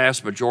that the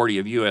vast majority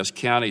of U.S.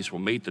 counties will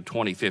meet the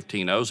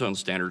 2015 ozone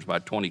standards by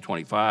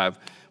 2025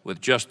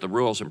 with just the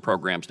rules and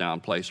programs now in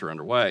place or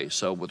underway.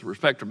 So with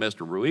respect to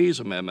Mr. Ruiz's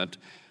amendment,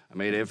 I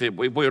mean, if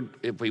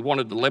we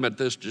wanted to limit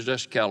this to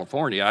just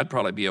California, I'd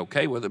probably be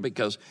okay with it,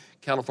 because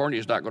California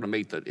is not going to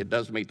meet it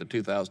doesn't meet the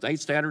 2008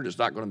 standard. It's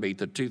not going to meet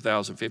the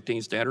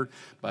 2015 standard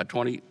by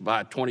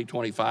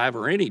 2025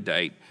 or any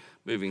date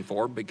moving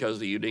forward, because of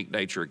the unique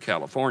nature of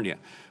California.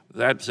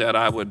 That said,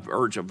 I would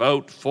urge a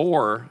vote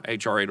for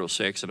H.R.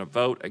 806 and a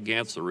vote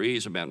against the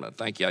Ruiz amendment.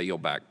 Thank you. I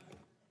yield back.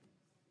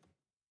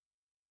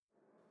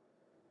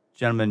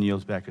 Gentleman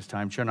yields back his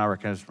time. Chair now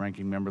recognizes the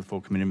ranking member of the full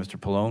committee, Mr.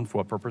 Pallone. For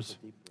what purpose?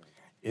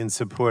 In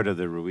support of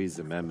the Ruiz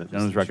amendment.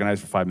 Gentleman is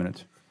recognized for 5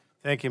 minutes.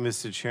 Thank you,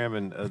 Mr.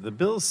 Chairman. The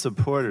bill's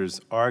supporters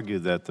argue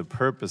that the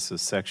purpose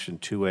of Section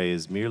 2A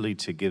is merely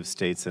to give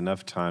states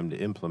enough time to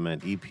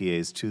implement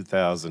EPA's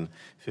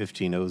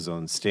 2015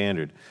 ozone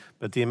standard.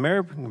 But the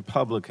American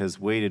public has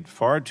waited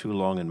far too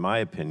long, in my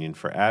opinion,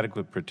 for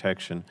adequate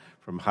protection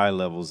from high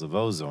levels of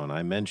ozone.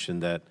 I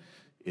mentioned that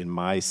in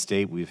my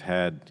state we've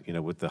had,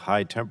 with the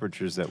high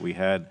temperatures that we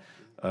had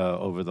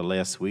over the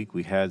last week,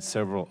 we had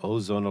several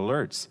ozone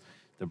alerts.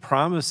 The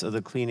promise of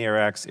the Clean Air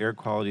Act's air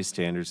quality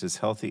standards is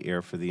healthy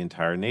air for the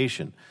entire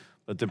nation.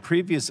 But the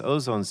previous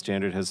ozone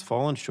standard has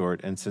fallen short,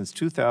 and since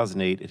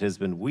 2008, it has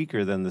been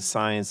weaker than the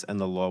science and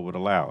the law would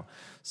allow.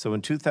 So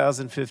in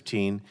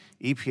 2015,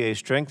 EPA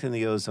strengthened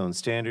the ozone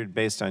standard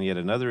based on yet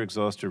another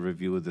exhaustive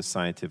review of the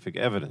scientific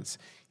evidence.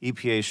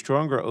 EPA's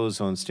stronger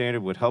ozone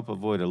standard would help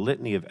avoid a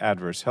litany of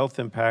adverse health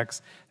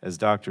impacts, as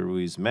Dr.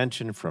 Ruiz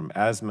mentioned, from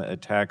asthma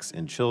attacks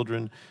in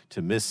children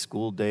to missed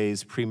school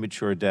days,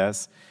 premature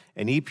deaths.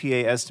 And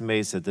EPA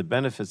estimates that the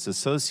benefits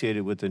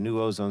associated with the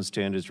new ozone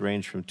standards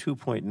range from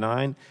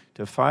 $2.9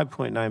 to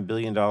 $5.9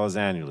 billion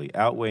annually,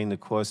 outweighing the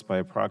cost by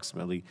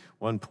approximately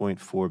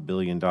 $1.4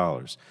 billion.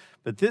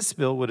 But this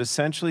bill would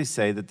essentially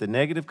say that the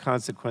negative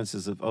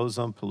consequences of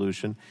ozone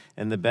pollution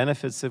and the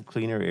benefits of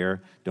cleaner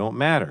air don't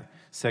matter.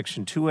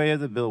 Section 2A of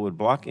the bill would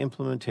block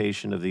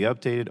implementation of the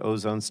updated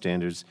ozone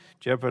standards,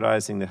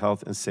 jeopardizing the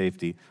health and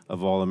safety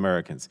of all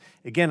Americans.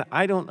 Again,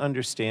 I don't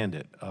understand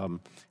it.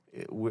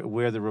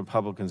 Where the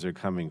Republicans are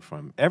coming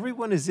from.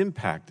 Everyone is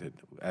impacted.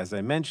 As I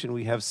mentioned,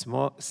 we have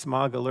smog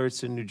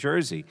alerts in New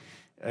Jersey.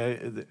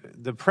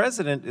 The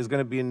president is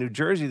going to be in New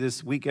Jersey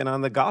this weekend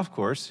on the golf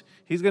course.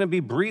 He's going to be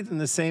breathing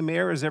the same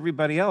air as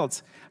everybody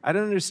else. I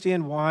don't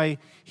understand why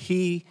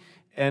he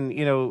and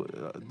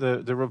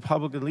the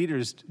Republican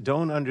leaders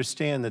don't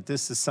understand that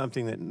this is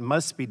something that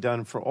must be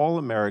done for all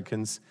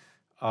Americans.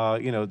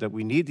 That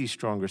we need these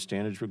stronger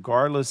standards,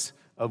 regardless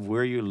of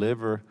where you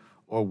live or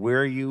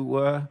where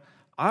you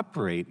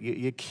operate.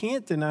 You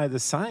can't deny the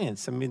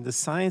science. I mean, the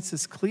science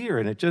is clear,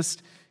 and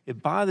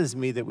it bothers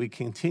me that we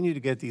continue to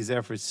get these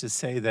efforts to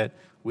say that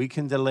we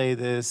can delay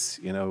this,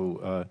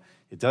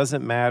 it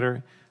doesn't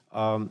matter.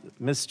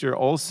 Mr.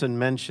 Olson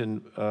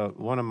mentioned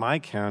one of my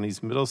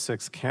counties,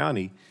 Middlesex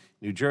County,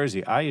 New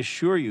Jersey. I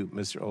assure you,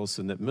 Mr.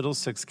 Olson, that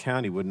Middlesex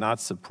County would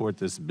not support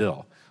this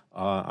bill.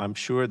 I'm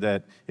sure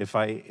that if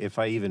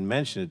I even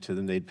mention it to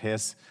them, they'd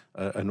pass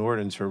an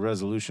ordinance or a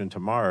resolution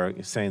tomorrow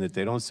saying that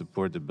they don't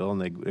support the bill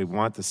and they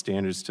want the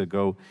standards to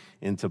go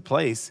into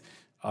place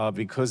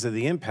because of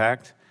the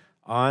impact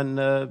on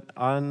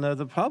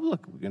the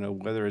public,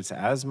 whether it's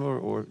asthma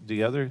or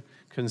the other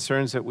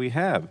concerns that we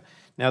have.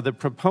 Now, the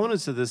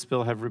proponents of this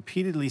bill have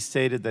repeatedly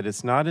stated that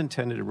it's not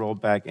intended to roll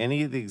back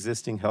any of the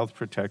existing health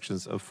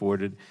protections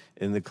afforded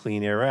in the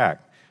Clean Air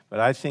Act.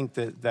 But I think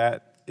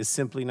that is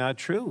simply not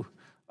true.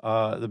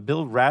 The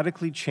bill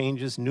radically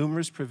changes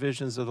numerous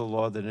provisions of the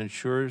law that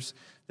ensures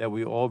that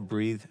we all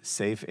breathe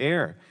safe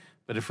air.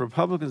 But if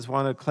Republicans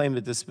want to claim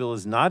that this bill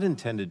is not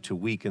intended to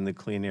weaken the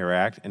Clean Air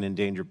Act and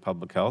endanger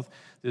public health,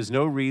 there's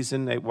no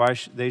reason why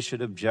they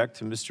should object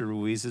to Mr.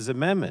 Ruiz's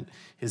amendment.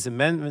 His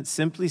amendment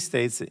simply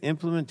states that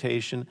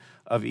implementation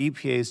of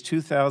EPA's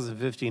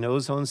 2015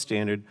 ozone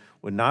standard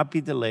would not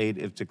be delayed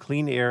if the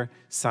Clean Air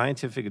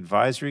Scientific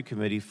Advisory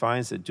Committee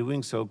finds that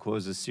doing so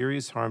causes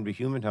serious harm to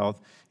human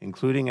health,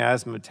 including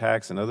asthma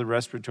attacks and other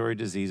respiratory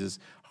diseases,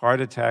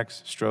 heart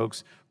attacks,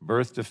 strokes,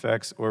 birth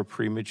defects, or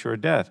premature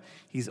death.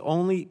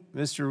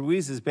 Mr.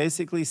 Ruiz is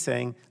basically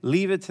saying,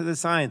 leave it to the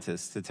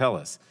scientists to tell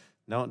us.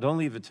 No, don't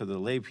leave it to the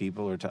lay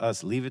people or to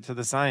us, leave it to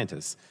the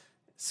scientists.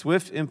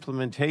 Swift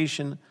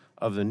implementation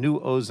of the new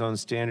ozone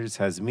standards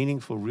has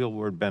meaningful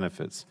real-world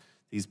benefits.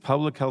 These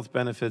public health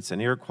benefits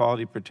and air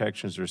quality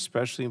protections are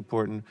especially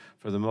important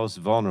for the most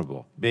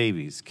vulnerable,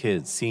 babies,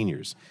 kids,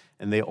 seniors,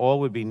 and they all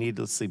would be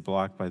needlessly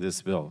blocked by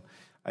this bill.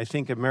 I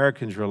think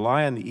Americans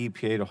rely on the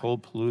EPA to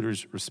hold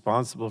polluters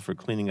responsible for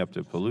cleaning up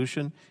their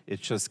pollution.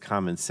 It's just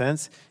common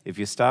sense. If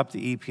you stop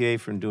the EPA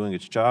from doing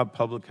its job,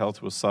 public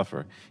health will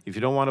suffer. If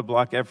you don't want to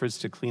block efforts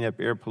to clean up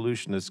air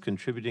pollution that's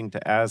contributing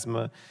to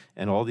asthma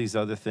and all these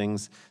other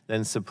things,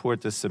 then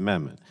support this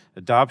amendment.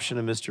 Adoption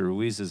of Mr.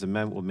 Ruiz's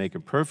amendment will make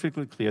it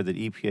perfectly clear that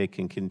EPA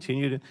can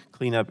continue to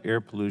clean up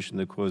air pollution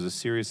that causes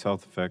serious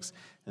health effects,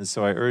 and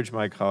so I urge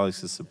my colleagues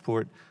to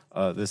support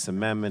this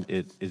amendment.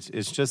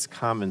 It's just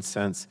common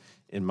sense,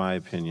 in my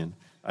opinion.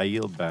 I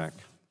yield back.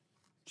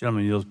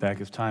 Gentleman yields back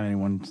his time.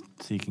 Anyone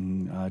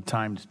seeking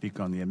time to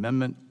speak on the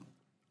amendment?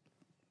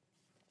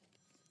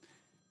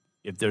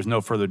 If there's no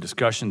further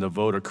discussion, the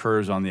vote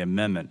occurs on the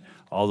amendment.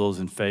 All those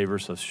in favor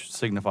so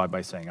signify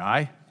by saying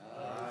aye.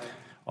 Aye.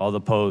 All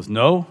opposed,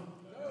 no.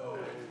 No.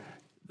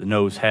 The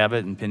noes have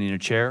it, and pending a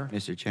chair.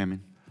 Mr.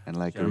 Chairman, I'd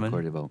like a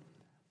recorded vote.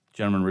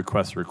 Gentleman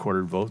requests a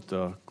recorded vote.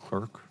 The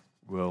clerk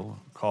will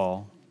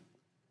call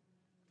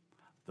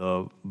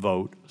the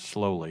vote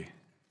slowly.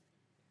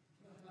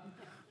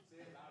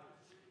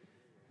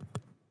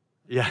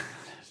 Yeah.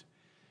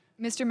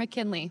 Mr.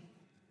 McKinley.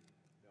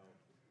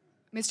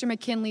 Mr.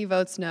 McKinley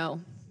votes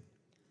no.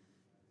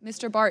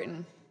 Mr.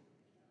 Barton.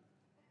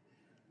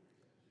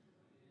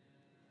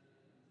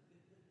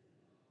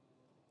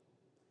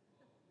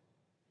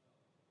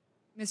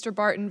 Mr.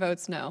 Barton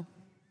votes no.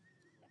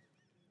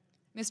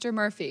 Mr.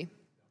 Murphy.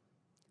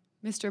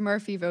 Mr.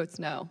 Murphy votes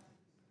no.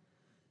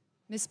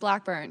 Ms.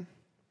 Blackburn.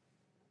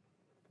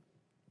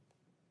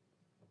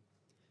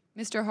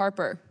 Mr.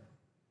 Harper.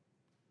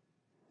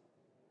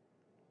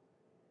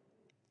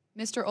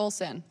 Mr.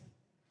 Olson.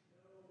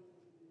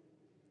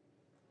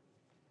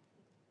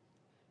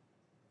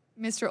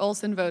 Mr.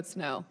 Olson votes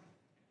no.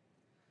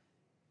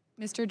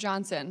 Mr.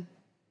 Johnson.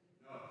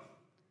 No.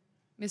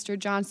 Mr.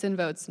 Johnson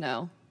votes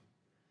no.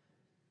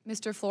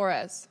 Mr.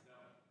 Flores.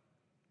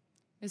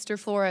 No. Mr.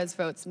 Flores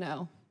votes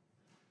no.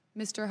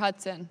 Mr.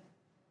 Hudson.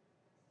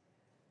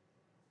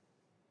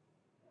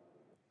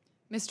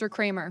 Mr.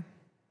 Kramer.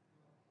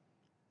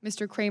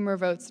 Mr. Kramer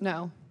votes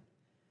no.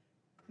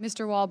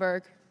 Mr.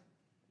 Wahlberg.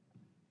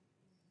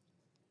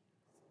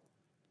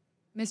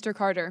 Mr.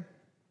 Carter.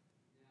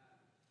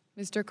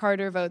 Mr.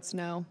 Carter votes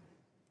no.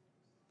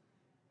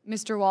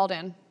 Mr.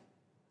 Walden.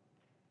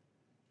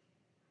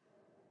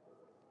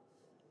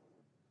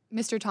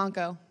 Mr.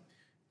 Tonko.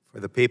 For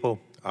the people,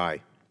 aye.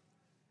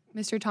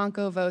 Mr.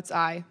 Tonko votes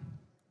aye.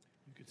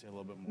 You could say a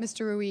little bit more.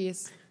 Mr.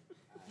 Ruiz.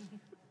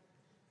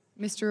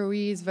 Mr.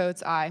 Ruiz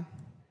votes aye.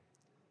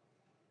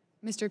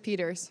 Mr.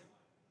 Peters.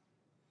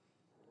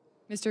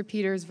 Mr.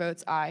 Peters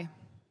votes aye.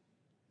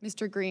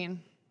 Mr.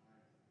 Green.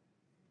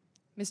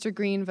 Mr.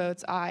 Green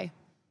votes aye.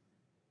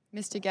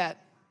 Ms. Teget.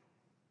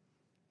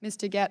 Ms.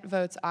 Teget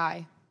votes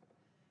aye.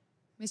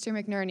 Mr.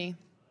 McNerney.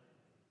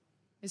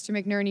 Mr.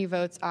 McNerney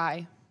votes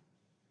aye.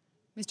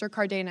 Mr.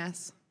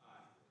 Cardenas.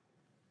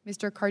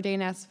 Mr.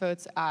 Cardenas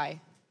votes aye.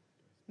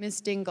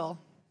 Ms. Dingle.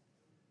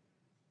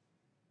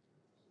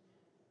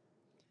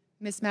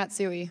 Ms.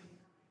 Matsui.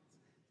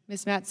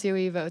 Ms.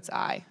 Matsui votes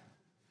aye.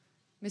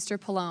 Mr.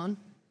 Pallone.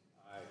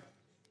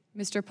 Aye.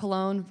 Mr.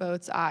 Pallone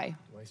votes aye.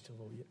 Do I still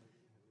vote yet?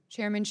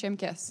 Chairman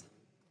Shimkus.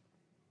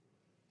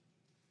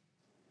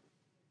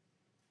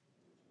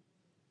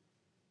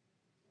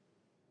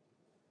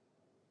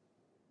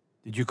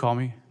 Did you call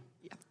me?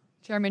 Yeah.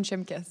 Chairman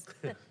Shimkus.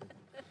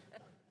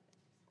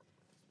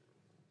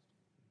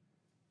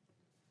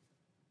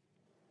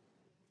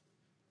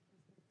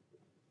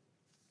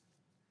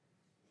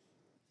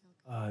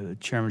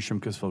 Chairman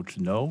Shimkus votes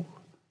no.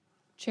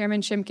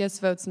 Chairman Shimkus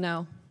votes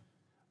no.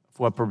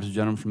 For what purpose,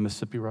 gentleman from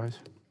Mississippi rise?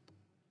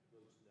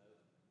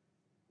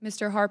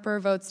 Mr. Harper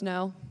votes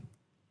no.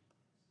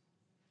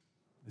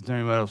 Is there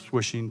anyone else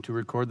wishing to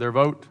record their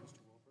vote?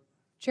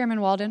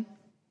 Chairman Walden.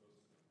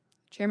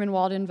 Chairman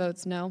Walden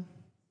votes no.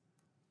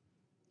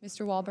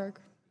 Mr. Wahlberg.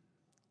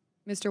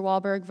 Mr.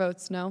 Wahlberg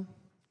votes no.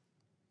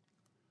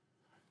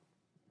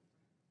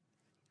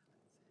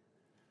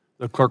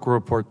 The clerk will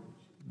report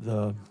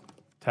the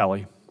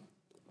tally.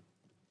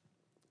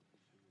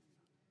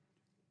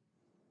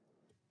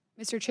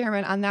 Mr.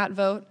 Chairman, on that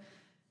vote,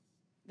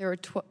 there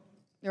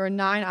were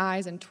 9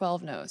 ayes and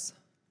 12 noes.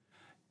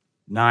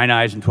 9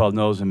 ayes and 12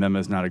 noes.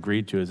 Amendment is not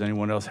agreed to. Does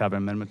anyone else have an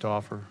amendment to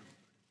offer?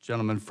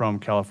 Gentleman from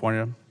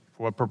California,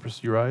 for what purpose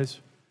do you rise?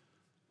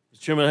 Mr.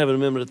 Chairman, I have an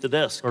amendment at the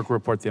desk. Clerk will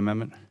report the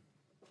amendment.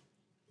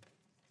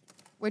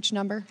 Which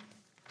number?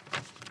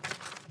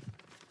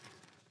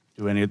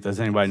 Does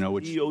anybody know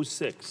which?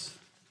 E06.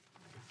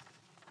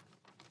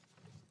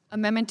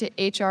 Amendment to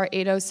H.R.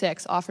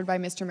 806, offered by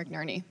Mr.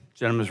 McNerney.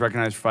 Gentleman is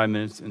recognized for 5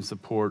 minutes in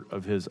support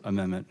of his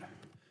amendment.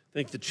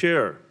 Thank the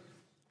chair.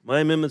 My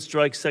amendment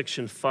strikes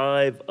Section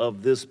 5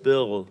 of this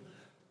bill,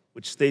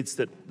 which states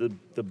that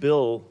the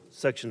bill,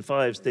 Section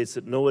 5, states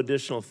that no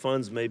additional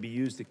funds may be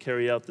used to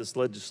carry out this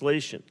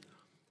legislation.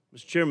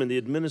 Mr. Chairman, the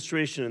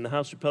administration and the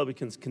House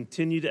Republicans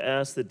continue to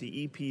ask that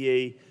the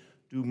EPA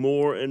do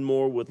more and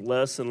more with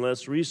less and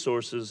less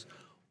resources,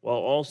 while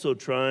also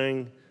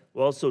tying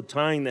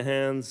the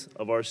hands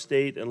of our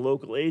state and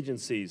local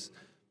agencies.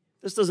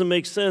 This doesn't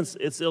make sense.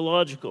 It's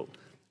illogical.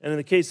 And in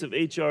the case of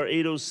H.R.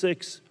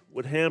 806,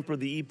 would hamper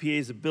the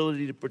EPA's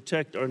ability to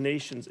protect our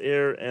nation's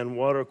air and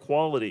water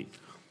quality.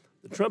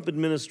 The Trump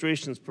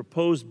administration's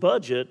proposed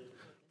budget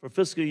for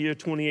fiscal year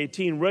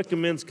 2018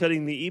 recommends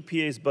cutting the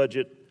EPA's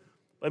budget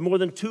by more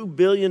than $2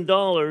 billion,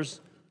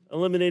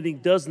 eliminating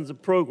dozens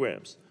of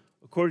programs.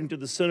 According to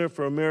the Center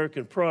for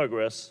American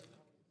Progress,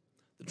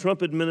 the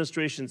Trump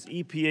administration's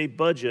EPA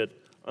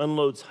budget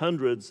unloads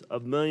hundreds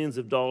of millions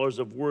of dollars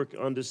of work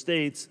onto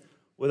states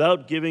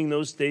without giving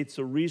those states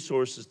the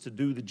resources to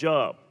do the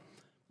job.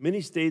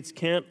 Many states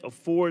can't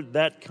afford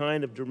that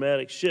kind of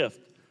dramatic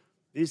shift.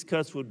 These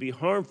cuts would be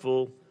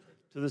harmful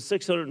to the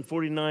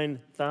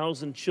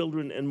 649,000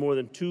 children and more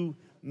than 2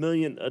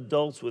 million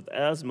adults with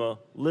asthma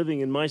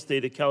living in my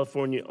state of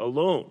California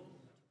alone.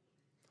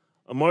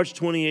 A March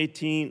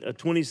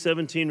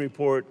 2017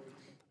 report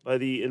by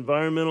the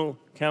Environmental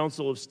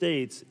Council of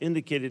States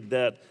indicated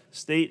that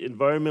state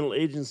environmental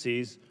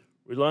agencies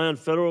rely on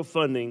federal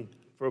funding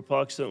for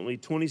approximately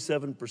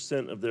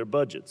 27% of their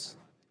budgets.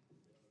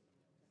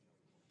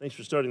 Thanks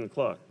for starting the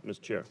clock,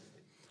 Mr. Chair.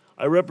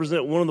 I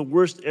represent one of the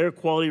worst air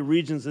quality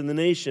regions in the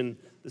nation,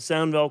 the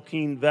San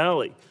Joaquin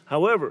Valley.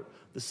 However,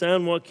 the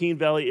San Joaquin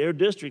Valley Air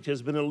District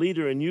has been a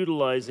leader in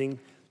utilizing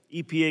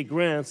EPA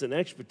grants and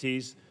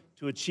expertise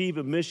to achieve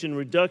emission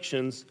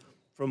reductions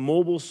from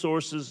mobile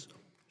sources,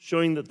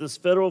 showing that this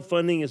federal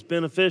funding is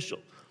beneficial.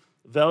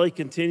 The Valley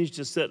continues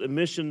to set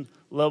emission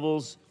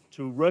levels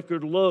to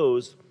record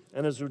lows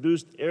and has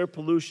reduced air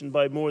pollution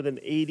by more than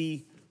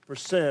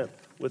 80%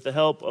 with the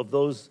help of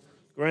those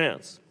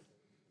grants.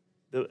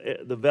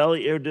 The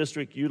Valley Air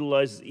District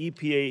utilizes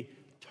EPA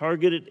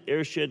targeted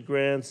airshed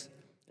grants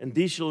and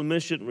Diesel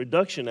Emission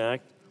Reduction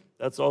Act,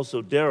 that's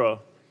also DARA,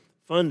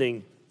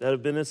 funding that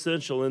have been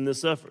essential in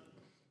this effort.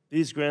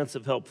 These grants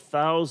have helped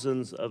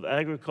thousands of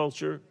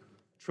agriculture,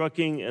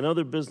 trucking, and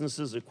other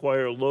businesses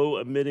acquire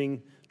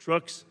low-emitting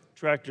trucks,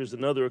 tractors,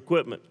 and other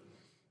equipment.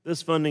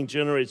 This funding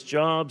generates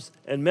jobs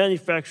and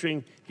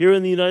manufacturing here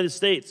in the United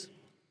States.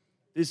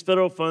 These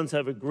federal funds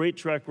have a great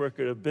track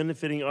record of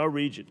benefiting our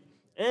region,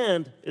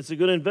 and it's a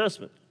good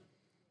investment.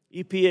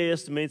 EPA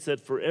estimates that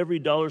for every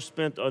dollar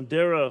spent on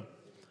DARA,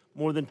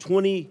 more than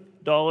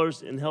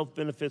 $20 in health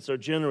benefits are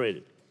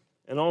generated,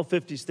 and all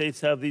 50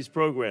 states have these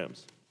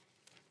programs.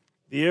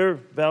 The Air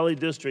Valley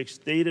District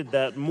stated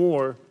that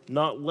more,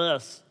 not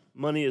less,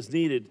 money is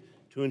needed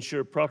to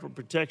ensure proper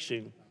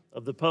protection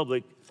of the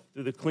public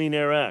through the Clean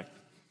Air Act.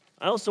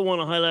 I also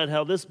want to highlight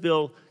how this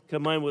bill,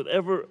 combined with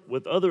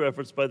other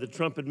efforts by the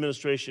Trump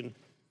administration,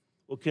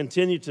 will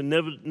continue to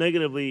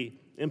negatively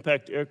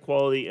impact air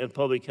quality and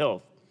public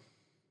health.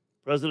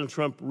 President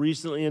Trump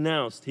recently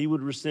announced he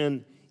would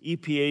rescind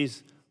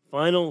EPA's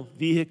final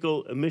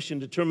vehicle emission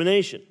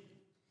determination,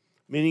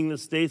 meaning that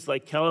states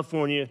like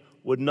California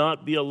would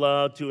not be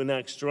allowed to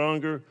enact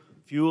stronger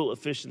fuel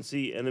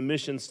efficiency and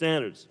emission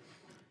standards.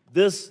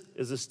 This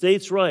is a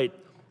state's right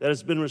that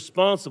has been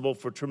responsible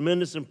for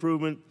tremendous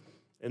improvement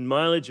in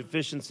mileage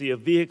efficiency of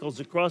vehicles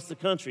across the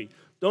country.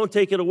 Don't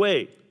take it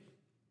away.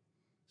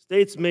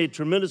 States made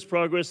tremendous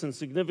progress and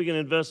significant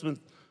investment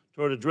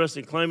toward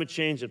addressing climate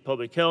change and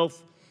public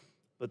health,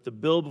 but the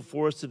bill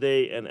before us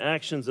today and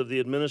actions of the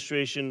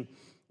administration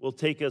will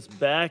take us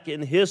back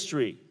in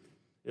history.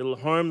 It'll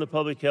harm the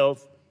public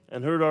health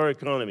and hurt our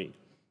economy.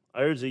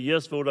 I urge a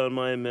yes vote on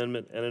my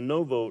amendment and a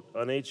no vote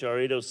on H.R.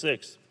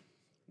 806.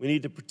 We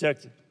need to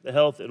protect the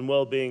health and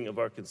well-being of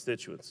our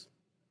constituents.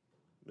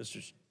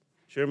 Mr.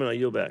 Chairman, I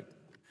yield back.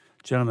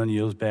 Gentleman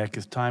yields back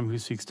his time. Who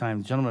seeks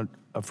time? Gentleman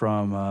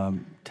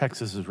from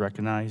Texas is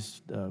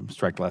recognized.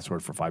 Strike last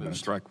word for 5 minutes.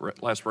 Strike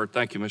last word.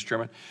 Thank you, Mr.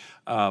 Chairman.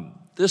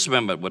 This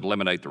amendment would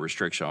eliminate the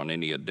restriction on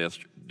any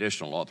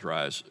additional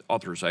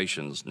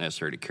authorizations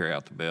necessary to carry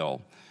out the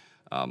bill.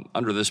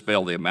 Under this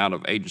bill, the amount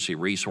of agency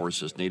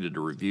resources needed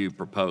to review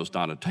proposed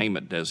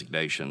non-attainment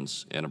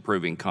designations and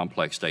approving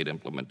complex state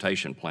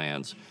implementation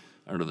plans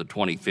under the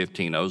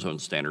 2015 ozone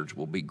standards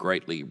will be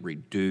greatly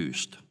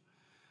reduced.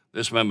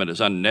 This amendment is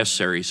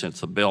unnecessary since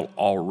the bill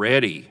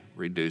already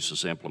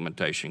reduces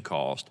implementation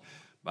cost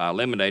by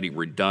eliminating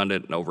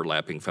redundant and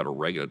overlapping federal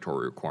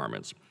regulatory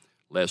requirements.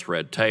 Less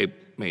red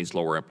tape means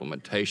lower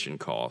implementation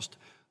cost,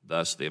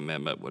 thus the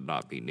amendment would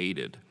not be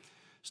needed.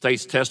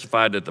 States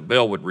testified that the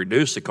bill would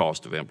reduce the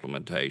cost of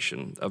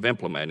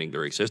implementing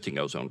their existing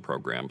ozone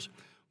programs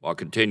while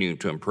continuing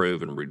to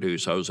improve and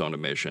reduce ozone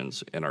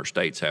emissions, and our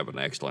states have an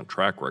excellent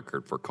track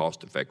record for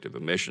cost-effective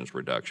emissions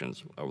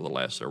reductions over the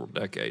last several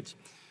decades.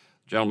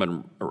 The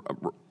gentleman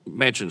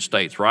mentioned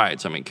states'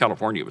 rights. I mean,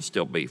 California would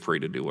still be free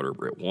to do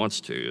whatever it wants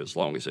to as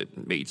long as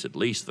it meets at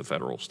least the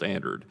federal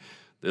standard.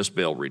 This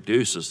bill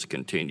reduces the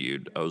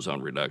continued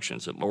ozone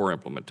reductions at lower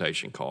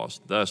implementation costs,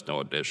 thus no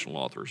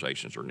additional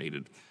authorizations are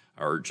needed.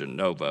 I urge a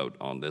no vote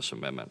on this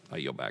amendment. I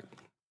yield back.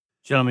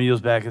 Gentleman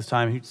yields back his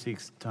time. Who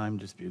seeks time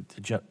dispute?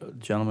 The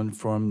gentleman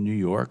from New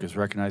York is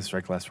recognized.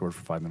 Strike last word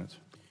for 5 minutes.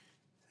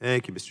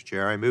 Thank you, Mr.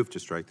 Chair. I move to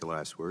strike the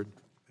last word,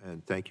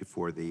 and thank you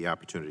for the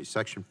opportunity.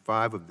 Section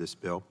 5 of this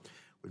bill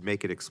would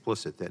make it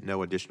explicit that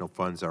no additional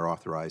funds are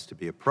authorized to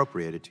be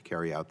appropriated to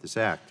carry out this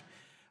act.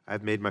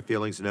 I've made my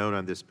feelings known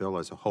on this bill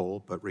as a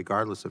whole, but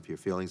regardless of your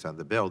feelings on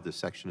the bill, this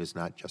section is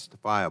not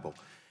justifiable.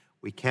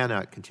 We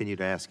cannot continue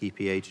to ask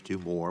EPA to do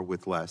more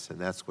with less, and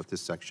that's what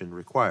this section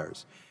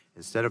requires.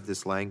 Instead of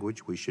this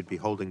language, we should be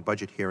holding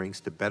budget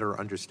hearings to better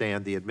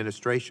understand the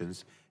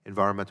administration's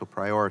environmental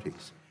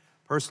priorities.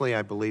 Personally,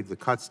 I believe the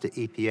cuts to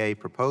EPA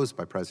proposed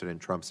by President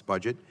Trump's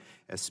budget,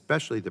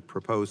 especially the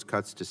proposed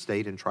cuts to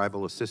state and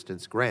tribal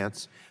assistance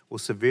grants, will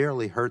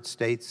severely hurt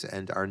states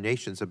and our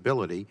nation's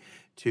ability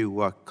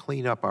to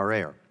clean up our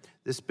air.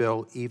 This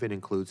bill even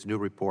includes new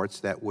reports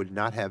that would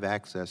not have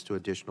access to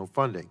additional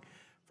funding.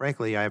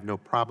 Frankly, I have no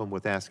problem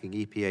with asking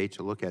EPA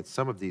to look at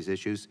some of these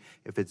issues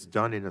if it's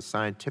done in a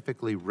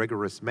scientifically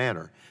rigorous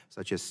manner,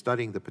 such as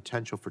studying the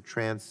potential for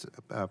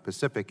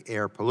trans-Pacific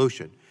air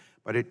pollution.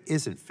 But it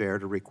isn't fair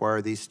to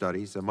require these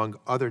studies, among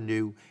other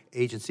new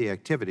agency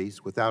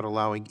activities, without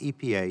allowing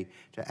EPA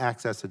to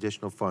access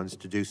additional funds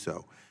to do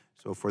so.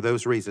 So for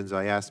those reasons,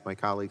 I ask my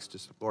colleagues to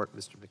support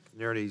Mr.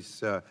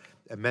 McNerney's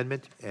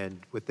amendment, and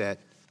with that,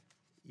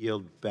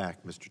 yield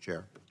back, Mr.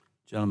 Chair.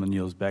 Gentleman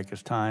yields back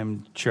his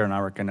time. Chair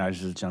now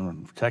recognizes the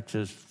gentleman from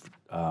Texas.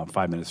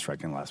 5 minutes,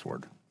 striking last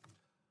word.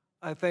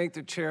 I thank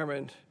the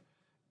chairman.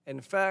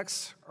 And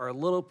facts are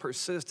little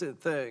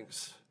persistent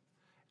things.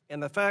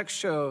 And the facts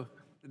show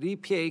that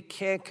EPA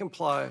can't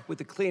comply with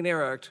the Clean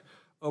Air Act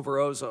over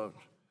ozone.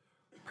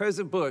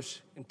 President Bush,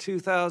 in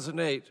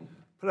 2008,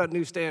 put out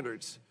new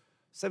standards,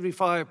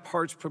 75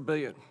 parts per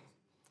billion.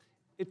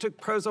 It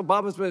took President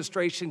Obama's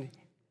administration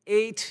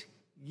 8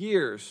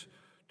 years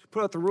to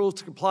put out the rules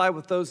to comply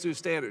with those new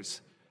standards.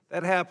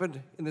 That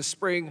happened in the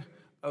spring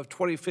of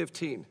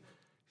 2015.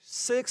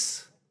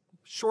 6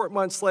 short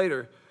months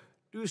later,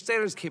 new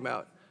standards came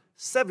out,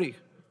 70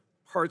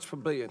 parts per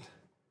billion.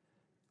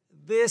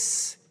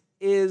 This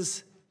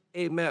is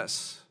a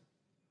mess.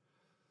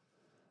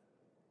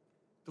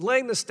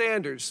 Delaying the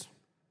standards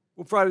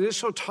will provide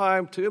additional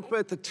time to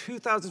implement the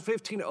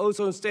 2015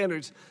 ozone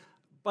standards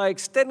by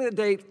extending the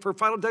date for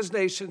final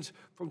designations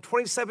from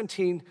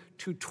 2017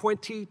 to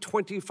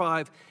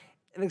 2025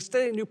 and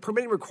extending new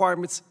permitting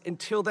requirements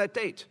until that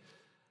date.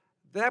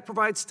 That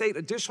provides state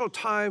additional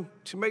time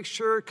to make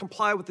sure it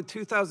comply with the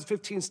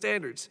 2015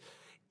 standards.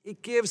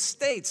 It gives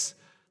states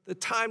the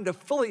time to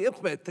fully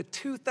implement the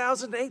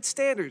 2008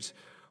 standards,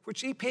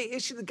 which EPA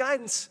issued the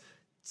guidance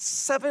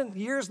 7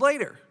 years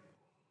later.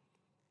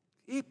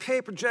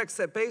 EPA projects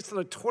that based on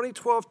the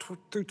 2012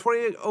 through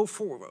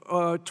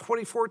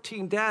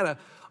 2014 data,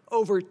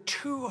 over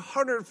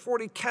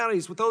 240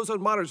 counties with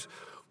ozone monitors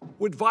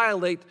would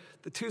violate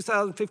the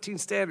 2015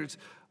 standards,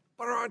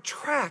 but are on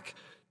track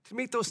to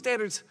meet those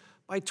standards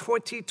by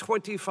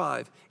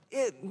 2025.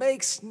 It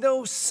makes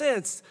no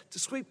sense to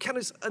sweep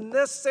counties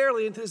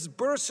unnecessarily into this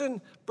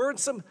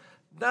burdensome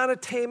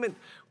non-attainment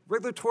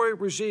regulatory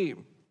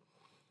regime.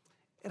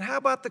 And how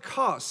about the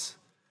costs?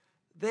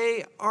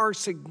 They are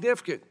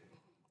significant.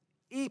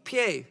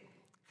 EPA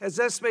has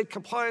estimated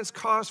compliance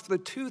costs for the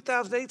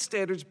 2008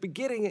 standards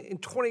beginning in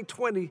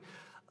 2020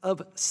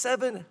 of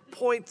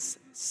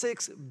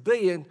 $7.6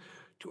 billion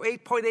to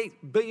 $8.8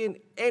 billion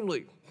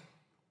annually.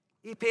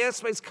 EPA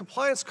estimates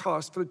compliance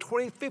costs for the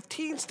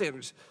 2015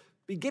 standards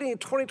beginning in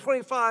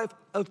 2025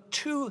 of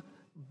 $2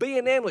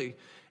 billion annually,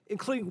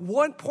 including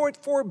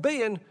 $1.4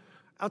 billion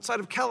outside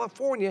of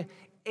California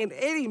and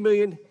 $80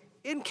 million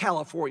in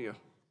California.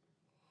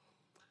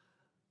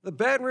 The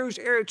Baton Rouge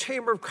Area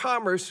Chamber of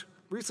Commerce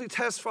recently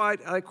testified,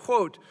 and I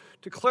quote,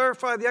 to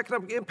clarify the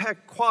economic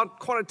impact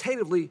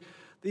quantitatively,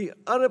 the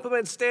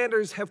unimplemented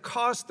standards have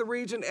cost the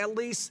region at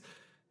least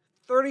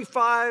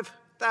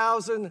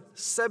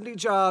 35,070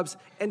 jobs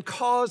and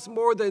caused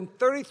more than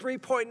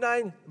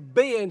 $33.9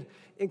 billion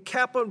in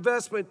capital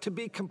investment to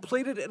be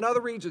completed in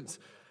other regions.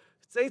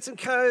 States and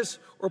counties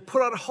were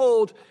put on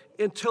hold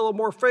until a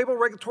more favorable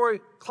regulatory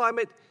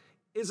climate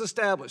is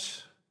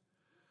established.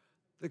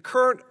 The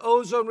current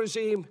ozone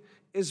regime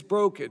is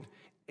broken,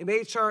 and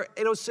H.R.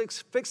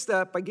 806 fixed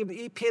that by giving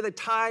the EPA the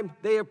time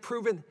they have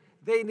proven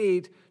they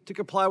need to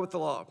comply with the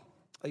law.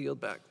 I yield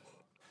back.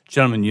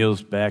 Gentleman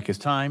yields back his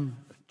time.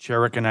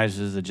 Chair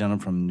recognizes the gentleman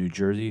from New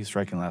Jersey,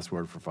 striking last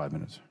word for 5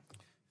 minutes.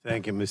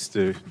 Thank you,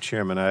 Mr.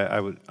 Chairman.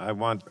 I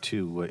want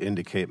to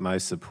indicate my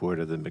support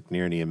of the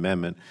McNerney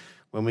amendment.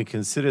 When we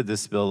considered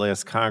this bill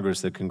last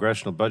Congress, the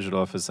Congressional Budget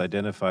Office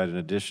identified an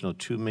additional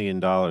 $2 million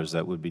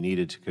that would be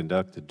needed to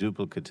conduct the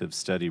duplicative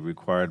study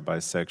required by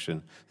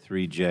Section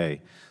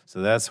 3J.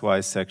 So that's why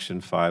Section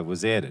 5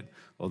 was added.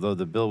 Although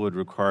the bill would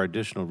require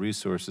additional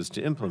resources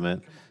to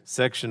implement,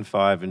 Section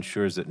 5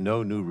 ensures that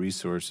no new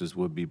resources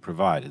would be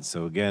provided.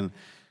 So again,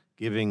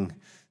 giving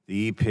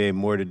the EPA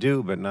more to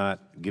do, but not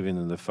giving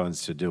them the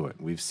funds to do it.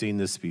 We've seen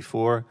this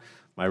before.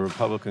 My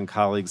Republican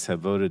colleagues have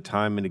voted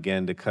time and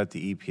again to cut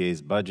the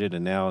EPA's budget,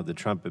 and now the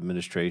Trump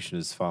administration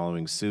is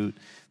following suit.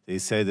 They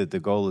say that the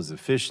goal is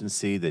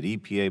efficiency, that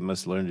EPA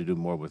must learn to do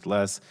more with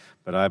less,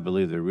 but I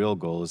believe the real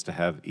goal is to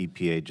have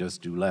EPA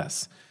just do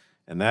less.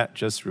 And that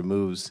just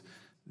removes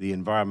the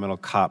environmental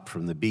cop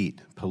from the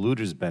beat.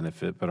 Polluters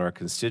benefit, but our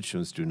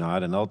constituents do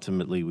not, and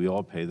ultimately we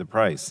all pay the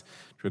price.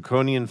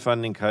 Draconian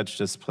funding cuts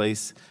just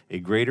place a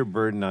greater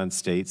burden on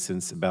states,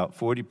 since about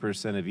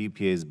 40% of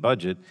EPA's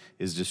budget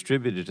is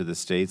distributed to the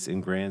states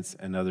in grants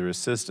and other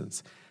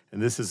assistance. And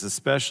this is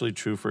especially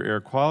true for air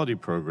quality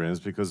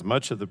programs, because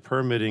much of the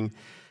permitting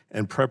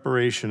and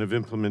preparation of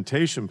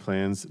implementation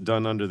plans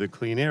done under the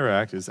Clean Air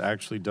Act is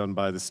actually done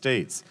by the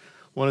states.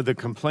 One of the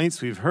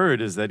complaints we've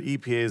heard is that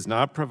EPA is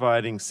not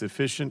providing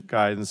sufficient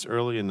guidance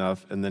early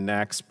enough in the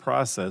NAAQS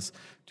process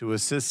to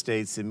assist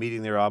states in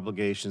meeting their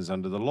obligations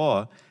under the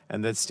law,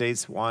 and that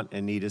states want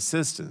and need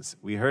assistance.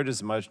 We heard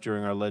as much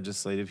during our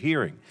legislative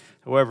hearing.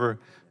 However,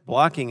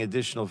 blocking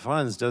additional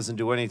funds doesn't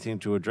do anything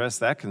to address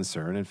that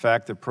concern. In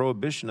fact, the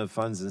prohibition of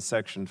funds in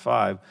Section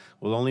 5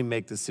 will only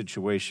make the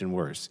situation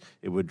worse.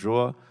 It would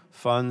draw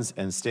funds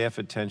and staff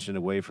attention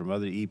away from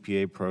other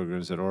EPA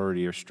programs that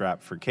already are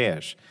strapped for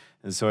cash.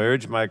 And so I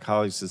urge my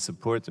colleagues to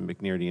support the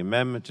McNerney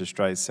Amendment to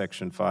strike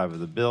Section 5 of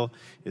the bill.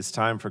 It's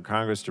time for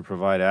Congress to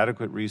provide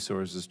adequate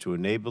resources to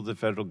enable the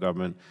federal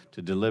government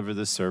to deliver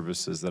the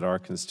services that our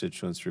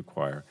constituents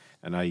require.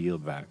 And I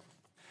yield back.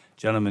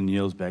 Gentleman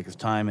yields back his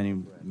time.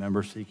 Any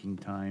member seeking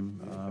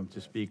time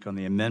to speak on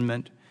the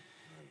amendment?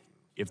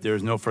 If there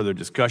is no further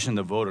discussion,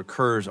 the vote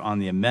occurs on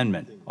the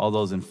amendment. All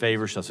those in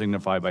favor shall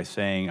signify by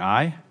saying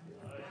aye.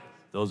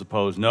 Those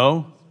opposed,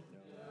 no.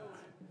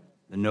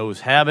 The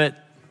noes have it.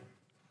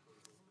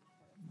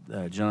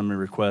 The gentleman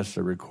requests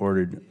a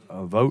recorded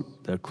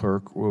vote. The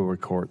clerk will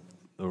record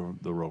the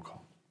roll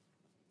call.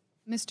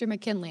 Mr.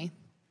 McKinley.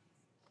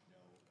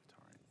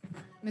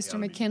 Mr.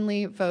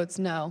 McKinley votes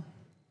no.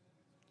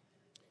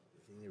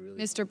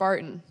 Mr.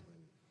 Barton.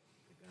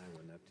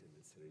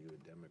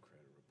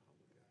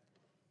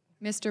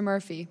 Mr.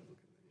 Murphy.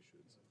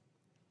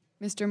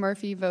 Mr.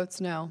 Murphy votes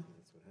no.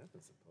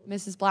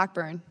 Mrs.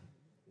 Blackburn.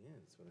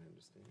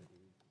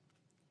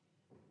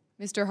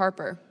 Mr.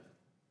 Harper.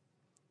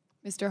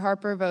 Mr.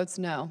 Harper votes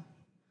no.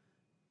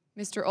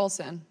 Mr.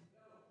 Olson.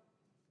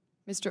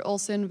 Mr.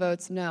 Olson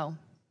votes no.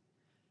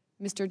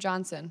 Mr.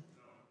 Johnson.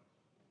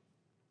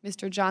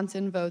 Mr.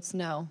 Johnson votes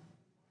no.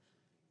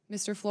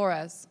 Mr.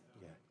 Flores.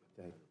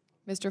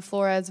 Mr.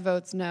 Flores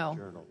votes no.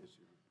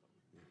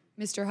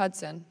 Mr.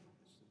 Hudson.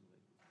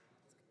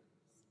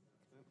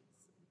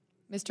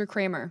 Mr.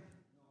 Kramer.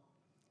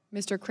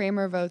 Mr.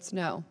 Kramer votes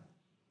no.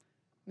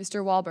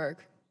 Mr. Wahlberg.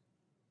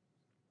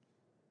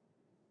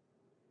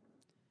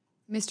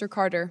 Mr.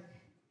 Carter.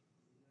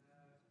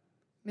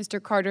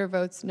 Mr. Carter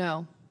votes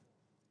no.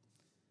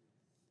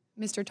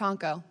 Mr.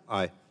 Tonko.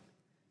 Aye.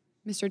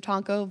 Mr.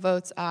 Tonko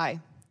votes aye.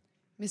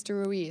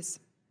 Mr. Ruiz.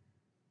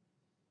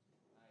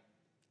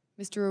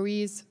 Mr.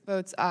 Ruiz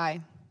votes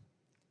aye.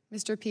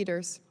 Mr.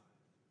 Peters.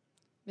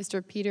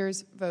 Mr.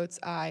 Peters votes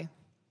aye.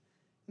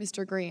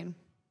 Mr. Green.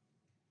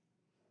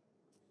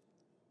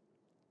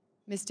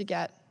 Ms.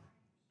 DeGette.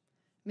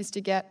 Ms.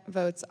 DeGette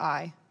votes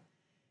aye.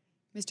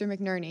 Mr.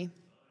 McNerney.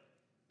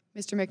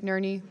 Mr.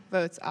 McNerney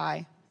votes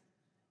aye.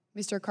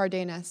 Mr.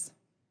 Cardenas.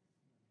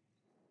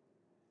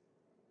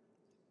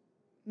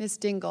 Ms.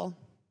 Dingle.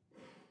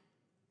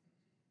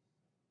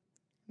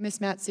 Ms.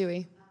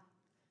 Matsui.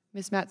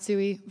 Ms.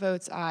 Matsui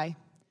votes aye.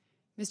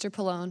 Mr.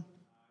 Pallone.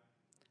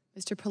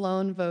 Mr.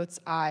 Pallone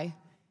votes aye.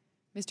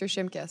 Mr.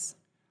 Shimkus.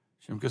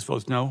 Shimkus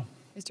votes no.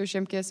 Mr.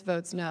 Shimkus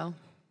votes no.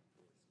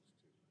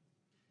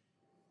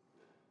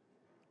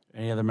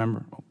 Any other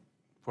member?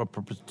 For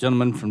purpose,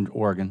 gentleman from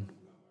Oregon.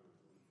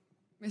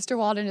 Mr.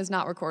 Walden is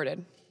not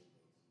recorded.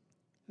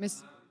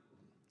 Mr.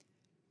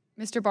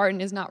 Barton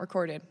is not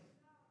recorded.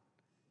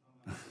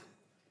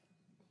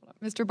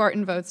 Mr.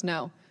 Barton votes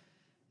no.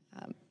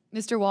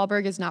 Mr.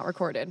 Wahlberg is not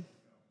recorded.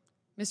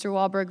 Mr.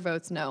 Wahlberg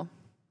votes no.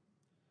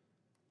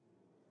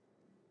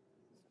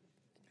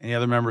 Any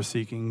other member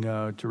seeking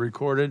to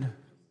recorded?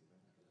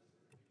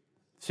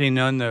 Seeing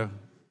none, the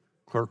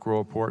clerk will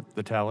report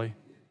the tally.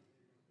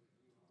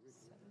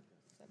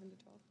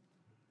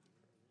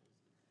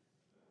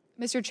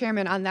 Mr.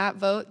 Chairman, on that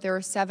vote, there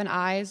were 7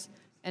 ayes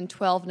and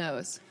 12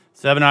 noes.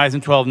 7 ayes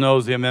and 12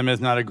 noes. The amendment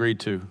is not agreed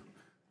to.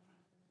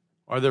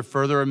 Are there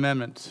further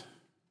amendments?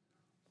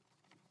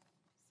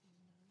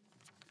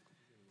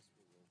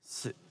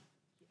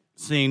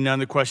 Seeing none,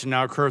 the question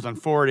now occurs on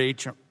forward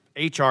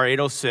H.R.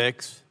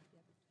 806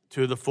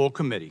 to the full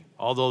committee.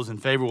 All those in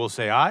favor will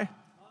say aye.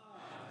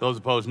 Those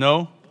opposed,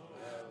 no.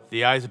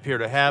 The ayes appear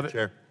to have it.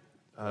 Chair.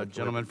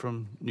 Gentleman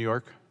from New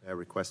York. I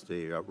request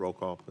a roll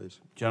call, please.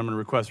 Gentleman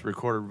requests a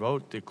recorded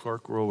vote. The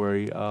clerk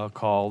will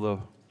call the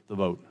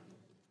vote.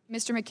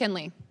 Mr.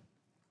 McKinley.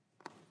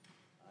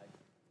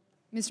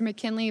 Mr.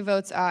 McKinley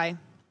votes aye.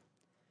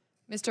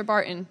 Mr.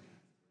 Barton.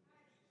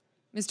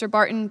 Mr.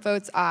 Barton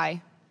votes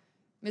aye.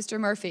 Mr.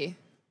 Murphy.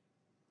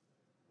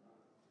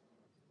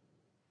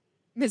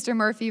 Mr.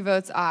 Murphy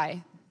votes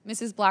aye.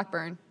 Mrs.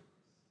 Blackburn.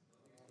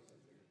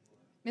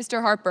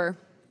 Mr. Harper.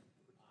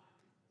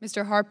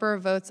 Mr. Harper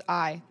votes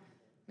aye.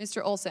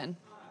 Mr. Olson.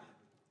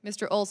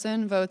 Mr.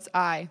 Olson votes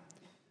aye.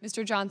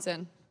 Mr.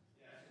 Johnson.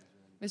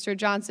 Mr.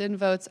 Johnson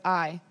votes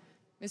aye.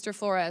 Mr.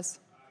 Flores.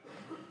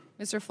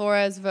 Mr.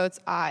 Flores votes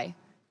aye.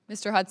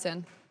 Mr.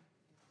 Hudson.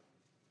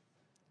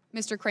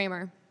 Mr.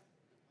 Kramer.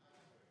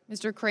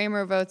 Mr.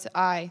 Kramer votes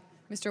aye.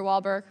 Mr.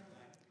 Wahlberg.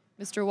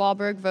 Mr.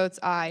 Wahlberg votes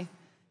aye.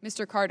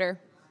 Mr. Carter.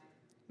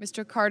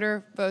 Mr.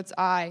 Carter votes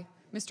aye.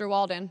 Mr.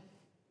 Walden.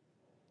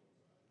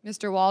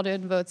 Mr.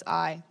 Walden votes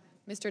aye.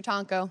 Mr.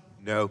 Tonko.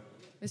 No.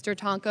 Mr.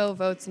 Tonko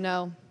votes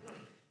no.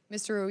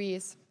 Mr.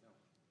 Ruiz.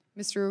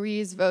 Mr.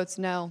 Ruiz votes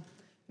no.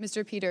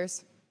 Mr.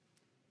 Peters.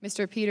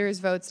 Mr. Peters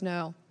votes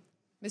no.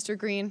 Mr.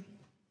 Green.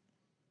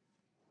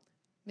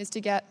 Ms.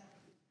 DeGette.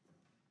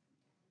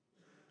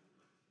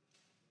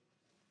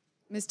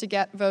 Ms.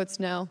 DeGette votes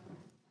no.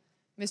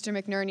 Mr.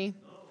 McNerney.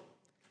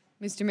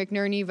 Mr.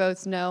 McNerney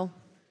votes no.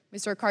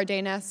 Mr.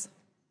 Cardenas,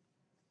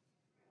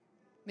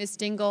 Ms.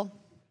 Dingle,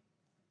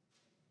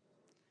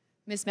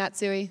 Ms.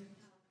 Matsui.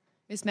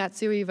 Ms.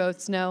 Matsui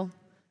votes no.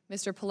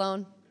 Mr.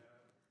 Pallone.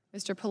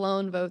 Mr.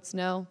 Pallone votes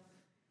no.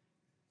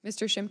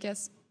 Mr.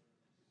 Shimkus.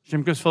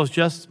 Shimkus votes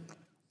yes.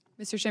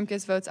 Mr.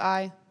 Shimkus votes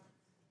aye.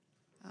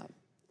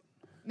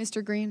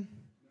 Mr. Green.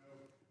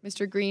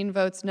 Mr. Green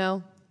votes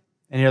no.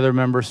 Any other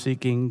member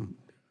seeking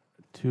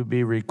to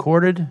be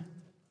recorded?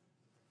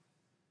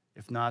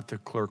 If not, the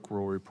clerk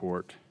will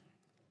report.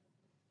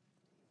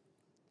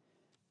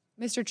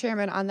 Mr.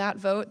 Chairman, on that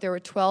vote, there were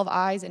 12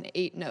 ayes and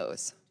 8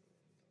 noes.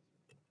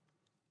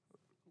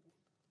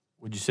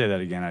 Would you say that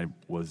again? I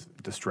was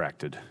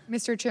distracted.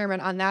 Mr. Chairman,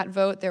 on that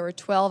vote, there were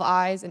 12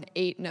 ayes and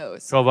 8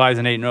 noes. 12 ayes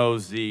and 8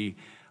 noes. The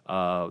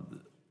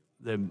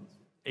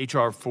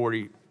HR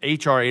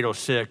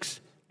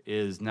 806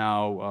 is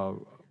now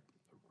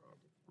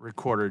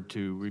recorded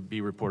to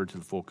be reported to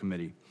the full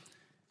committee.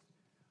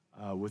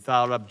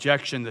 Without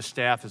objection, the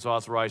staff is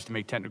authorized to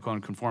make technical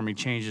and conforming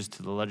changes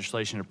to the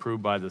legislation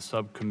approved by the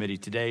subcommittee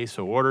today,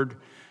 so ordered.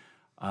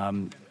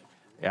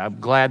 Yeah,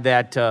 I'm glad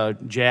that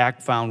Jack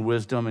found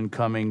wisdom in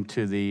coming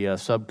to the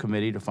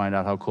subcommittee to find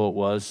out how cool it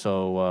was,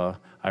 so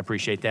I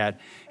appreciate that.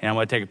 And I'm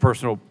going to take a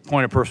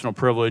point of personal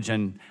privilege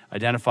and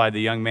identify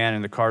the young man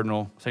in the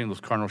St. Louis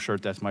Cardinal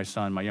shirt. That's my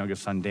son, my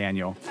youngest son,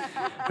 Daniel,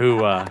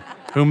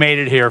 who made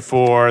it here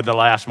for the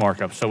last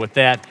markup. So with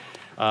that,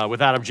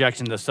 without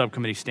objection, the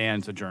subcommittee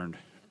stands adjourned.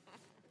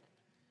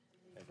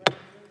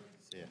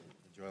 See ya.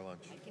 Enjoy lunch.